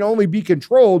because you can only be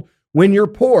controlled when you're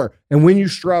poor and when you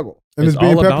struggle. And it's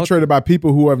being perpetrated by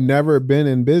people who have never been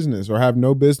in business or have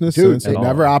no business since. They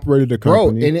never operated a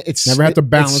company. Bro, and it's never had to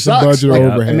balance a budget or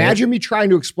overhead. Imagine me trying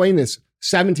to explain this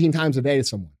 17 times a day to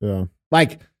someone. Yeah.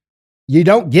 Like, you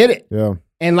don't get it. Yeah.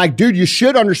 And like, dude, you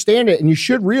should understand it and you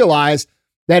should realize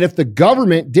that if the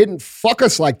government didn't fuck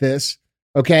us like this,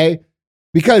 okay,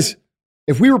 because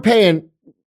if we were paying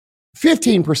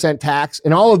 15% tax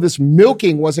and all of this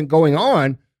milking wasn't going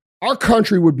on, our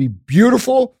country would be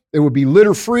beautiful. It would be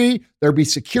litter free. There'd be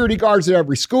security guards at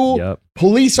every school. Yep.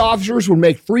 Police officers would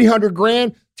make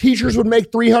 $300,000. Teachers would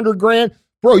make $300,000.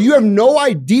 Bro, you have no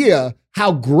idea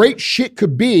how great shit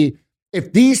could be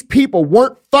if these people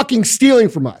weren't fucking stealing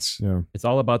from us. Yeah. It's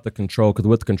all about the control because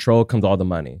with control comes all the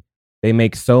money. They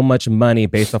make so much money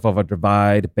based off of a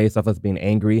divide, based off us being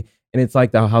angry. And it's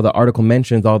like how the article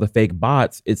mentions all the fake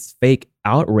bots. It's fake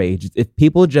outrage. If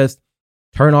people just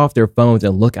turn off their phones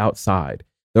and look outside,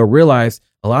 they'll realize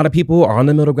a lot of people are on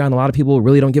the middle ground. A lot of people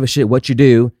really don't give a shit what you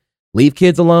do. Leave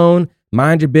kids alone,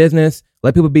 mind your business,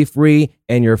 let people be free,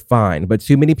 and you're fine. But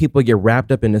too many people get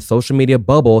wrapped up in the social media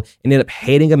bubble and end up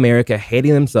hating America,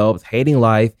 hating themselves, hating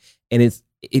life. And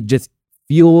it just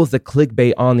fuels the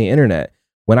clickbait on the internet.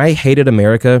 When I hated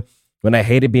America, when I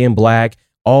hated being black,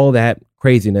 all that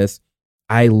craziness,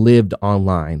 I lived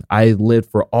online. I lived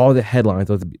for all the headlines.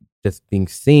 I was just being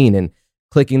seen and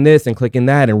clicking this and clicking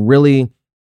that and really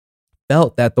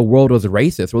felt that the world was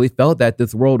racist, really felt that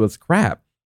this world was crap.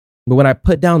 But when I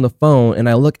put down the phone and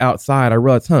I look outside, I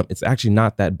realized, it's actually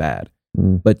not that bad.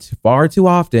 But far too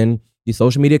often, These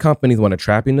social media companies want to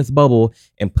trap you in this bubble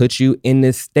and put you in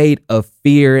this state of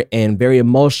fear and very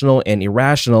emotional and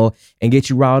irrational and get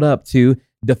you riled up to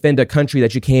defend a country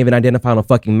that you can't even identify on a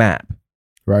fucking map.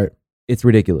 Right. It's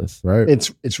ridiculous.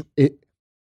 Right.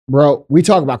 Bro, we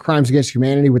talk about crimes against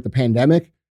humanity with the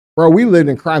pandemic. Bro, we lived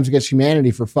in crimes against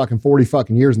humanity for fucking 40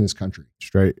 fucking years in this country.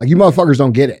 Straight. Like, you motherfuckers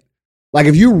don't get it. Like,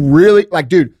 if you really, like,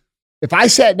 dude, if I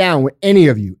sat down with any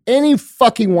of you, any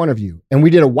fucking one of you, and we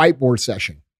did a whiteboard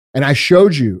session, and I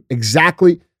showed you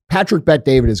exactly, Patrick Bet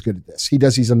David is good at this. He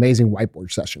does these amazing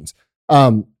whiteboard sessions.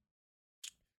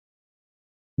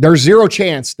 There's zero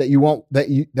chance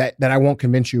that I won't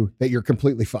convince you that you're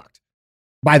completely fucked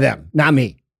by them, not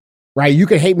me. Right? You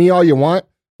can hate me all you want.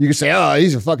 You can say, oh,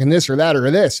 he's a fucking this or that or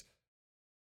this.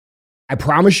 I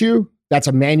promise you, that's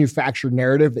a manufactured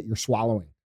narrative that you're swallowing.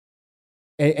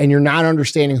 And you're not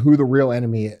understanding who the real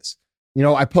enemy is. You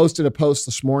know, I posted a post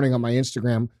this morning on my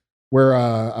Instagram where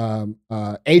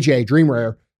AJ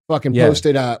Dreamrare fucking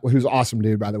posted, who's an awesome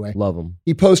dude, by the way. Love him.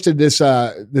 He posted this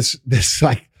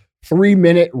like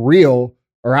 3-minute reel,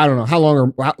 or I don't know how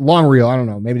long reel. I don't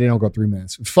know. Maybe they don't go 3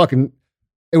 minutes.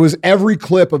 It was every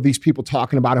clip of these people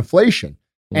talking about inflation.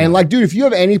 And like, dude, if you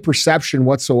have any perception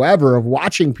whatsoever of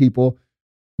watching people,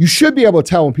 you should be able to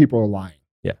tell when people are lying.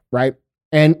 Yeah. Right.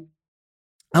 And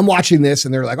I'm watching this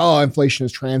and they're like, oh, inflation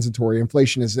is transitory.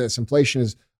 Inflation is this. Inflation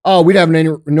is, oh, we'd have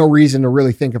no reason to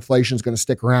really think inflation is going to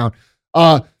stick around.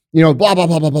 Blah, blah, blah,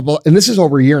 blah, blah, blah. And this is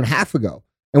over a year and a half ago.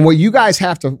 And what you guys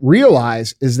have to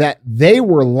realize is that they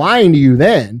were lying to you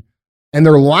then, and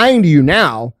they're lying to you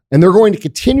now, and they're going to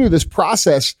continue this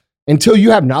process until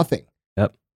you have nothing.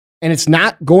 Yep. And it's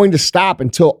not going to stop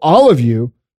until all of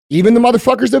you, even the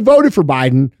motherfuckers that voted for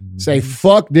Biden, say,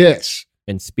 fuck this.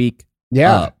 And speak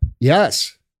up.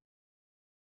 Yes.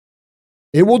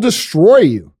 It will destroy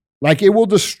you. Like, it will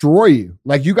destroy you.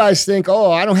 Like, you guys think,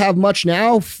 oh, I don't have much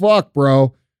now? Fuck,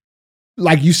 bro.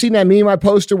 Like, you seen that meme I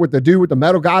posted with the dude with the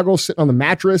metal goggles sitting on the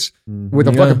mattress with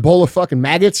a fucking bowl of fucking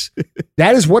maggots?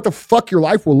 That is what the fuck your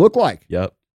life will look like.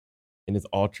 Yep. In this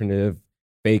alternative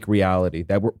fake reality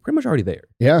that we're pretty much already there.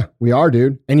 Yeah, we are,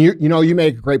 dude. And you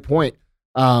make a great point.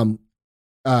 So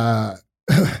the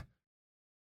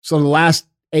last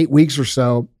 8 weeks or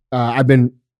so, I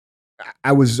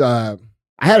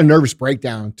had a nervous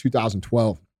breakdown in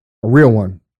 2012, a real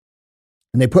one.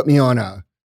 And they put me on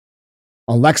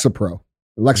Lexapro.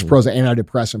 Lexapro is an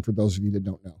antidepressant for those of you that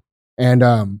don't know. And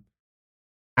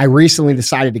I recently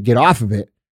decided to get off of it.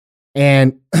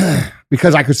 And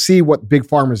because I could see what Big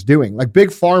Pharma is doing. Like, Big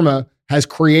Pharma has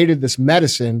created this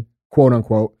medicine, quote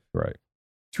unquote, right,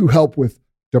 to help with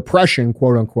depression,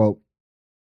 quote unquote,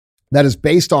 that is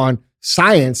based on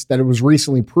science that it was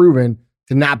recently proven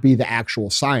to not be the actual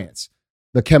science,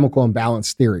 the chemical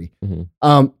imbalance theory.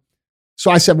 So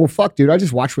I said, well, fuck, dude, I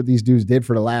just watched what these dudes did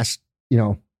for the last,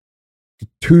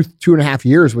 2.5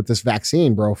 years with this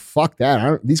vaccine, bro. Fuck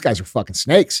that. These guys are fucking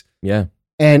snakes. Yeah.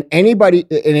 And anybody,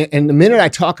 and the minute I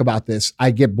talk about this, I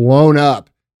get blown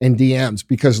up in DMs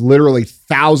because literally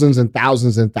thousands and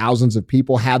thousands and thousands of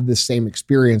people have this same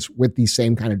experience with these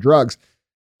same kind of drugs.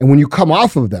 And when you come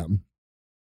off of them,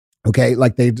 okay,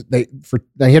 like you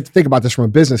have to think about this from a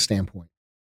business standpoint.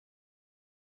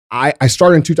 I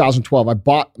started in 2012. I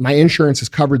bought, my insurance has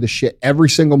covered this shit every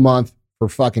single month for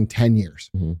fucking 10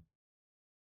 years.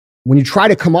 When you try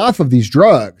to come off of these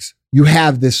drugs, you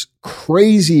have this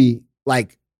crazy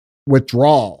like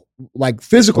withdrawal, like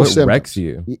physical symptoms. It wrecks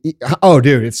you. Oh,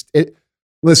 dude,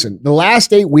 listen, the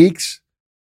last 8 weeks,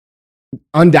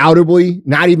 undoubtedly,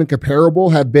 not even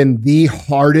comparable, have been the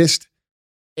hardest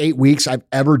 8 weeks I've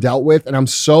ever dealt with. And I'm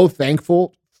so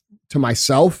thankful to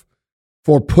myself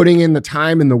for putting in the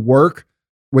time and the work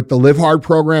with the Live Hard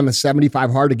program and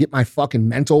 75 Hard to get my fucking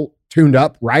mental tuned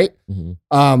up, right?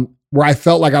 Where I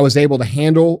felt like I was able to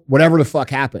handle whatever the fuck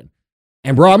happened.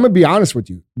 And bro, I'm going to be honest with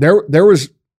you. There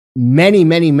was many,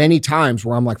 many, many times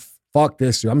where I'm like, fuck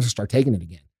this, dude. I'm going to start taking it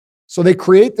again. So they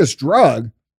create this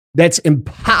drug that's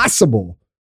impossible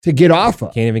to get off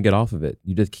of. Can't even get off of it.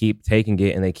 You just keep taking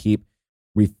it and they keep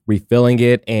refilling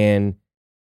it, and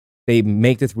they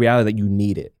make this reality that you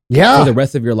need it for the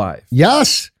rest of your life.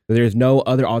 Yes. There's no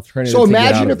other alternative. So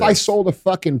imagine if I sold a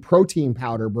fucking protein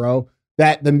powder, bro,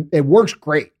 it works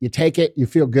great. You take it, you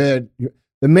feel good.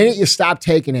 The minute you stop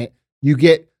taking it, you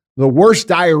get the worst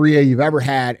diarrhea you've ever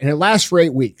had, and it lasts for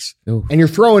 8 weeks. Oof. And you're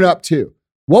throwing up too.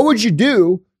 What would you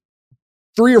do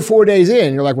 3 or 4 days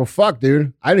in? You're like, well, fuck,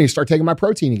 dude, I didn't even start taking my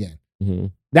protein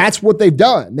again. That's what they've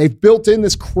done. They've built in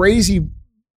this crazy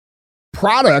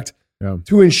product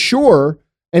to ensure,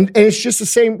 and it's just the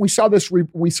same. We saw this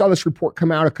report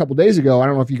come out a couple days ago. I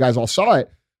don't know if you guys all saw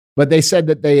it, but they said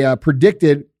that they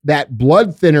predicted that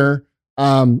blood thinner,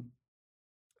 that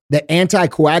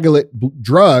anticoagulant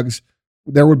drugs,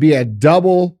 there would be a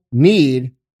double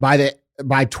need by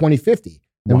 2050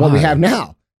 than what we have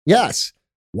now. Yes.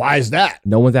 Why is that?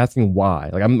 No one's asking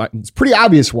why. It's pretty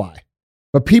obvious why.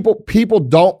 But people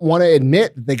don't want to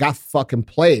admit that they got fucking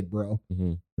played, bro.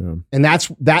 Mm-hmm. Yeah.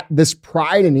 And this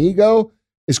pride and ego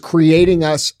is creating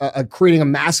creating a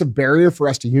massive barrier for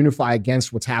us to unify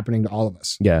against what's happening to all of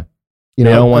us. Yeah. You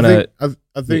know, don't want to.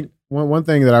 I think one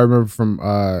thing that I remember from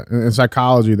in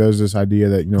psychology, there's this idea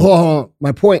that, you know. Oh,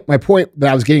 my point that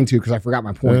I was getting to, because I forgot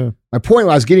my point. Yeah. My point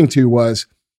I was getting to was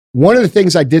one of the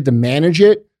things I did to manage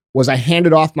it was I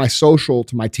handed off my social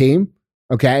to my team.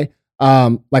 Okay.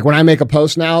 Like when I make a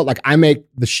post now, like I make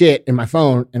the shit in my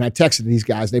phone and I text it to these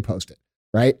guys, they post it.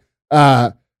 Right.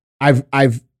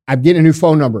 I'm getting a new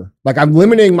phone number. Like I'm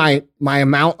limiting my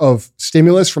amount of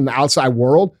stimulus from the outside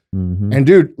world. Mm-hmm. And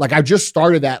dude, like I just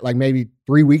started that like maybe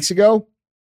 3 weeks ago.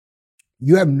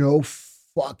 You have no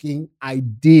fucking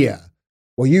idea.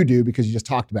 Well, you do because you just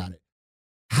talked about it.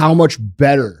 How much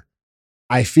better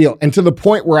I feel. And to the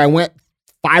point where I went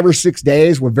 5 or 6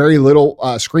 days with very little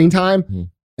screen time. Mm-hmm.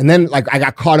 And then like I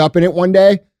got caught up in it one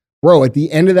day. Bro, at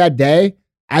the end of that day,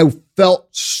 I felt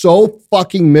so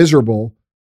fucking miserable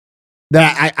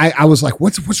that I was like,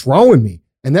 what's wrong with me?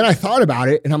 And then I thought about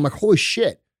it and I'm like, holy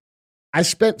shit. I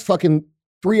spent fucking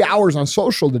 3 hours on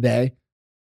social today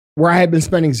where I had been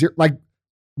spending zero. Like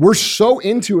we're so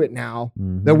into it now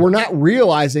that we're not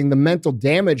realizing the mental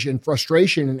damage and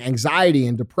frustration and anxiety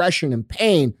and depression and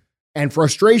pain and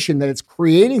frustration that it's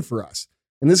creating for us.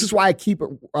 And this is why I keep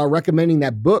recommending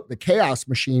that book, The Chaos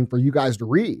Machine, for you guys to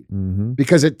read,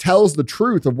 because it tells the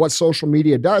truth of what social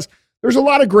media does. There's a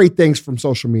lot of great things from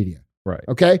social media. Right.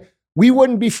 Okay. We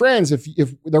wouldn't be friends if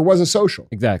there wasn't social.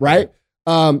 Exactly. Right.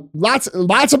 Lots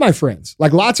of my friends,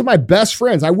 like lots of my best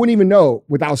friends, I wouldn't even know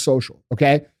without social.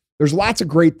 Okay. There's lots of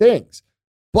great things,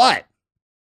 but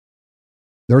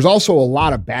there's also a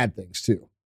lot of bad things too.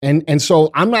 And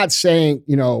so I'm not saying,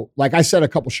 you know, like I said a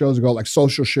couple shows ago, like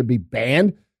social should be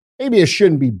banned. Maybe it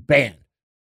shouldn't be banned.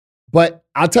 But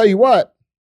I'll tell you what,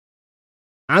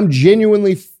 I'm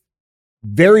genuinely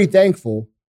very thankful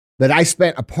that I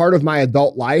spent a part of my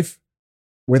adult life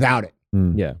without it.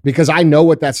 Yeah. Because I know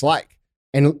what that's like.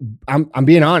 And I'm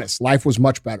being honest, life was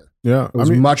much better. Yeah. It was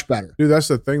much better. Dude, that's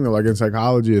the thing though. Like in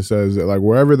psychology, it says that like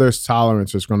wherever there's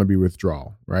tolerance, there's going to be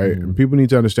withdrawal, right? And people need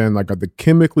to understand like at the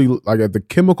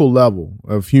chemical level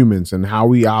of humans and how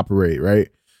we operate, right?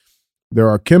 There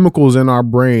are chemicals in our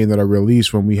brain that are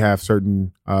released when we have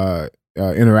certain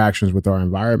interactions with our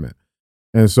environment.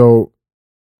 And so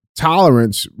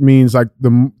tolerance means like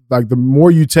the more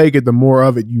you take it, the more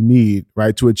of it you need,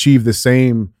 right? To achieve the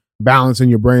same balance in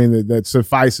your brain that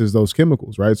suffices those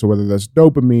chemicals, right? So whether that's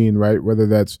dopamine, right? Whether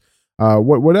that's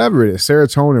whatever it is,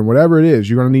 serotonin, whatever it is,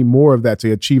 you're going to need more of that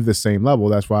to achieve the same level.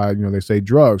 That's why, you know, they say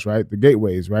drugs, right? The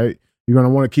gateways, right? You're going to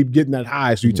want to keep getting that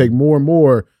high. So you take more and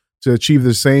more to achieve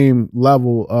the same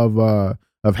level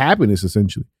of happiness,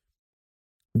 essentially.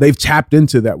 They've tapped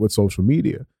into that with social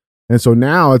media. And so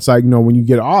now it's like, you know, when you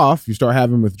get off, you start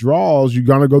having withdrawals, you're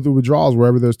going to go through withdrawals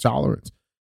wherever there's tolerance.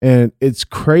 And it's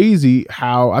crazy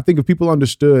how I think if people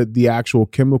understood the actual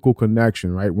chemical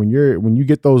connection, right? When you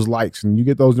get those likes and you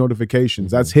get those notifications,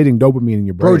 that's hitting dopamine in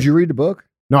your brain. Bro, did you read the book?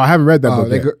 No, I haven't read that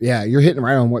book yet. Yeah, you're hitting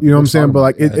right on what you know what I'm saying. But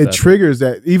like it triggers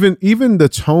that even the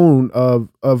tone of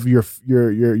your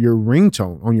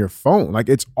ringtone on your phone, like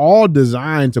it's all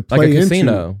designed to play like a into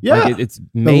casino. Yeah, like it's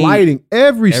the lighting,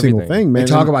 every single thing, man. They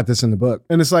talk about this in the book,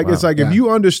 and it's like if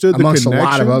you understood amongst the connection,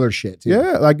 a lot of other shit too.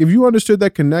 Yeah, like if you understood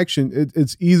that connection,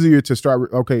 it's easier to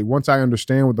start. Okay, once I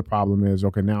understand what the problem is,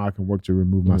 okay, now I can work to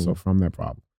remove myself from that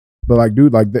problem. But like,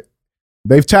 dude, like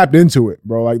they've tapped into it,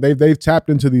 bro. Like they've tapped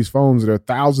into these phones that are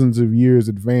thousands of years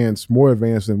advanced, more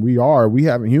advanced than we are.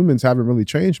 Humans haven't really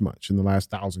changed much in the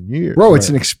last 1,000 years. Bro, it's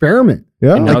an experiment.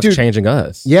 Yeah. And now like, it's changing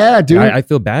us. Yeah, dude. I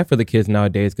feel bad for the kids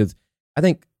nowadays because I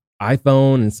think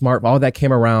iPhone and smart, all that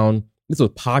came around. This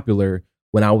was popular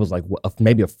when I was like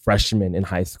maybe a freshman in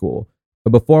high school.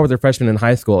 But before I was a freshman in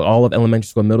high school, all of elementary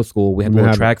school, middle school, we had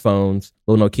little track phones,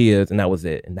 little Nokias, and that was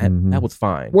it. And that was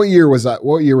fine. What year was that?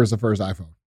 What year was the first iPhone?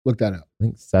 Look that up. I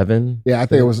think 7. Yeah, I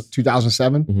think it was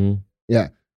 2007. Mm-hmm. Yeah.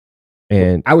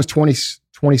 And I was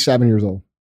 27 years old.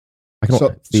 I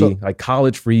can see like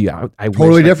college for you. I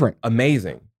totally wish, different.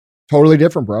 Amazing. Totally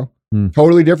different, bro.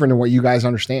 Totally different than what you guys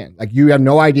understand. Like you have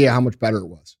no idea how much better it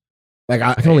was. Like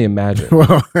I can only imagine.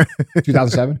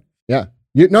 2007. Yeah.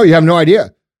 You have no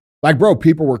idea. Like, bro,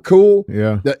 people were cool.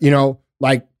 Yeah. You know,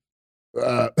 like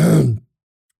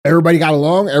everybody got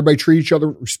along. Everybody treated each other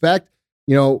with respect.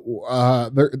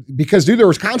 Because dude, there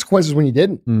was consequences when you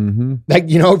didn't. Mm-hmm. Like,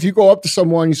 if you go up to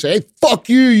someone, you say, "Hey, fuck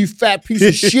you, you fat piece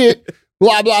of shit,"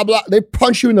 blah, blah, blah. They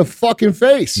punch you in the fucking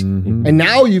face. Mm-hmm. And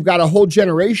now you've got a whole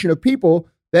generation of people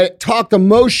that talk the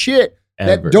most shit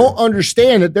that don't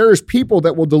understand that there is people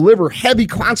that will deliver heavy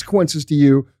consequences to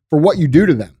you for what you do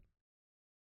to them.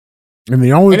 And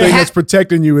the only thing that's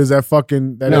protecting you is that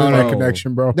internet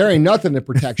connection, bro. There ain't nothing that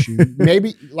protects you.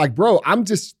 Maybe, like, bro, I'm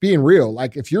just being real.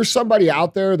 Like, if you're somebody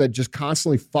out there that just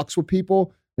constantly fucks with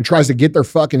people and tries to get their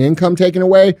fucking income taken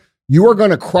away, you are going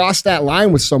to cross that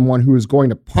line with someone who is going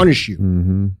to punish you.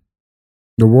 Mm-hmm.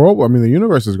 The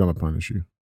universe is going to punish you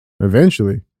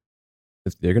eventually.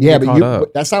 They're going to be caught up.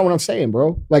 But that's not what I'm saying,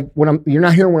 bro. Like, you're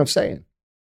not hearing what I'm saying.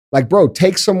 Like, bro,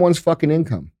 take someone's fucking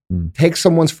income. Take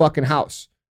someone's fucking house.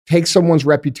 Take someone's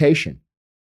reputation.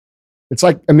 It's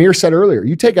like Amir said earlier.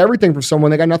 You take everything from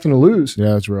someone, they got nothing to lose.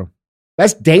 Yeah, that's real.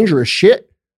 That's dangerous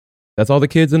shit. That's all the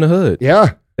kids in the hood.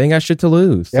 Yeah. They ain't got shit to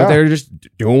lose. So they're just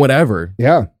doing whatever.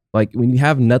 Yeah. Like, when you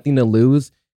have nothing to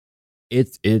lose,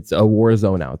 it's a war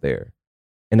zone out there.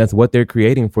 And that's what they're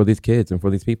creating for these kids and for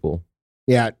these people.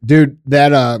 Yeah, dude, that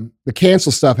the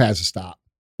cancel stuff has to stop.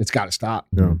 It's got to stop.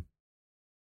 Yeah.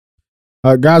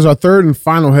 Guys, our third and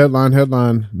final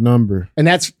headline number. And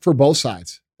that's for both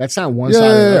sides. That's not one side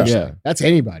or the other. Yeah. That's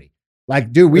anybody.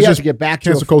 Like, dude, we have to get back to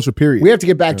cancel culture, period. We have to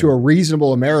get back to a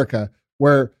reasonable America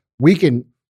where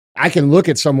I can look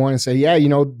at someone and say, yeah,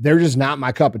 they're just not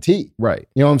my cup of tea. Right.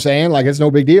 You know what I'm saying? Like, it's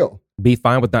no big deal. Be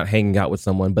fine with not hanging out with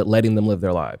someone, but letting them live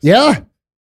their lives. Yeah.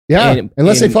 Yeah.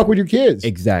 Unless they fuck with your kids.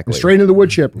 Exactly. Straight into the wood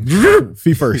chipper.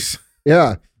 Fee first.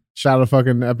 Yeah. Shout out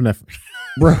fucking epinephrine.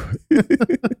 Bro.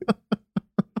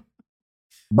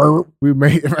 Burp. We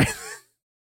made it right.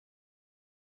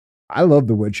 I love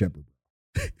the wood chipper.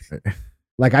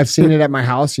 Like, I've seen it at my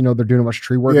house. They're doing a bunch of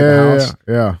tree work at the house.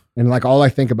 Yeah. And like, all I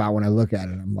think about when I look at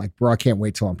it, I'm like, bro, I can't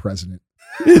wait till I'm president.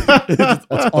 That's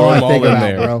all I think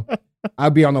about, bro.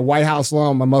 I'd be on the White House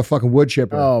lawn, my motherfucking wood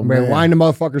chipper. Oh, man. Line the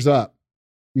motherfuckers up.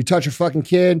 You touch a fucking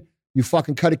kid, you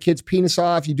fucking cut a kid's penis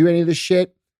off, you do any of this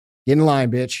shit, get in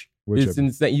line, bitch. It's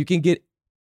insane. You can get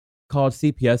called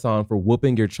CPS on for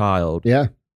whooping your child. Yeah.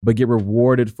 But get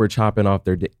rewarded for chopping off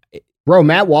their dick. Bro,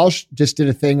 Matt Walsh just did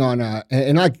a thing on,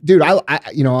 and like, dude, I'm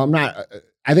not,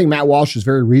 I think Matt Walsh is a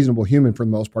very reasonable human for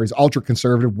the most part. He's ultra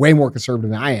conservative, way more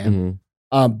conservative than I am.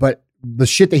 Mm-hmm. But the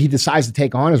shit that he decides to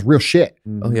take on is real shit.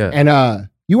 Mm-hmm. Oh, yeah. And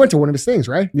you went to one of his things,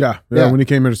 right? Yeah. When he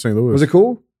came here to St. Louis. Was it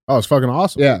cool? Oh, it's fucking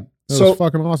awesome. Yeah. It was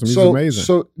fucking awesome. He's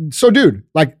amazing. So, dude,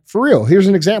 like, for real, here's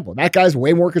an example. That guy's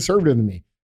way more conservative than me,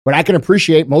 but I can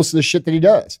appreciate most of the shit that he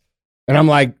does. And I'm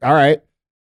like, all right,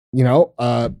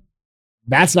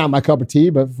 that's not my cup of tea,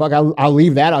 but fuck, I'll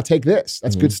leave that. I'll take this.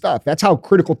 That's good stuff. That's how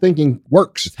critical thinking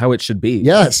works. It's how it should be.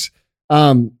 Yes.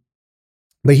 But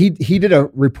he did a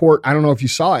report, I don't know if you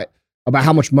saw it, about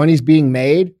how much money's being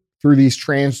made through these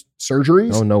trans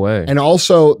surgeries. Oh, no way. And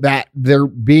also that they're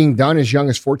being done as young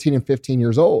as 14 and 15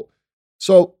 years old.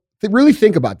 So really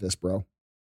think about this, bro.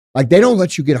 Like, they don't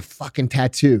let you get a fucking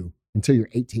tattoo until you're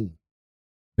 18.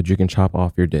 But you can chop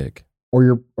off your dick. Or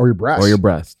your breast. Or your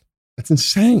breast. That's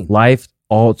insane.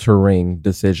 Life-altering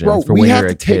decisions for when you're a kid. We have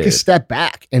to take a step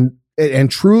back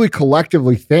and truly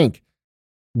collectively think,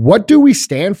 what do we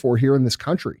stand for here in this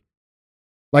country?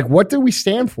 Like, what do we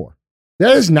stand for?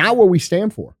 That is not what we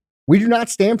stand for. We do not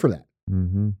stand for that.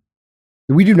 Mm-hmm.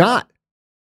 We do not.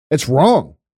 It's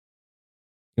wrong.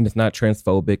 And it's not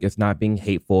transphobic. It's not being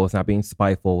hateful. It's not being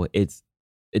spiteful. It's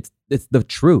the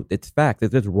truth. It's fact.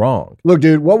 It's wrong. Look,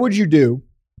 dude, what would you do?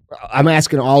 I'm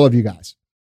asking all of you guys.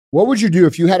 What would you do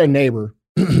if you had a neighbor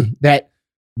that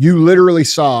you literally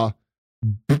saw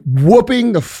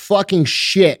whooping the fucking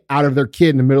shit out of their kid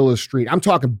in the middle of the street? I'm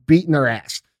talking beating their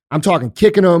ass. I'm talking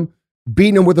kicking them,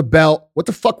 beating them with a belt. What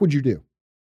the fuck would you do?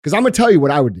 Because I'm going to tell you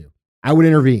what I would do. I would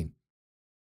intervene.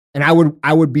 And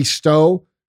I would bestow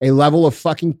a level of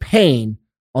fucking pain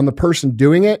on the person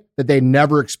doing it that they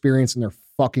never experienced in their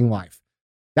fucking life.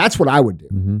 That's what I would do.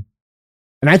 Mm-hmm.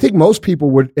 And I think most people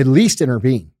would at least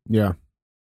intervene. Yeah.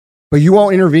 But you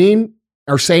won't intervene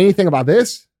or say anything about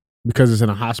this? Because it's in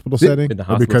a hospital setting? In the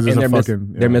hospital. Because it's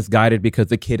they're misguided because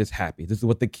the kid is happy. This is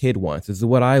what the kid wants. This is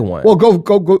what I want. Well,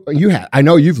 go. I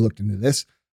know you've looked into this.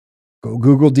 Go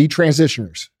Google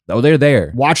detransitioners. Oh, they're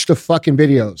there. Watch the fucking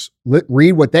videos.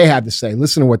 Read what they have to say.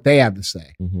 Listen to what they have to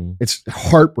say. Mm-hmm. It's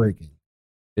heartbreaking.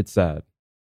 It's sad.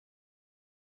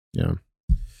 Yeah.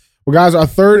 Well, guys, our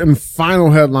third and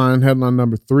final headline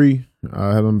number 3.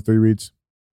 Headline number 3 reads,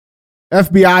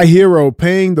 FBI hero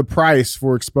paying the price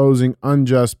for exposing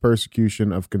unjust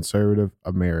persecution of conservative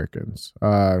Americans.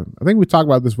 I think we talked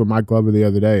about this with Mike Glover the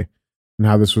other day. and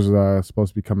how this was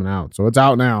supposed to be coming out. So it's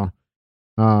out now.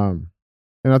 And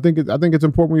I think it's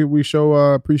important we show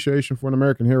appreciation for an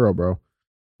American hero, bro.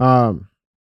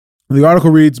 The article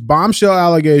reads, bombshell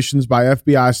allegations by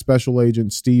FBI Special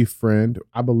Agent Steve Friend.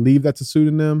 I believe that's a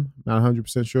pseudonym. Not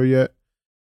 100% sure yet.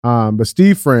 But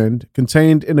Steve Friend,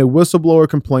 contained in a whistleblower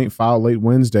complaint filed late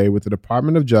Wednesday with the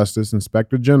Department of Justice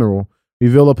Inspector General,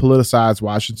 reveal a politicized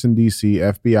Washington, D.C.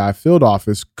 FBI field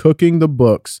office cooking the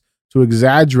books to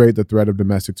exaggerate the threat of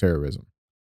domestic terrorism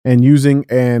and using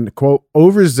an, quote,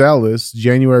 overzealous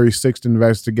January 6th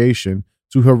investigation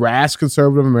to harass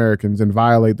conservative Americans and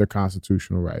violate their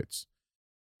constitutional rights.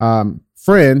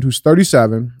 Friend, who's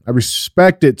 37, a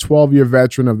respected 12-year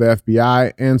veteran of the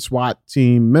FBI and SWAT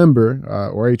team member,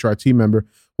 or HRT member,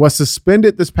 was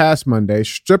suspended this past Monday,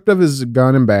 stripped of his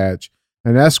gun and badge,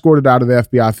 and escorted out of the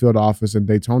FBI field office in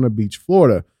Daytona Beach,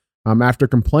 Florida, after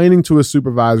complaining to his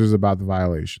supervisors about the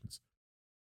violations.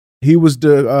 He was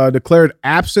declared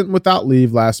absent without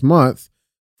leave last month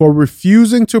for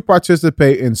refusing to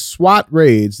participate in SWAT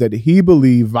raids that he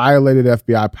believed violated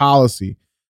FBI policy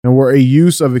and were a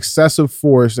use of excessive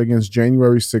force against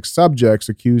January 6 subjects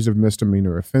accused of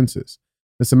misdemeanor offenses.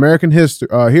 This American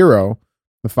hero,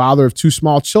 the father of two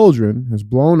small children, has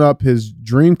blown up his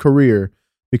dream career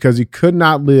because he could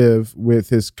not live with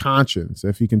his conscience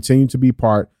if he continued to be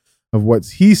part of what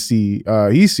he sees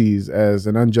as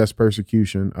an unjust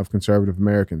persecution of conservative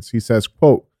Americans. He says,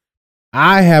 quote,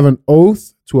 I have an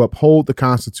oath to uphold the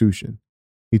Constitution,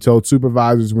 he told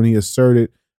supervisors when he asserted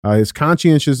his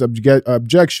conscientious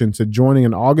objection to joining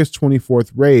an August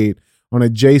 24th raid on a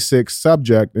J6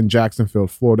 subject in Jacksonville,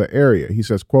 Florida area. He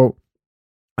says, quote,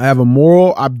 I have a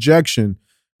moral objection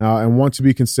and want to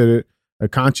be considered a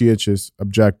conscientious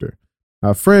objector.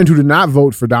 A friend who did not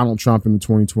vote for Donald Trump in the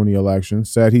 2020 election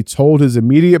said he told his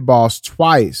immediate boss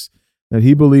twice that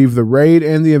he believed the raid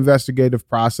and the investigative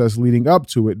process leading up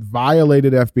to it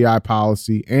violated FBI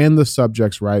policy and the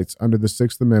subject's rights under the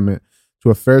Sixth Amendment to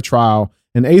a fair trial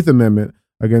and Eighth Amendment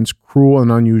against cruel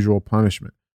and unusual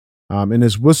punishment. In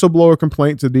his whistleblower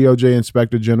complaint to DOJ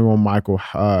Inspector General Michael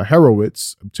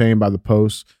Horowitz, obtained by the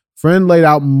Post, Friend laid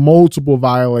out multiple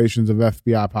violations of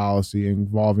FBI policy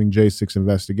involving J6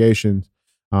 investigations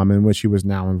in which he was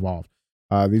now involved.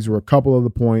 These were a couple of the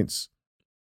points.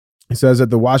 He says that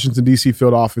the Washington, D.C.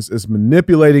 field office is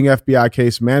manipulating FBI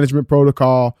case management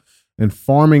protocol and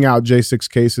farming out J6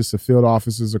 cases to field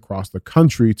offices across the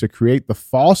country to create the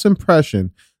false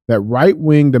impression that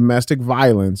right-wing domestic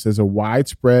violence is a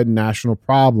widespread national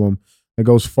problem that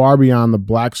goes far beyond the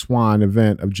Black Swan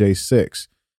event of J6.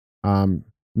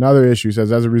 Another issue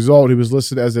says, as a result, he was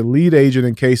listed as a lead agent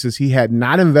in cases he had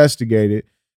not investigated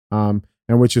and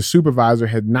which his supervisor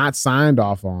had not signed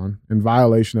off on in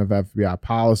violation of FBI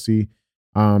policy.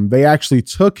 They actually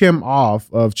took him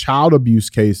off of child abuse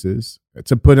cases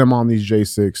to put him on these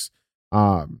J6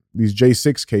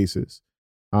 cases.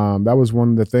 That was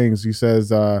one of the things. He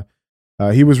says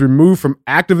he was removed from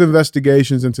active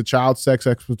investigations into child sex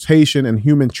exploitation and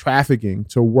human trafficking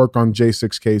to work on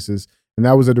J6 cases, and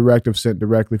that was a directive sent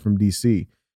directly from D.C.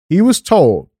 He was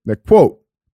told that, quote,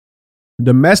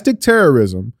 domestic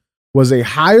terrorism was a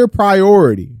higher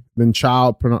priority than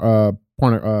child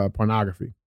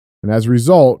pornography. And as a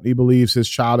result, he believes his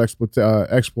child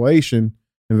exploitation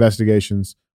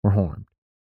investigations were harmed.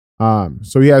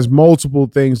 So he has multiple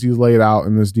things he's laid out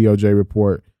in this DOJ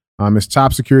report. His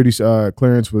top security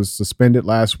clearance was suspended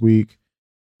last week.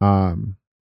 And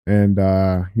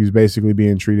he's basically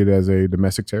being treated as a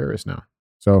domestic terrorist now.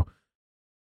 So,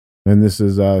 and this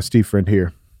is Steve Friend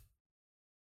here.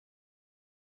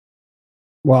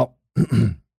 Well,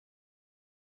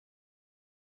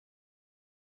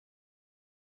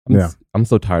 I'm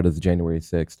so tired of the January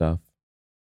 6th stuff.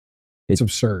 It's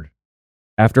absurd.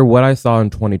 After what I saw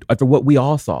after what we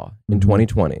all saw in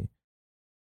 2020,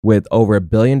 with over $1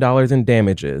 billion in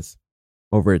damages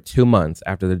over 2 months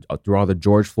through all the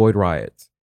George Floyd riots,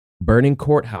 burning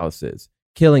courthouses,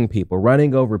 killing people,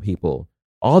 running over people,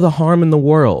 all the harm in the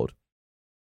world,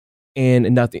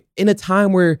 and nothing. In a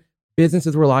time where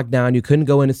businesses were locked down, you couldn't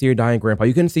go in to see your dying grandpa,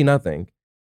 you couldn't see nothing,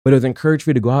 but it was encouraged for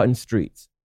you to go out in the streets,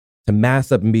 to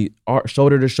mass up and be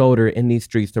shoulder to shoulder in these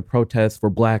streets to protest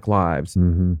for Black lives.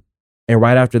 Mm-hmm. And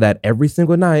right after that, every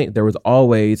single night, there was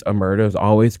always a murder, there's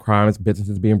always crimes,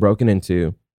 businesses being broken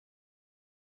into.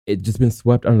 It's just been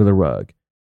swept under the rug.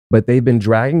 But they've been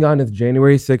dragging on this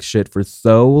January 6th shit for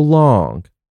so long.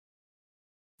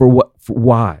 For what? For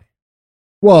why?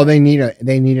 Well, they need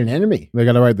an enemy. They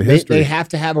got to write the history. They have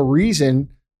to have a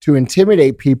reason to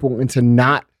intimidate people into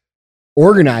not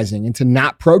organizing, into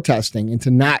not protesting, into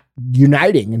not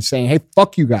uniting and saying, hey,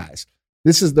 fuck you guys.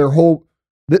 This is their whole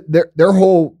their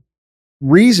whole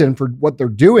reason for what they're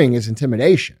doing is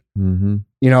intimidation. Mm-hmm.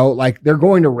 You know, like they're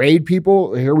going to raid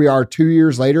people. Here we are 2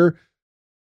 years later.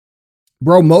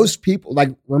 Bro, most people,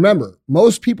 like, remember,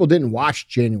 most people didn't watch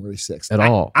January 6th. At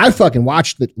all. I fucking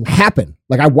watched it happen.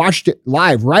 Like, I watched it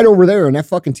live right over there on that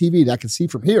fucking TV that I could see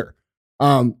from here.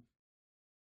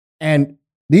 And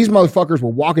these motherfuckers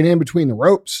were walking in between the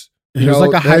ropes. It was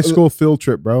like a high school field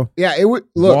trip, bro. Yeah, it would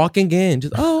look. Walking in,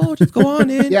 just go on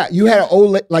in. Yeah, you had an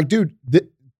old, like, dude,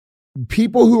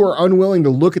 people who are unwilling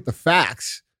to look at the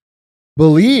facts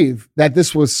believe that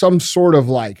this was some sort of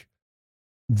like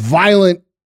violent,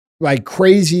 like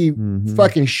crazy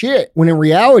fucking shit. When in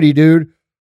reality, dude,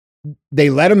 they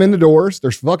let them in the doors.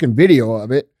 There's fucking video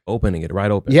of it. Opening it,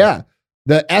 right open. Yeah.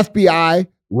 The FBI,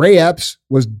 Ray Epps,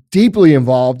 was deeply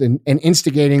involved in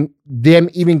instigating them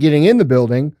even getting in the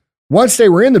building. Once they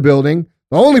were in the building,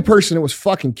 the only person that was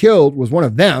fucking killed was one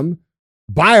of them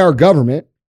by our government,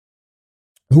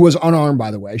 who was unarmed, by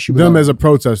the way. She was them as a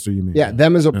protester, you mean? Yeah,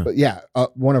 them as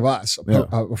one of us,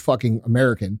 a fucking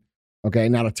American, okay,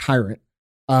 not a tyrant.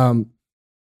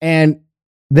 And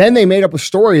then they made up a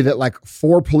story that like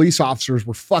 4 police officers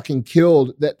were fucking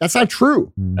killed. That's not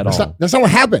true. That's not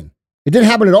what happened. It didn't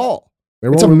happen at all.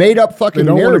 It's a made up fucking narrative. They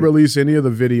don't want to narrative. release any of the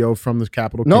video from the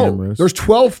Capitol cameras. There's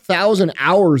 12,000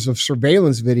 hours of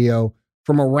surveillance video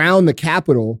from around the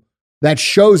Capitol that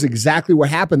shows exactly what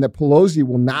happened that Pelosi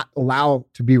will not allow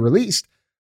to be released.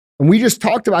 And we just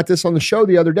talked about this on the show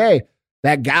the other day.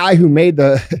 That guy who made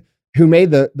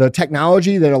the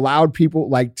technology that allowed people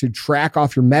like to track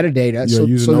off your metadata.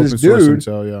 Yeah, so this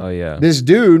dude, this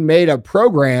dude made a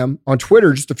program on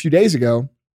Twitter just a few days ago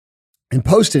and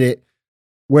posted it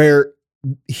where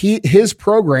his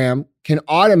program can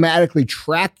automatically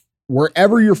track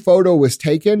wherever your photo was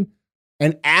taken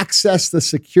and access the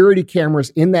security cameras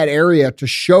in that area to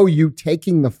show you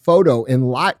taking the photo in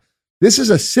live. This is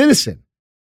a citizen.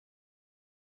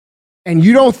 And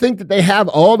you don't think that they have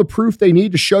all the proof they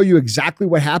need to show you exactly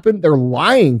what happened? They're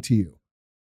lying to you.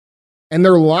 And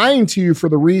they're lying to you for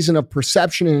the reason of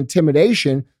perception and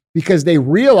intimidation because they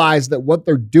realize that what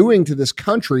they're doing to this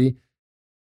country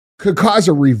could cause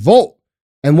a revolt.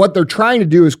 And what they're trying to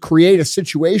do is create a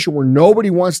situation where nobody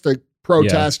wants to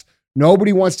protest,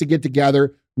 nobody wants to get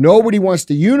together, nobody wants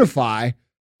to unify,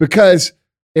 because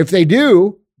if they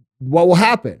do, what will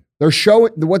happen? They're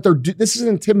showing what they're doing. This is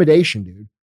intimidation, dude.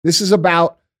 This is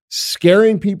about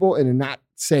scaring people into not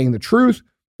saying the truth.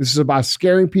 This is about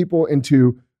scaring people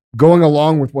into going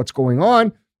along with what's going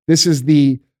on. This is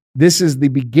the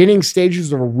beginning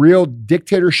stages of a real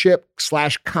dictatorship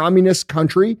 / communist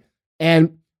country.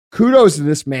 And kudos to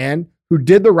this man who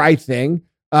did the right thing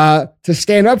to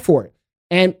stand up for it.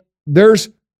 And there's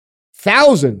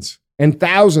thousands and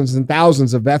thousands and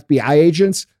thousands of FBI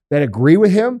agents that agree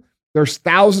with him. There's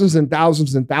thousands and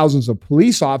thousands and thousands of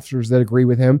police officers that agree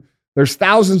with him. There's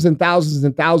thousands and thousands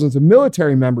and thousands of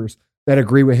military members that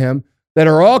agree with him that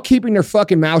are all keeping their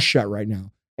fucking mouth shut right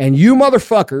now. And you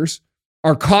motherfuckers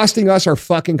are costing us our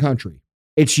fucking country.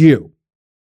 It's you.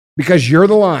 Because you're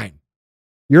the line.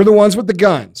 You're the ones with the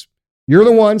guns. You're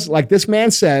the ones, like this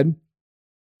man said,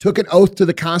 took an oath to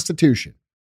the Constitution.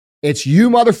 It's you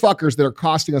motherfuckers that are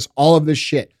costing us all of this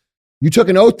shit. You took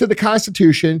an oath to the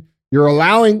Constitution. You're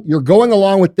going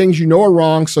along with things you know are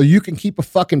wrong so you can keep a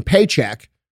fucking paycheck.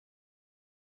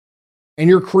 And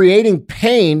you're creating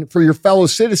pain for your fellow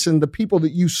citizen, the people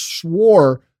that you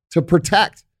swore to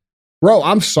protect. Bro,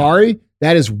 I'm sorry.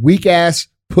 That is weak ass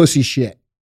pussy shit.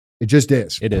 It just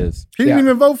is. It is. He didn't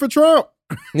even vote for Trump.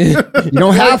 You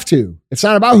don't have to. It's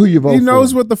not about who you vote for. He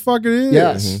knows what the fuck it is.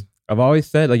 Yes. Mm-hmm. I've always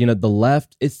said, like, the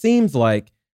left, it seems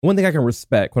like one thing I can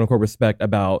respect, quote unquote, respect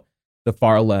about the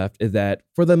far left is that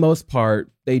for the most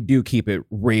part, they do keep it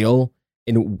real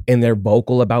and they're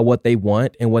vocal about what they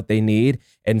want and what they need.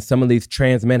 And some of these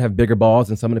trans men have bigger balls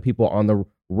than some of the people on the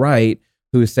right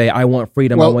who say, I want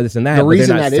freedom, I want this and that, but they're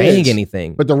not saying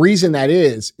anything. But the reason that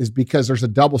is because there's a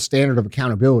double standard of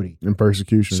accountability. And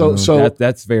persecution. So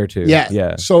that's fair too. Yeah.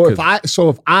 Yeah. So if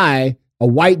I, a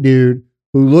white dude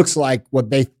who looks like what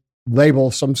they label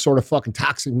some sort of fucking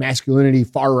toxic masculinity,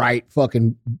 far right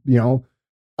fucking,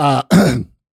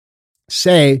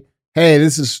 say, hey,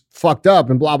 this is fucked up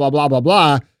and blah, blah, blah, blah,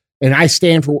 blah. And I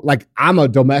stand for, like, I'm a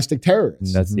domestic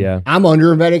terrorist. I'm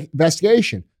under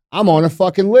investigation. I'm on a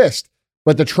fucking list.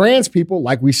 But the trans people,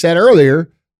 like we said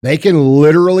earlier, they can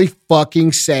literally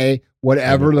fucking say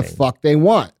whatever the fuck they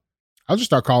want. I'll just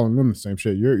start calling them the same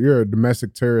shit. You're a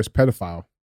domestic terrorist pedophile.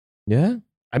 Yeah.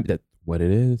 I mean, that's what it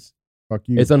is. Fuck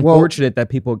you. It's unfortunate that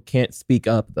people can't speak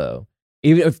up, though.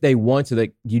 Even if they want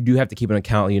to, you do have to keep an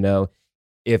account,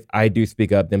 if I do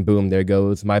speak up, then boom, there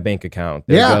goes my bank account.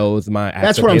 There goes my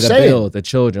that's what I'm saying. Bills, the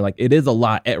children. Like, it is a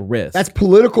lot at risk. That's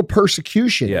political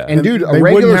persecution. Yeah. And dude, they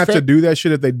wouldn't have to do that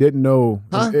shit if they didn't know.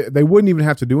 Huh? They wouldn't even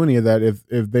have to do any of that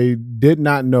if they did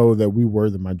not know that we were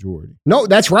the majority. No,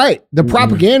 that's right. The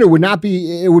propaganda would not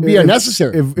be. It would be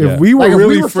unnecessary. If we were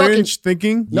really fringe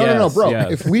thinking. No, bro.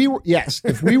 Yes.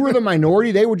 If we were the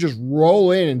minority, they would just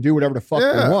roll in and do whatever the fuck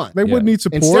they want. They wouldn't need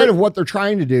support instead of what they're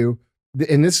trying to do.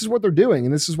 And this is what they're doing.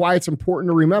 And this is why it's important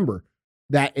to remember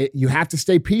that you have to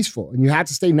stay peaceful and you have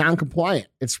to stay non-compliant.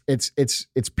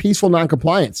 It's peaceful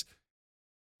non-compliance.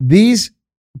 These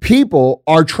people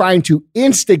are trying to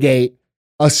instigate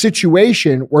a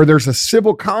situation where there's a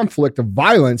civil conflict of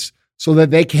violence so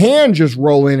that they can just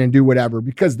roll in and do whatever,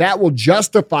 because that will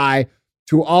justify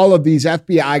to all of these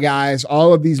FBI guys,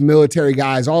 all of these military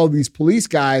guys, all of these police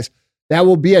guys, that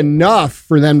will be enough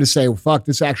for them to say, well, fuck,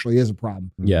 this actually is a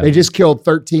problem. Yeah. They just killed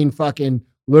 13 fucking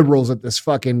liberals at this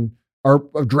fucking, or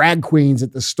drag queens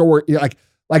at the store.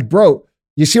 Like, bro,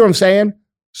 you see what I'm saying?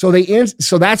 So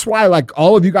so that's why, like,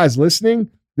 all of you guys listening,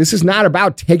 this is not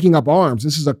about taking up arms.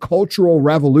 This is a cultural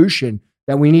revolution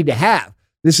that we need to have.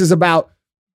 This is about,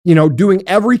 doing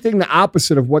everything the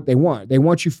opposite of what they want. They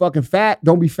want you fucking fat,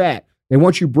 don't be fat. They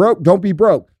want you broke, don't be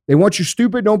broke. They want you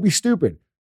stupid, don't be stupid.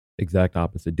 Exact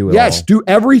opposite. Do it all. Yes, do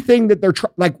everything that they're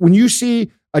like when you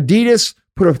see Adidas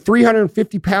put a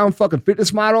 350-pound fucking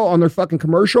fitness model on their fucking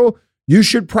commercial, you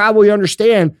should probably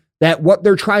understand that what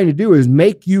they're trying to do is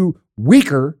make you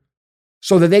weaker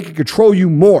so that they can control you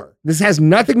more. This has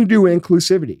nothing to do with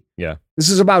inclusivity. Yeah. This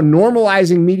is about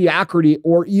normalizing mediocrity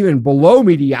or even below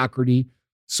mediocrity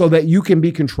so that you can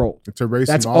be controlled. It's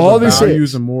erasing all the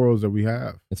values and morals that we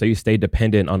have. And so you stay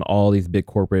dependent on all these big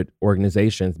corporate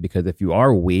organizations, because if you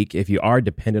are weak, if you are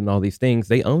dependent on all these things,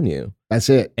 they own you. That's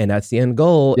it. And that's the end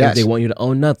goal. Yes. Is they want you to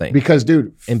own nothing. Because,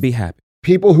 dude. And be happy.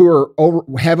 People who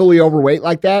are heavily overweight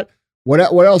like that, what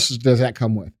else does that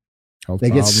come with?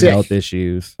 They get sick. Health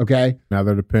issues. Okay. Now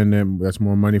they're dependent. That's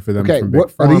more money for them. Okay.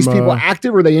 Are these people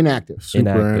active or are they inactive?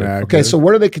 Super inactive. Okay. So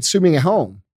what are they consuming at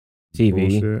home?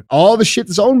 TV. Bullshit. All the shit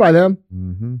that's owned by them.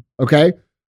 Mm-hmm. Okay.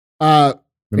 They're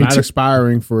not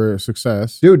aspiring for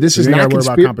success. Dude, this is not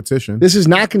about competition. This is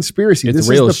not conspiracy. It's this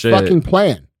real is the shit. Fucking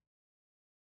plan.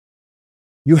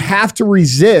 You have to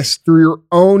resist through your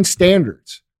own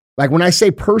standards. Like when I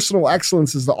say personal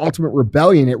excellence is the ultimate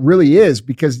rebellion, it really is,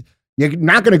 because you're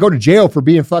not going to go to jail for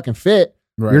being fucking fit.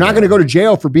 Right, you're not going to go to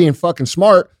jail for being fucking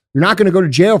smart. You're not going to go to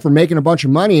jail for making a bunch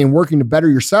of money and working to better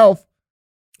yourself.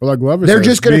 Well, like Glover they're says,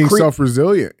 just going to be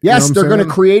self-resilient. Yes, they're going to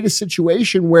create a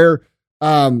situation where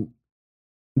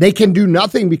they can do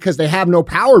nothing because they have no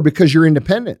power because you're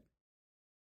independent.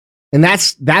 And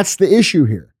that's the issue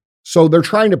here. So they're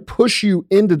trying to push you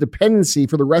into dependency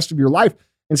for the rest of your life.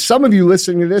 And some of you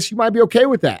listening to this, you might be okay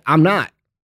with that. I'm not.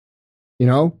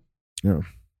 Yeah.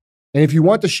 And if you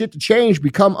want the shit to change,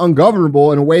 become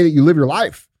ungovernable in a way that you live your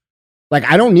life. Like,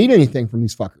 I don't need anything from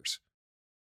these fuckers.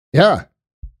 Yeah.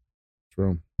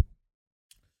 True.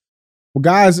 Well,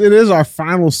 guys, it is our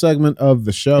final segment of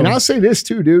the show. And I'll say this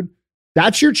too, dude.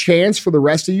 That's your chance for the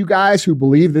rest of you guys who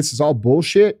believe this is all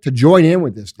bullshit to join in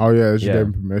with this. Dude. Oh, yeah. You gave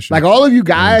them permission. Like all of you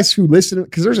guys who listen,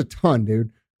 because there's a ton,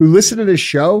 dude, who listen to this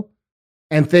show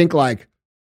and think like,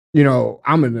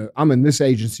 I'm in this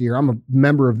agency, or I'm a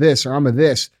member of this, or I'm a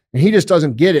this. And he just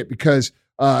doesn't get it because,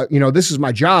 this is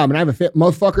my job and I have a fit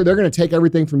motherfucker. They're going to take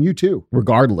everything from you too.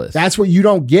 Regardless. That's what you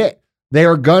don't get. They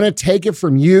are going to take it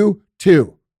from you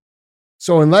too.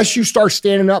 So unless you start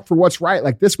standing up for what's right,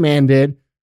 like this man did,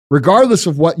 regardless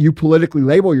of what you politically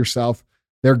label yourself,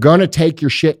 they're going to take your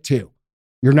shit too.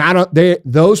 You're not,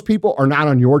 those people are not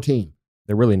on your team.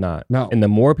 They're really not. No. And the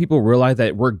more people realize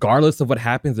that regardless of what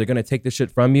happens, they're going to take this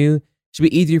shit from you, it should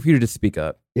be easier for you to just speak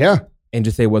up. Yeah. And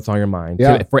just say what's on your mind.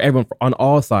 Yeah. For everyone, on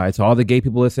all sides, so all the gay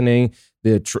people listening,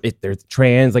 if there's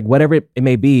trans, like whatever it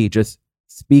may be, just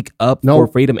speak up for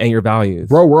freedom and your values.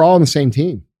 Bro, we're all on the same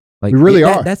team. Like, we really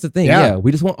are. That's the thing. Yeah.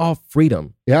 We just want all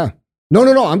freedom. Yeah.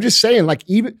 No. I'm just saying, like,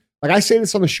 even, like I say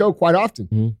this on the show quite often.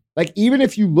 Mm-hmm. Like, even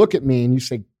if you look at me and you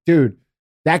say, dude,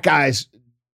 that guy's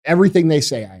everything they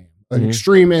say I am. An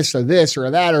extremist or this or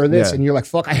that or this. Yeah. And you're like,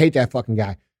 fuck, I hate that fucking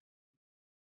guy.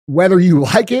 Whether you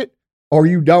like it or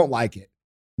you don't like it,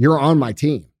 you're on my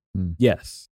team.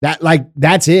 Yes.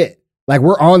 That's it. Like,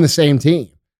 we're on the same team.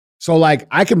 So, like,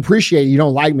 I can appreciate you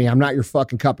don't like me. I'm not your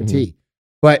fucking cup of tea.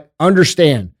 But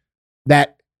understand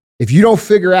that if you don't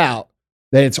figure out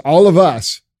that it's all of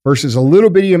us versus a little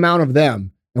bitty amount of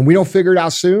them, and we don't figure it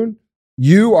out soon,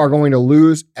 you are going to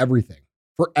lose everything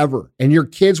forever. And your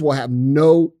kids will have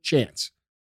no chance.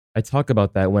 I talk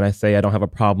about that when I say I don't have a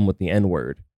problem with the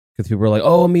N-word. Because people are like,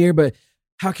 oh, Amir, but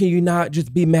how can you not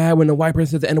just be mad when a white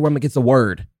person says the N-word and gets a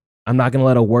word? I'm not going to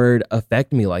let a word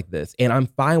affect me like this. And I'm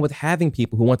fine with having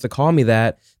people who want to call me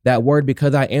that word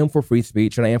because I am for free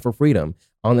speech and I am for freedom.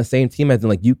 On the same team as in,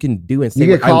 like, you can do and say. You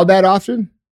get called that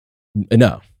often?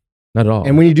 No, not at all.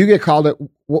 And when you do get called it,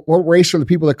 what race are the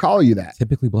people that call you that?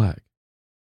 Typically black.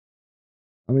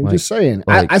 I mean, just saying.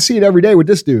 I see it every day with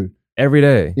this dude. Every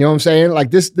day. You know what I'm saying? Like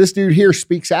this dude here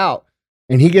speaks out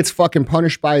and he gets fucking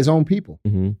punished by his own people.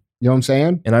 Mm-hmm. You know what I'm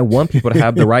saying? And I want people to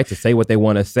have the right to say what they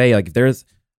want to say. Like if there's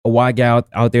a white guy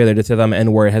out there that just says I'm an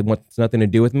N-word, it has nothing to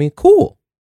do with me, cool.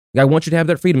 Like, I want you to have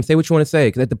that freedom. Say what you want to say.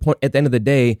 Because at the end of the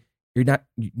day, you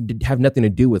have nothing to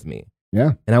do with me.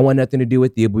 Yeah. And I want nothing to do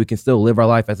with you, but we can still live our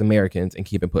life as Americans and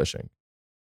keep it pushing.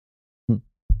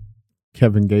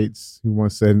 Kevin Gates, who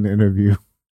once said in an interview,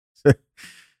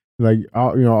 like,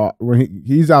 when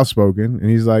he's outspoken and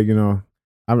he's like,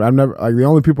 I'm never, like, the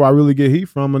only people I really get heat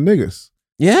from are niggas.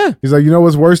 Yeah. He's like, you know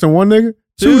what's worse than one nigga?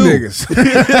 Two niggas.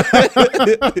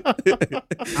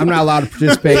 I'm not allowed to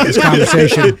participate in this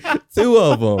conversation. Two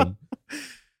of them.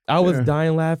 I was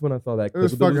dying laughing when I saw that clip. It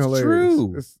was fucking hilarious.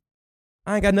 True.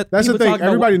 I ain't got nothing. That's the thing.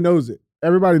 Everybody knows it.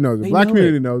 Everybody knows it. Black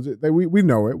community knows it. We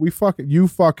know it. You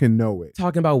fucking know it.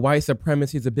 Talking about white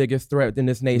supremacy is the biggest threat in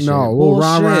this nation. No, we'll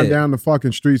run down the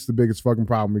fucking streets. The biggest fucking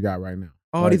problem we got right now.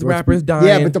 All these rappers dying.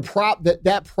 Yeah, but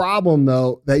that problem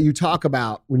though that you talk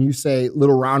about when you say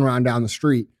little Ron down the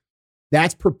street,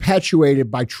 that's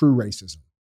perpetuated by true racism.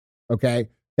 Okay,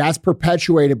 that's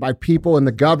perpetuated by people in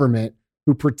the government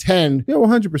who pretend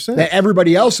 100% that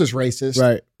everybody else is racist,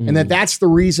 right? And that's the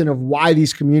reason of why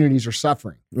these communities are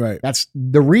suffering. Right. That's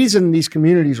the reason these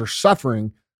communities are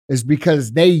suffering is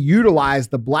because they utilize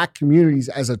the black communities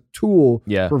as a tool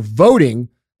for voting,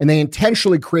 and they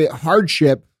intentionally create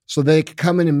hardship so they can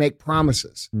come in and make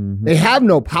promises. Mm-hmm. They have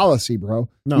no policy, bro.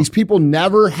 No. These people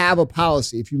never have a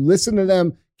policy. If you listen to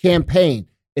them campaign,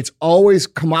 it's always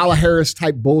Kamala Harris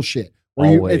type bullshit.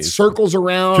 It circles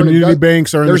around. Community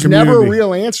banks are in the community. There's never a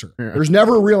real answer. Yeah. There's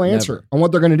never a real answer on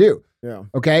what they're going to do. Yeah.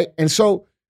 Okay. And so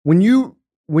when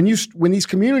these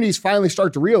communities finally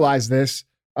start to realize this,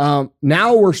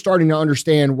 now we're starting to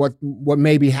understand what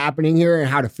may be happening here and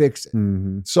how to fix it.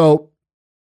 Mm-hmm. So,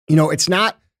 it's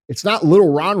not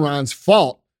little Ron's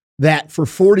fault that for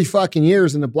 40 fucking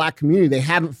years in the black community, they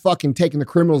haven't fucking taken the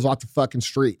criminals off the fucking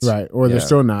streets. Right. Or they're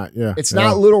still not. Yeah. It's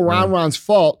not little Ron's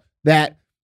fault that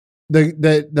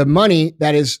the money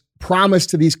that is promised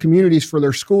to these communities for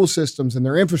their school systems and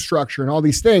their infrastructure and all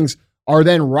these things are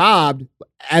then robbed,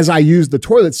 as I used the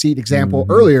toilet seat example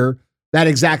earlier, that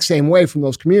exact same way from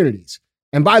those communities.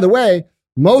 And by the way,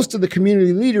 most of the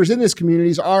community leaders in these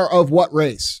communities are of what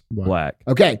race? Black.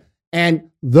 Okay. And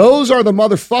those are the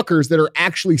motherfuckers that are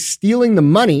actually stealing the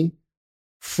money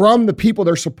from the people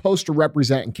they're supposed to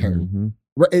represent and carry. Mm-hmm.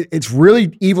 It's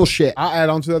really evil shit. I'll add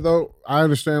on to that though. I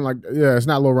understand, it's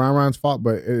not Lil Ron's fault,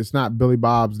 but it's not Billy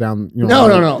Bob's down.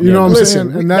 No. You know what I'm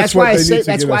saying? And that's why I say.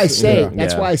 That's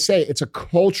why I say it's a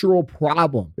cultural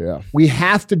problem. Yeah, we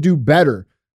have to do better.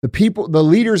 The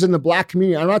leaders in the black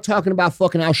community. I'm not talking about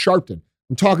fucking Al Sharpton.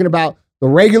 I'm talking about the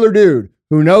regular dude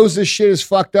who knows this shit is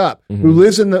fucked up, who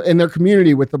lives in their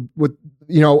community with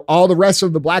all the rest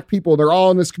of the black people. They're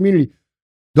all in this community.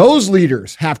 Those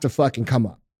leaders have to fucking come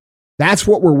up. That's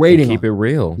what we're waiting on. Keep it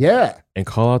real. Yeah. And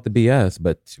call out the BS,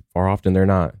 but far often they're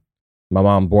not. My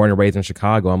mom, born and raised in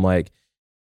Chicago, I'm like,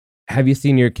 have you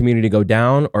seen your community go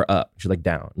down or up? She's like,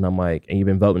 down. And I'm like, and you've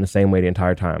been voting the same way the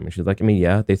entire time. And she's like,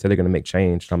 yeah, they said they're going to make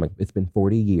change. And I'm like, it's been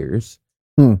 40 years.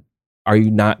 Are you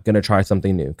not going to try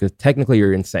something new? Because technically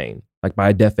you're insane. Like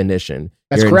by definition,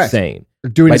 that's you're correct. Insane.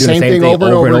 You're doing the same thing over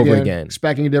and over again,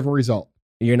 expecting a different result.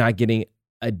 You're not getting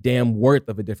a damn worth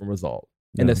of a different result.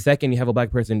 And the second you have a black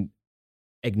person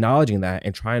acknowledging that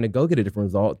and trying to go get a different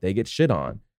result, they get shit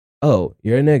on. Oh,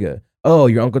 you're a nigga. Oh,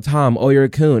 you're Uncle Tom. Oh, you're a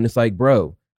coon. It's like,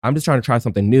 bro, I'm just trying to try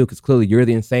something new because clearly you're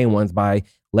the insane ones by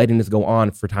letting this go on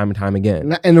for time and time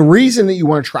again. And the reason that you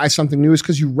want to try something new is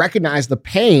because you recognize the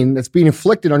pain that's being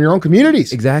inflicted on your own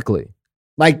communities. Exactly.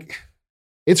 Like,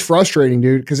 it's frustrating,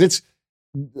 dude, because it's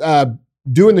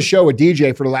doing the show with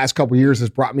DJ for the last couple of years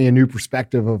has brought me a new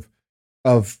perspective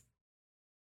of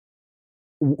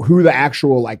who the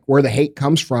actual, where the hate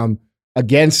comes from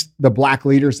against the black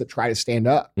leaders that try to stand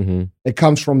up. It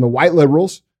comes from the white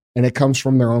liberals and it comes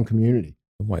from their own community.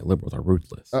 The white liberals are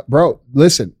ruthless. Bro,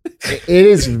 listen, it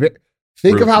is,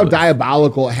 think of how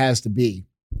diabolical it has to be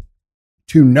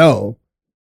to know,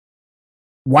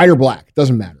 white or black, it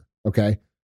doesn't matter, okay?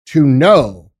 To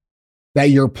know that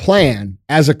your plan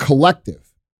as a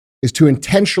collective is to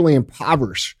intentionally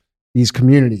impoverish these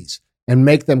communities and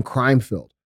make them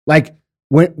crime-filled.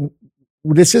 When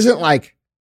this isn't like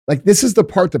Like, this is the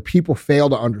part that people fail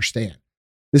to understand.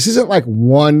 This isn't like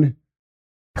one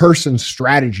person's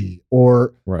strategy,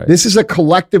 or this is a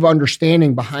collective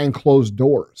understanding behind closed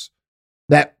doors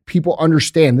that people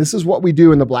understand. This is what we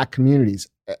do in the Black communities.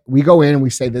 We go in and we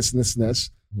say this and this and this.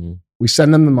 Mm-hmm. We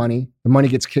send them the money. The money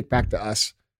gets kicked back to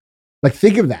us. Like,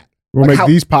 think of that. We'll make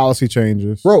these policy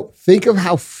changes. Bro, think of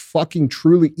how fucking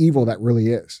truly evil that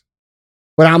really is.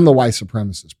 But I'm the white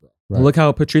supremacist, bro. Right. Look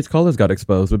how Patrisse Cullors got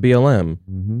exposed with BLM.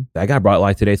 Mm-hmm. That guy brought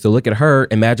light today. So look at her.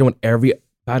 Imagine what every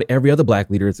other Black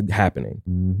leader is happening.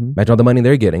 Mm-hmm. Imagine all the money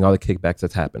they're getting, all the kickbacks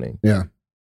that's happening. Yeah.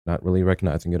 Not really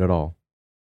recognizing it at all.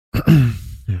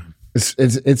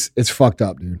 It's fucked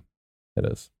up, dude. It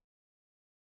is.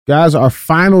 Guys, our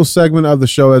final segment of the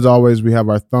show, as always, we have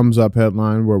our thumbs up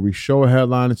headline, where we show a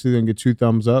headline. It's either going to get 2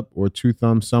 thumbs up or 2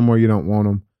 thumbs somewhere you don't want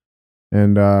them.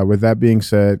 And with that being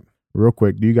said, real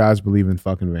quick, do you guys believe in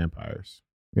fucking vampires?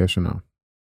 Yes or no?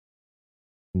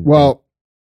 Well,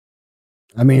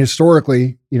 I mean,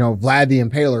 historically, Vlad the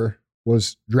Impaler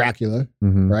was Dracula,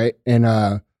 right? And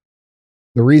the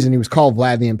reason he was called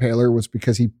Vlad the Impaler was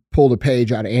because he pulled a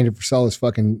page out of Andy Frisella's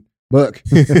fucking book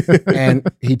and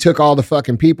he took all the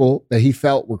fucking people that he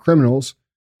felt were criminals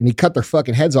and he cut their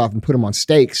fucking heads off and put them on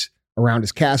stakes around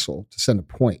his castle to send a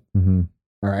point. Mm-hmm.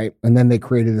 All right. And then they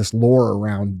created this lore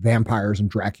around vampires and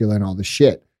Dracula and all this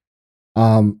shit.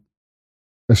 As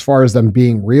far as them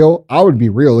being real, I would be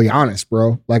really honest,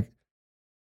 bro. Like,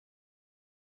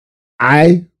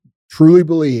 I truly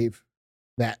believe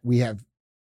that we have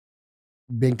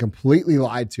been completely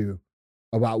lied to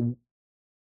about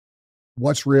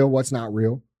what's real, what's not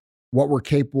real, what we're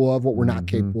capable of, what we're not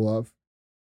capable of,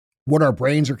 what our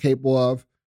brains are capable of,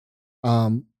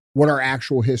 what our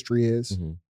actual history is.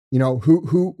 Mm-hmm.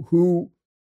 Who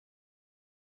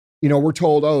we're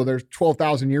told, oh, there's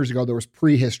 12,000 years ago, there was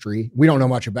prehistory. We don't know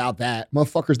much about that.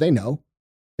 Motherfuckers, they know.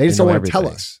 They just don't want to tell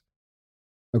us.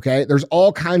 Okay. There's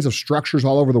all kinds of structures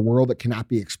all over the world that cannot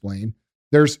be explained.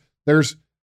 There's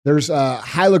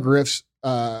hieroglyphs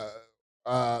that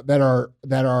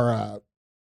are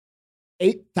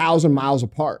 8,000 miles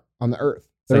apart on the earth.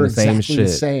 They're exactly the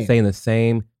same. Saying the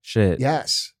same shit.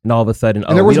 Yes. And all of a sudden,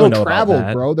 and there was no travel,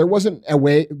 bro. There wasn't a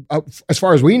way, as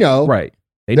far as we know. Right.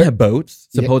 They didn't have boats.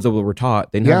 Supposedly we're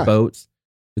taught. They didn't have boats.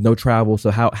 There's no travel.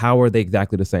 So how are they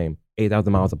exactly the same?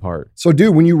 8,000 miles apart. So,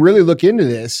 dude, when you really look into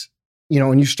this,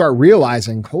 and you start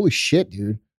realizing, holy shit,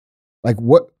 dude, like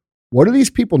what do these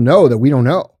people know that we don't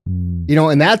know?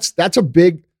 And that's a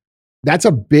big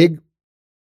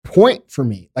point for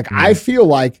me. Like, I feel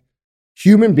like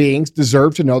human beings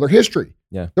deserve to know their history.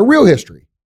 Yeah. Their real history.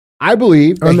 I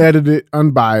believe unedited,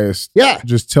 unbiased. Yeah.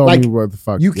 Just tell me what the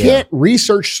fuck. You can't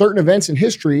research certain events in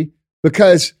history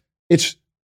because it's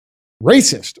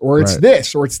racist or it's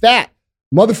this or it's that.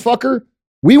 Motherfucker,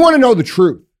 we want to know the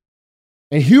truth.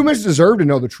 And humans deserve to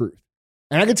know the truth.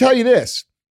 And I can tell you this,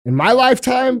 in my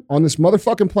lifetime on this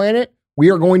motherfucking planet,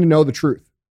 we are going to know the truth.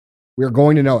 We are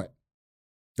going to know it.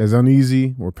 As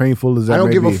uneasy or painful as that I don't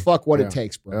give a fuck what it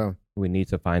takes, bro. Yeah. We need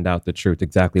to find out the truth,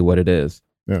 exactly what it is.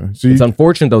 Yeah. So it's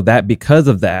unfortunate, though, that because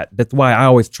of that, that's why I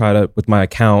always try to, with my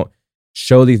account,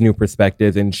 show these new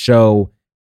perspectives and show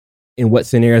in what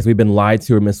scenarios we've been lied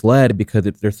to or misled because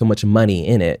there's so much money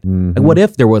in it. Mm-hmm. Like, what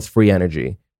if there was free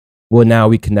energy? Well, now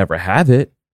we can never have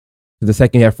it. The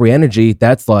second you have free energy,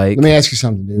 that's like... Let me ask you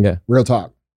something, dude. Yeah. Real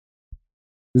talk.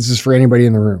 This is for anybody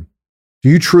in the room. Do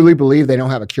you truly believe they don't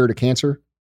have a cure to cancer?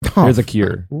 There's a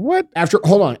cure. What?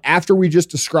 Hold on. After we just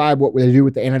described what they do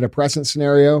with the antidepressant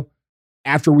scenario,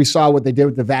 after we saw what they did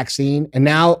with the vaccine, and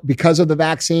now because of the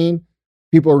vaccine,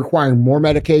 people are requiring more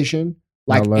medication,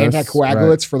 like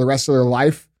anticoagulants for the rest of their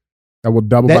life. That will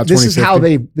double by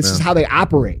 2050. This is how they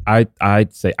operate.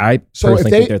 I'd say I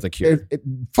personally think there's a cure.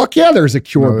 Fuck yeah, there's a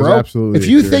cure, bro. Absolutely if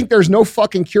you think there's no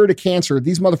fucking cure to cancer,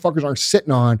 these motherfuckers aren't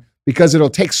sitting on because it'll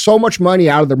take so much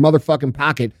money out of their motherfucking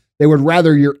pocket. They would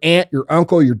rather your aunt, your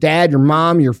uncle, your dad, your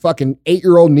mom, your fucking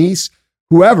 8-year-old niece,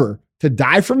 whoever, to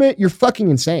die from it. You're fucking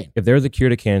insane. If there's a cure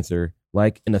to cancer,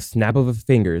 like in a snap of a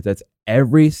finger, that's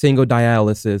every single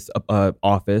dialysis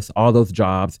office, all those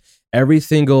jobs, every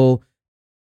single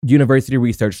university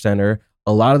research center,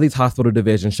 a lot of these hospital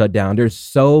divisions shut down. There's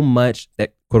so much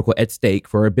that quote unquote at stake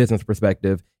for a business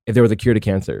perspective if there was a cure to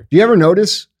cancer. Do you ever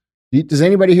notice? Does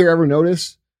anybody here ever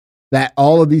notice that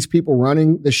all of these people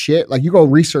running the shit, like you go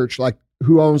research like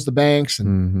who owns the banks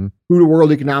and who the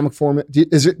World Economic Forum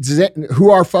who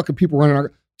are fucking people running our,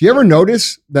 do you ever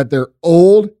notice that they're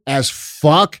old as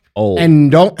fuck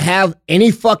and don't have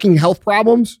any fucking health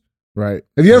problems? Right.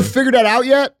 Have you ever figured that out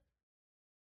yet?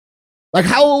 Like,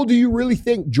 how old do you really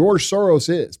think George Soros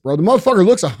is, bro? The motherfucker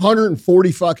looks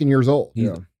 140 fucking years old. He's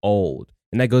old.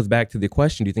 And that goes back to the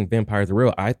question, do you think vampires are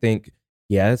real? I think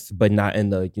yes, but not in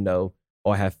the,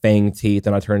 I have fang teeth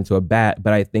and I turn into a bat.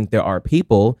 But I think there are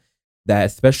people that,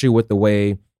 especially with the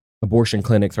way abortion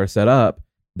clinics are set up,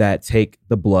 that take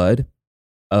the blood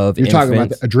of You're infants. talking about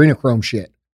the adrenochrome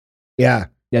shit. Yeah.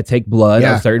 Yeah, take blood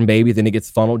of certain babies and it gets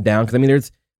funneled down. Because, I mean,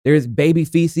 there's baby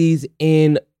feces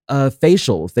in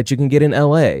facials that you can get in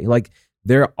LA. Like,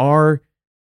 there are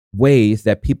ways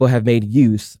that people have made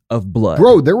use of blood.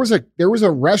 Bro, there was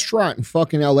a restaurant in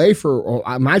fucking LA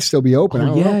I might still be open. I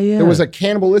don't know. Yeah. There was a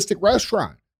cannibalistic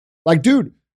restaurant. Like,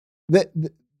 dude, the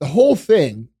whole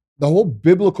thing, the whole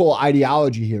biblical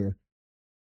ideology here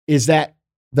is that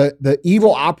the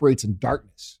evil operates in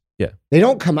darkness. Yeah. They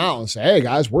don't come out and say, hey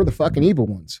guys, we're the fucking evil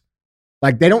ones.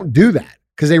 Like, they don't do that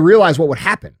because they realize what would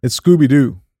happen. It's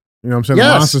Scooby-Doo. You know what I'm saying?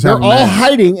 Yes, they're all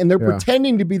hiding and they're Yeah.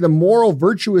 pretending to be the moral,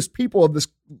 virtuous people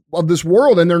of this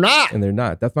world, and they're not. And they're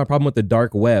not. That's my problem with the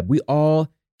dark web. We all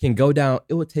can go down.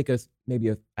 It would take us maybe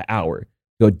an hour.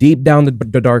 Go deep down the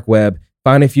dark web,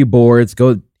 find a few boards,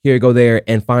 go here, go there,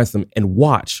 and find some and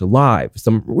watch live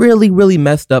some really, really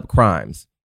messed up crimes.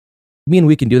 I mean,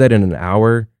 we can do that in an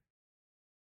hour,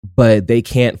 but they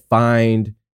can't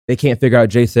figure out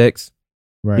J6.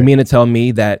 Right. You mean to tell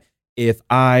me that if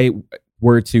I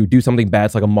were to do something bad,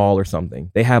 it's like a mall or something,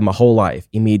 they have my whole life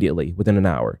immediately within an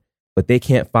hour, but they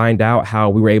can't find out how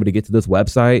we were able to get to this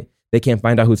website. They can't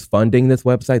find out who's funding this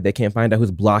website. They can't find out who's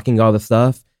blocking all the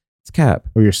stuff. It's cap.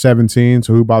 Or you're 17,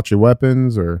 so who bought your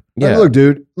weapons? Or Like, look,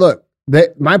 dude,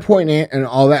 my point and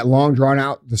all that long drawn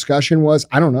out discussion was,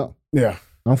 I don't know. yeah,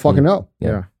 I don't fucking know.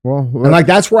 yeah. Well, And like,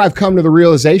 that's where I've come to the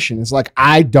realization. It's like,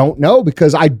 I don't know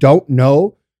because I don't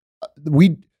know.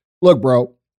 Look,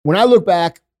 bro, when I look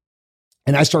back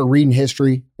and I start reading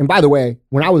history, and by the way,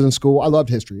 when I was in school, I loved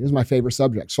history. It was my favorite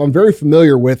subject. So I'm very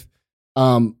familiar with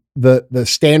the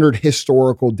standard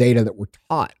historical data that we're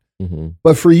taught. Mm-hmm.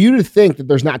 But for you to think that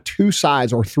there's not two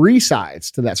sides or three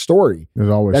sides to that story, there's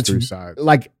always that's three sides.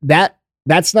 like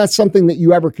that's not something that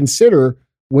you ever consider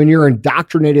when you're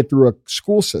indoctrinated through a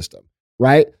school system,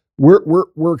 right?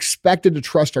 We're expected to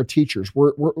trust our teachers.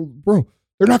 Bro,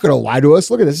 they're not going to lie to us.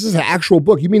 Look at this. This is an actual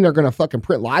book. You mean they're going to fucking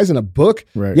print lies in a book?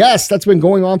 Right. Yes, that's been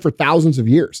going on for thousands of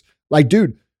years. Like,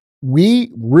 dude,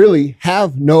 we really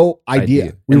have no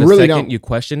idea. We and the really second don't. you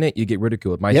question it, you get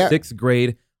ridiculed. My sixth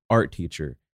grade art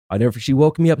teacher, she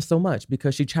woke me up so much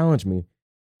because she challenged me.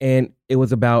 And it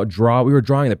was about we were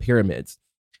drawing the pyramids.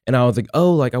 And I was like,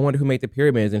 oh, like, I wonder who made the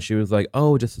pyramids. And she was like,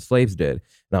 oh, just the slaves did.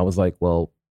 And I was like,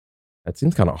 well, that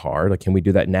seems kind of hard. Like, can we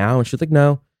do that now? And she was like,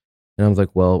 no. And I was like,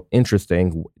 well,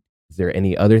 interesting. Is there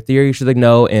any other theory? She's like,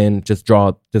 no. And just draw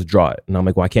it. And I'm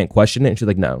like, well, I can't question it. And she's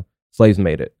like, no, slaves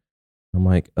made it. I'm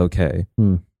like, okay.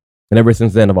 And ever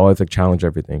since then, I've always like challenged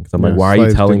everything. So I'm like, why are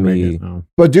you telling me? No.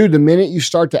 But dude, the minute you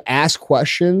start to ask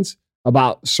questions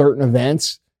about certain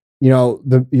events, you know,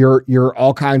 you're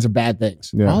all kinds of bad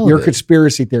things. Yeah. You're a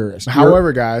conspiracy theorist.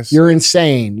 However, guys, you're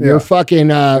insane. Yeah. You're fucking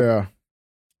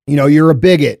you know, you're a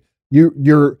bigot.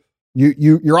 You're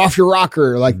off your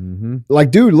rocker.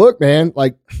 Like, dude, look, man,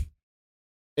 like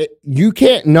you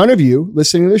can't, none of you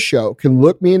listening to this show can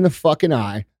look me in the fucking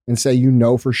eye and say, you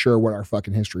know, for sure what our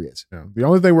fucking history is. Yeah. The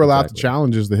only thing we're allowed to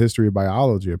challenge is the history of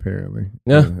biology, apparently.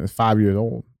 Yeah. It's 5 years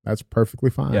old. That's perfectly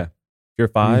fine. Yeah. You're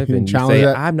 5 You can and you challenge say,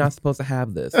 that. I'm not supposed to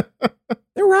have this.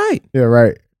 They're right. Yeah,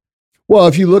 right. Well,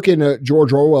 if you look into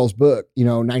George Orwell's book, you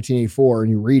know, 1984,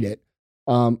 and you read it,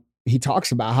 he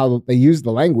talks about how they use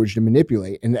the language to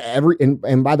manipulate.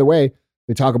 And by the way,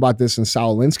 they talk about this in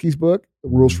Saul Alinsky's book,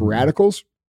 Rules for Radicals.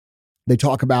 They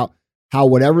talk about how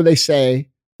whatever they say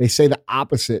the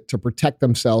opposite to protect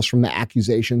themselves from the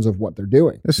accusations of what they're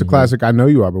doing. It's a classic. I know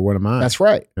you are, but what am I? That's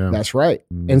right. Yeah. That's right.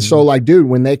 And so, like, dude,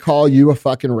 when they call you a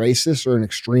fucking racist or an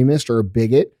extremist or a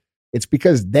bigot, it's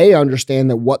because they understand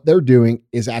that what they're doing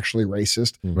is actually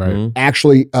racist, Right.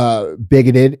 actually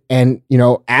bigoted, and, you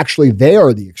know, actually they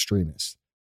are the extremists.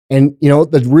 And, you know,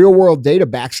 the real world data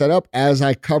backs that up. As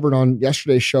I covered on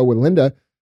yesterday's show with Linda,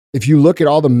 if you look at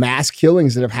all the mass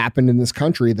killings that have happened in this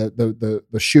country, the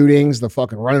shootings, the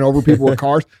fucking running over people with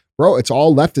cars, bro, it's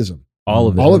all leftism. All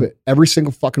of it. All of it. Every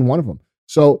single fucking one of them.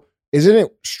 So isn't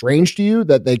it strange to you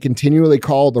that they continually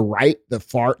call the right,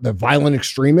 the violent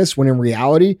extremists, when in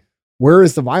reality, where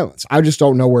is the violence? I just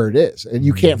don't know where it is. And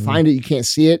you can't find it. You can't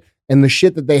see it. And the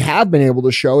shit that they have been able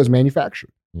to show is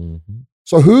manufactured.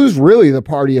 So who's really the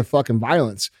party of fucking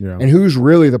violence? Yeah. And who's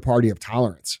really the party of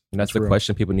tolerance? And that's the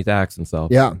question people need to ask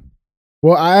themselves. Yeah.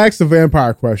 Well, I asked the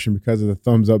vampire question because of the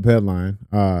thumbs up headline.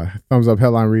 Thumbs up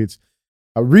headline reads,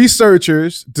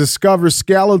 researchers discover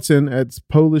skeleton at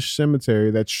Polish cemetery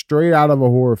that's straight out of a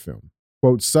horror film.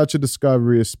 quote, such a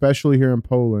discovery, especially here in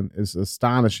Poland, is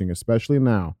astonishing, especially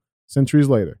now, centuries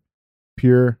later.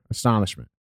 Pure astonishment,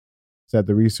 said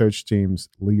the research team's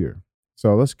leader.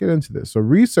 So let's get into this. So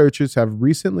researchers have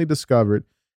recently discovered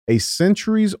a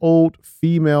centuries-old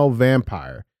female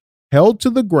vampire held to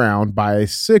the ground by a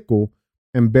sickle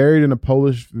and buried in a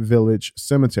Polish village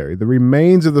cemetery. The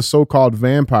remains of the so-called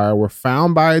vampire were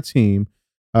found by a team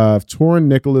of Torin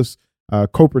Nicholas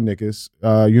Copernicus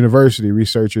University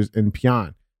researchers in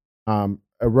Pion,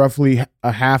 roughly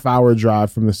a half-hour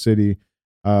drive from the city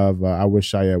of I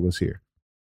Wish Shayet Was Here.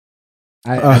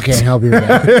 I can't help you with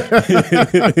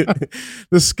that.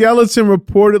 The skeleton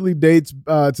reportedly dates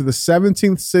to the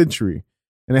 17th century,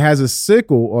 and it has a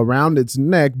sickle around its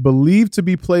neck believed to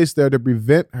be placed there to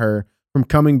prevent her from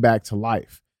coming back to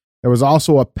life. There was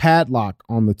also a padlock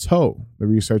on the toe, the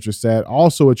researcher said,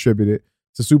 also attributed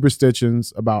to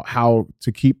superstitions about how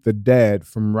to keep the dead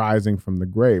from rising from the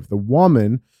grave. The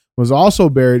woman was also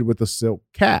buried with a silk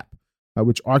cap,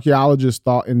 which archaeologists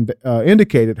thought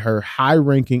indicated her high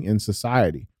ranking in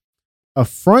society. A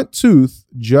front tooth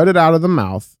jutted out of the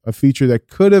mouth, a feature that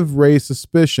could have raised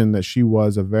suspicion that she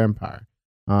was a vampire,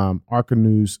 Arca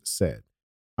News said.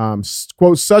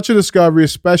 Quote, such a discovery,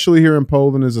 especially here in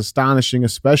Poland, is astonishing,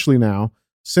 especially now,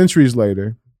 centuries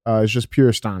later. It's just pure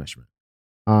astonishment.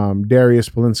 Darius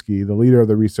Polinsky, the leader of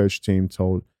the research team,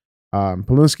 told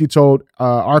Polinsky told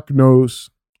Arca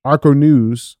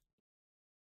News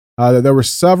that there were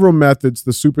several methods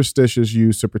the superstitious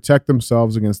used to protect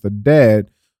themselves against the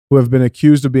dead who have been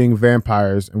accused of being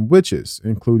vampires and witches,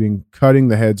 including cutting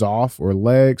the heads off or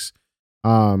legs,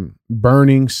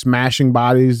 burning, smashing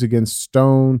bodies against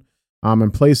stone,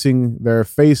 and placing their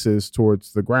faces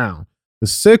towards the ground. The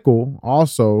sickle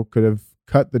also could have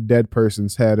cut the dead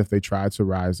person's head if they tried to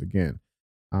rise again.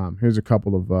 Here's a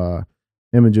couple of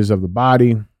images of the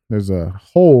body. There's a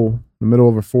hole in the middle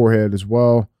of her forehead as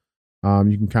well.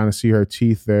 You can kind of see her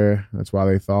teeth there. That's why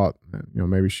they thought that,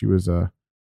 maybe she was a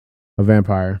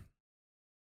vampire.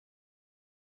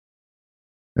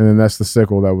 And then that's the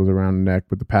sickle that was around the neck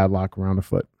with the padlock around the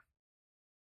foot.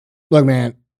 Look,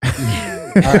 man. All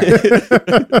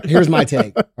right. Here's my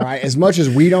take. All right. As much as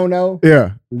we don't know,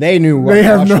 they knew what they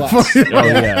have no was. Oh,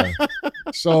 yeah.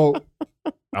 So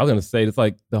I was gonna say it's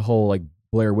like the whole like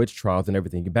Blair Witch trials and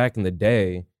everything. Back in the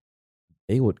day,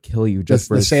 they would kill you just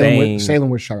for saying Salem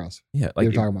Witch Trials. Yeah, like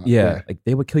you're talking about. Yeah, like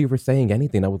they would kill you for saying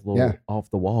anything that was a little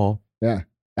off the wall. Yeah,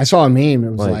 I saw a meme.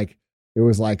 It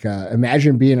was like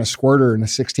imagine being a squirter in the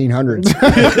 1600s.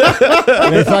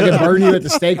 And they fucking burn you at the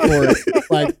stake for it.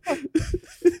 Like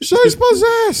she's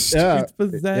possessed. Yeah, She's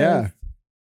possessed. Yeah.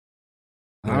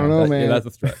 I don't know, man. Yeah, that's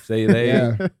a stretch.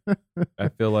 I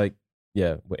feel like.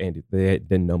 Yeah, well, Andy, they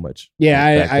didn't know much.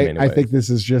 Yeah, I think this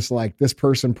is just like this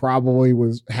person probably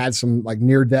had some like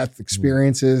near death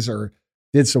experiences or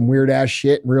did some weird ass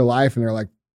shit in real life, and they're like,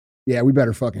 "Yeah, we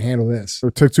better fucking handle this." Or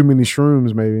took too many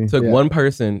shrooms, maybe. Took one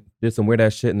person, did some weird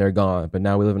ass shit, and they're gone. But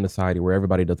now we live in a society where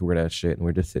everybody does weird ass shit, and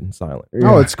we're just sitting silent.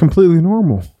 Oh, it's completely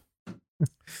normal.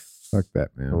 Fuck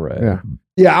that, man. Right.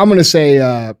 Yeah, I'm gonna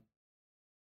say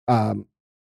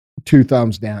 2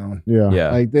 thumbs down.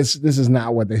 Yeah. Like this is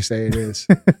not what they say it is.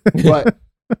 But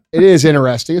it is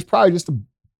interesting. It's probably just a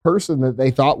person that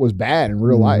they thought was bad in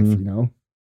real life,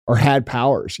 or had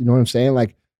powers. You know what I'm saying?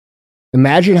 Like,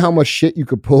 imagine how much shit you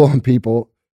could pull on people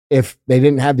if they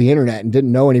didn't have the internet and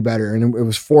didn't know any better. And it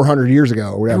was 400 years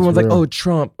ago. Or whatever. Everyone's like, oh,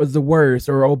 Trump was the worst,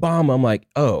 or Obama. I'm like,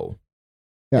 oh,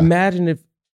 imagine if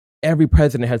every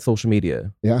president had social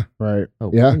media. Yeah. Right. Oh,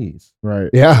 please.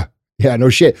 Right. Yeah. Yeah, no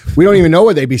shit. We don't even know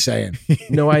what they'd be saying.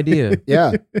 No idea.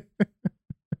 Yeah.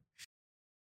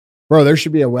 Bro, there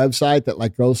should be a website that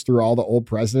like goes through all the old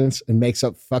presidents and makes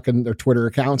up fucking their Twitter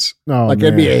accounts. Oh, like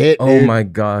it'd be a hit. Oh dude. my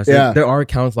gosh. Yeah. There are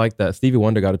accounts like that. Stevie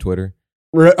Wonder got a Twitter.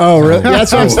 Oh, really?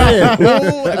 That's what I'm saying.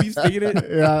 Have you seen it?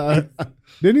 Yeah.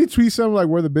 Didn't he tweet something like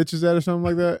where the bitch is at or something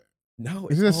like that? No.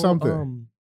 Isn't it something?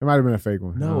 It might have been a fake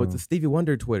one. No, it's a Stevie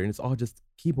Wonder Twitter, and it's all just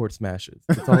keyboard smashes.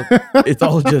 It's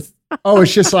all just. Oh,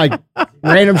 it's just like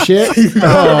random shit.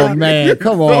 Oh man,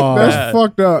 come on. That's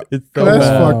fucked up. It's so That's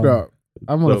bad. fucked up.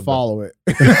 I'm gonna So follow it.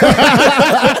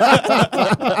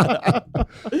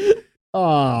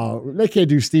 Oh, they can't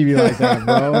do Stevie like that,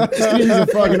 bro. Stevie's a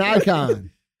fucking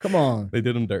icon. Come on. They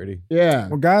did him dirty. Yeah.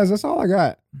 Well, guys, that's all I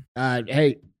got.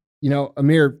 Hey,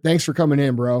 Amir, thanks for coming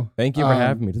in, bro. Thank you for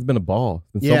having me. This has been a ball.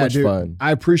 It's been so much fun.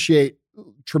 I appreciate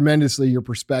tremendously your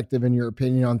perspective and your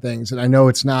opinion on things. And I know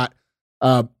it's not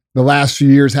the last few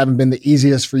years haven't been the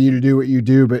easiest for you to do what you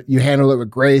do, but you handle it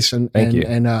with grace and Thank you.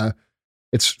 And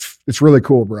It's really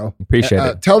cool, bro. Appreciate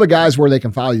it. Tell the guys where they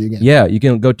can follow you again. Yeah, you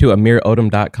can go to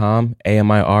amirodom.com,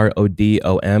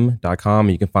 AMIRODOM.com.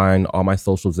 You can find all my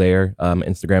socials there.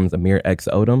 Instagram is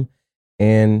AmirXOdom.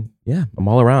 And yeah, I'm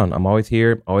all around. I'm always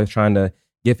here, always trying to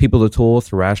give people the tools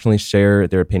to rationally share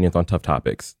their opinions on tough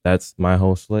topics. That's my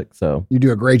whole slick. So you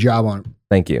do a great job on it.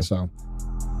 Thank you. So,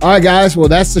 all right, guys. Well,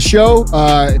 that's the show.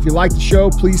 If you like the show,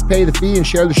 please pay the fee and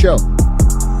share the show.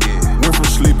 Went from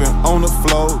sleeping on the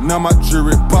floor, now my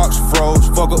jewelry box froze.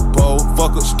 Fuck a bowl,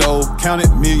 fuck a stove, counted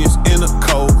millions in a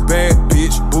cold. Bad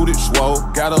bitch, booted swole,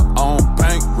 got her on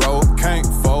bankroll, can't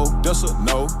fold, that's a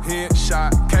no.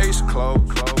 Headshot, case closed.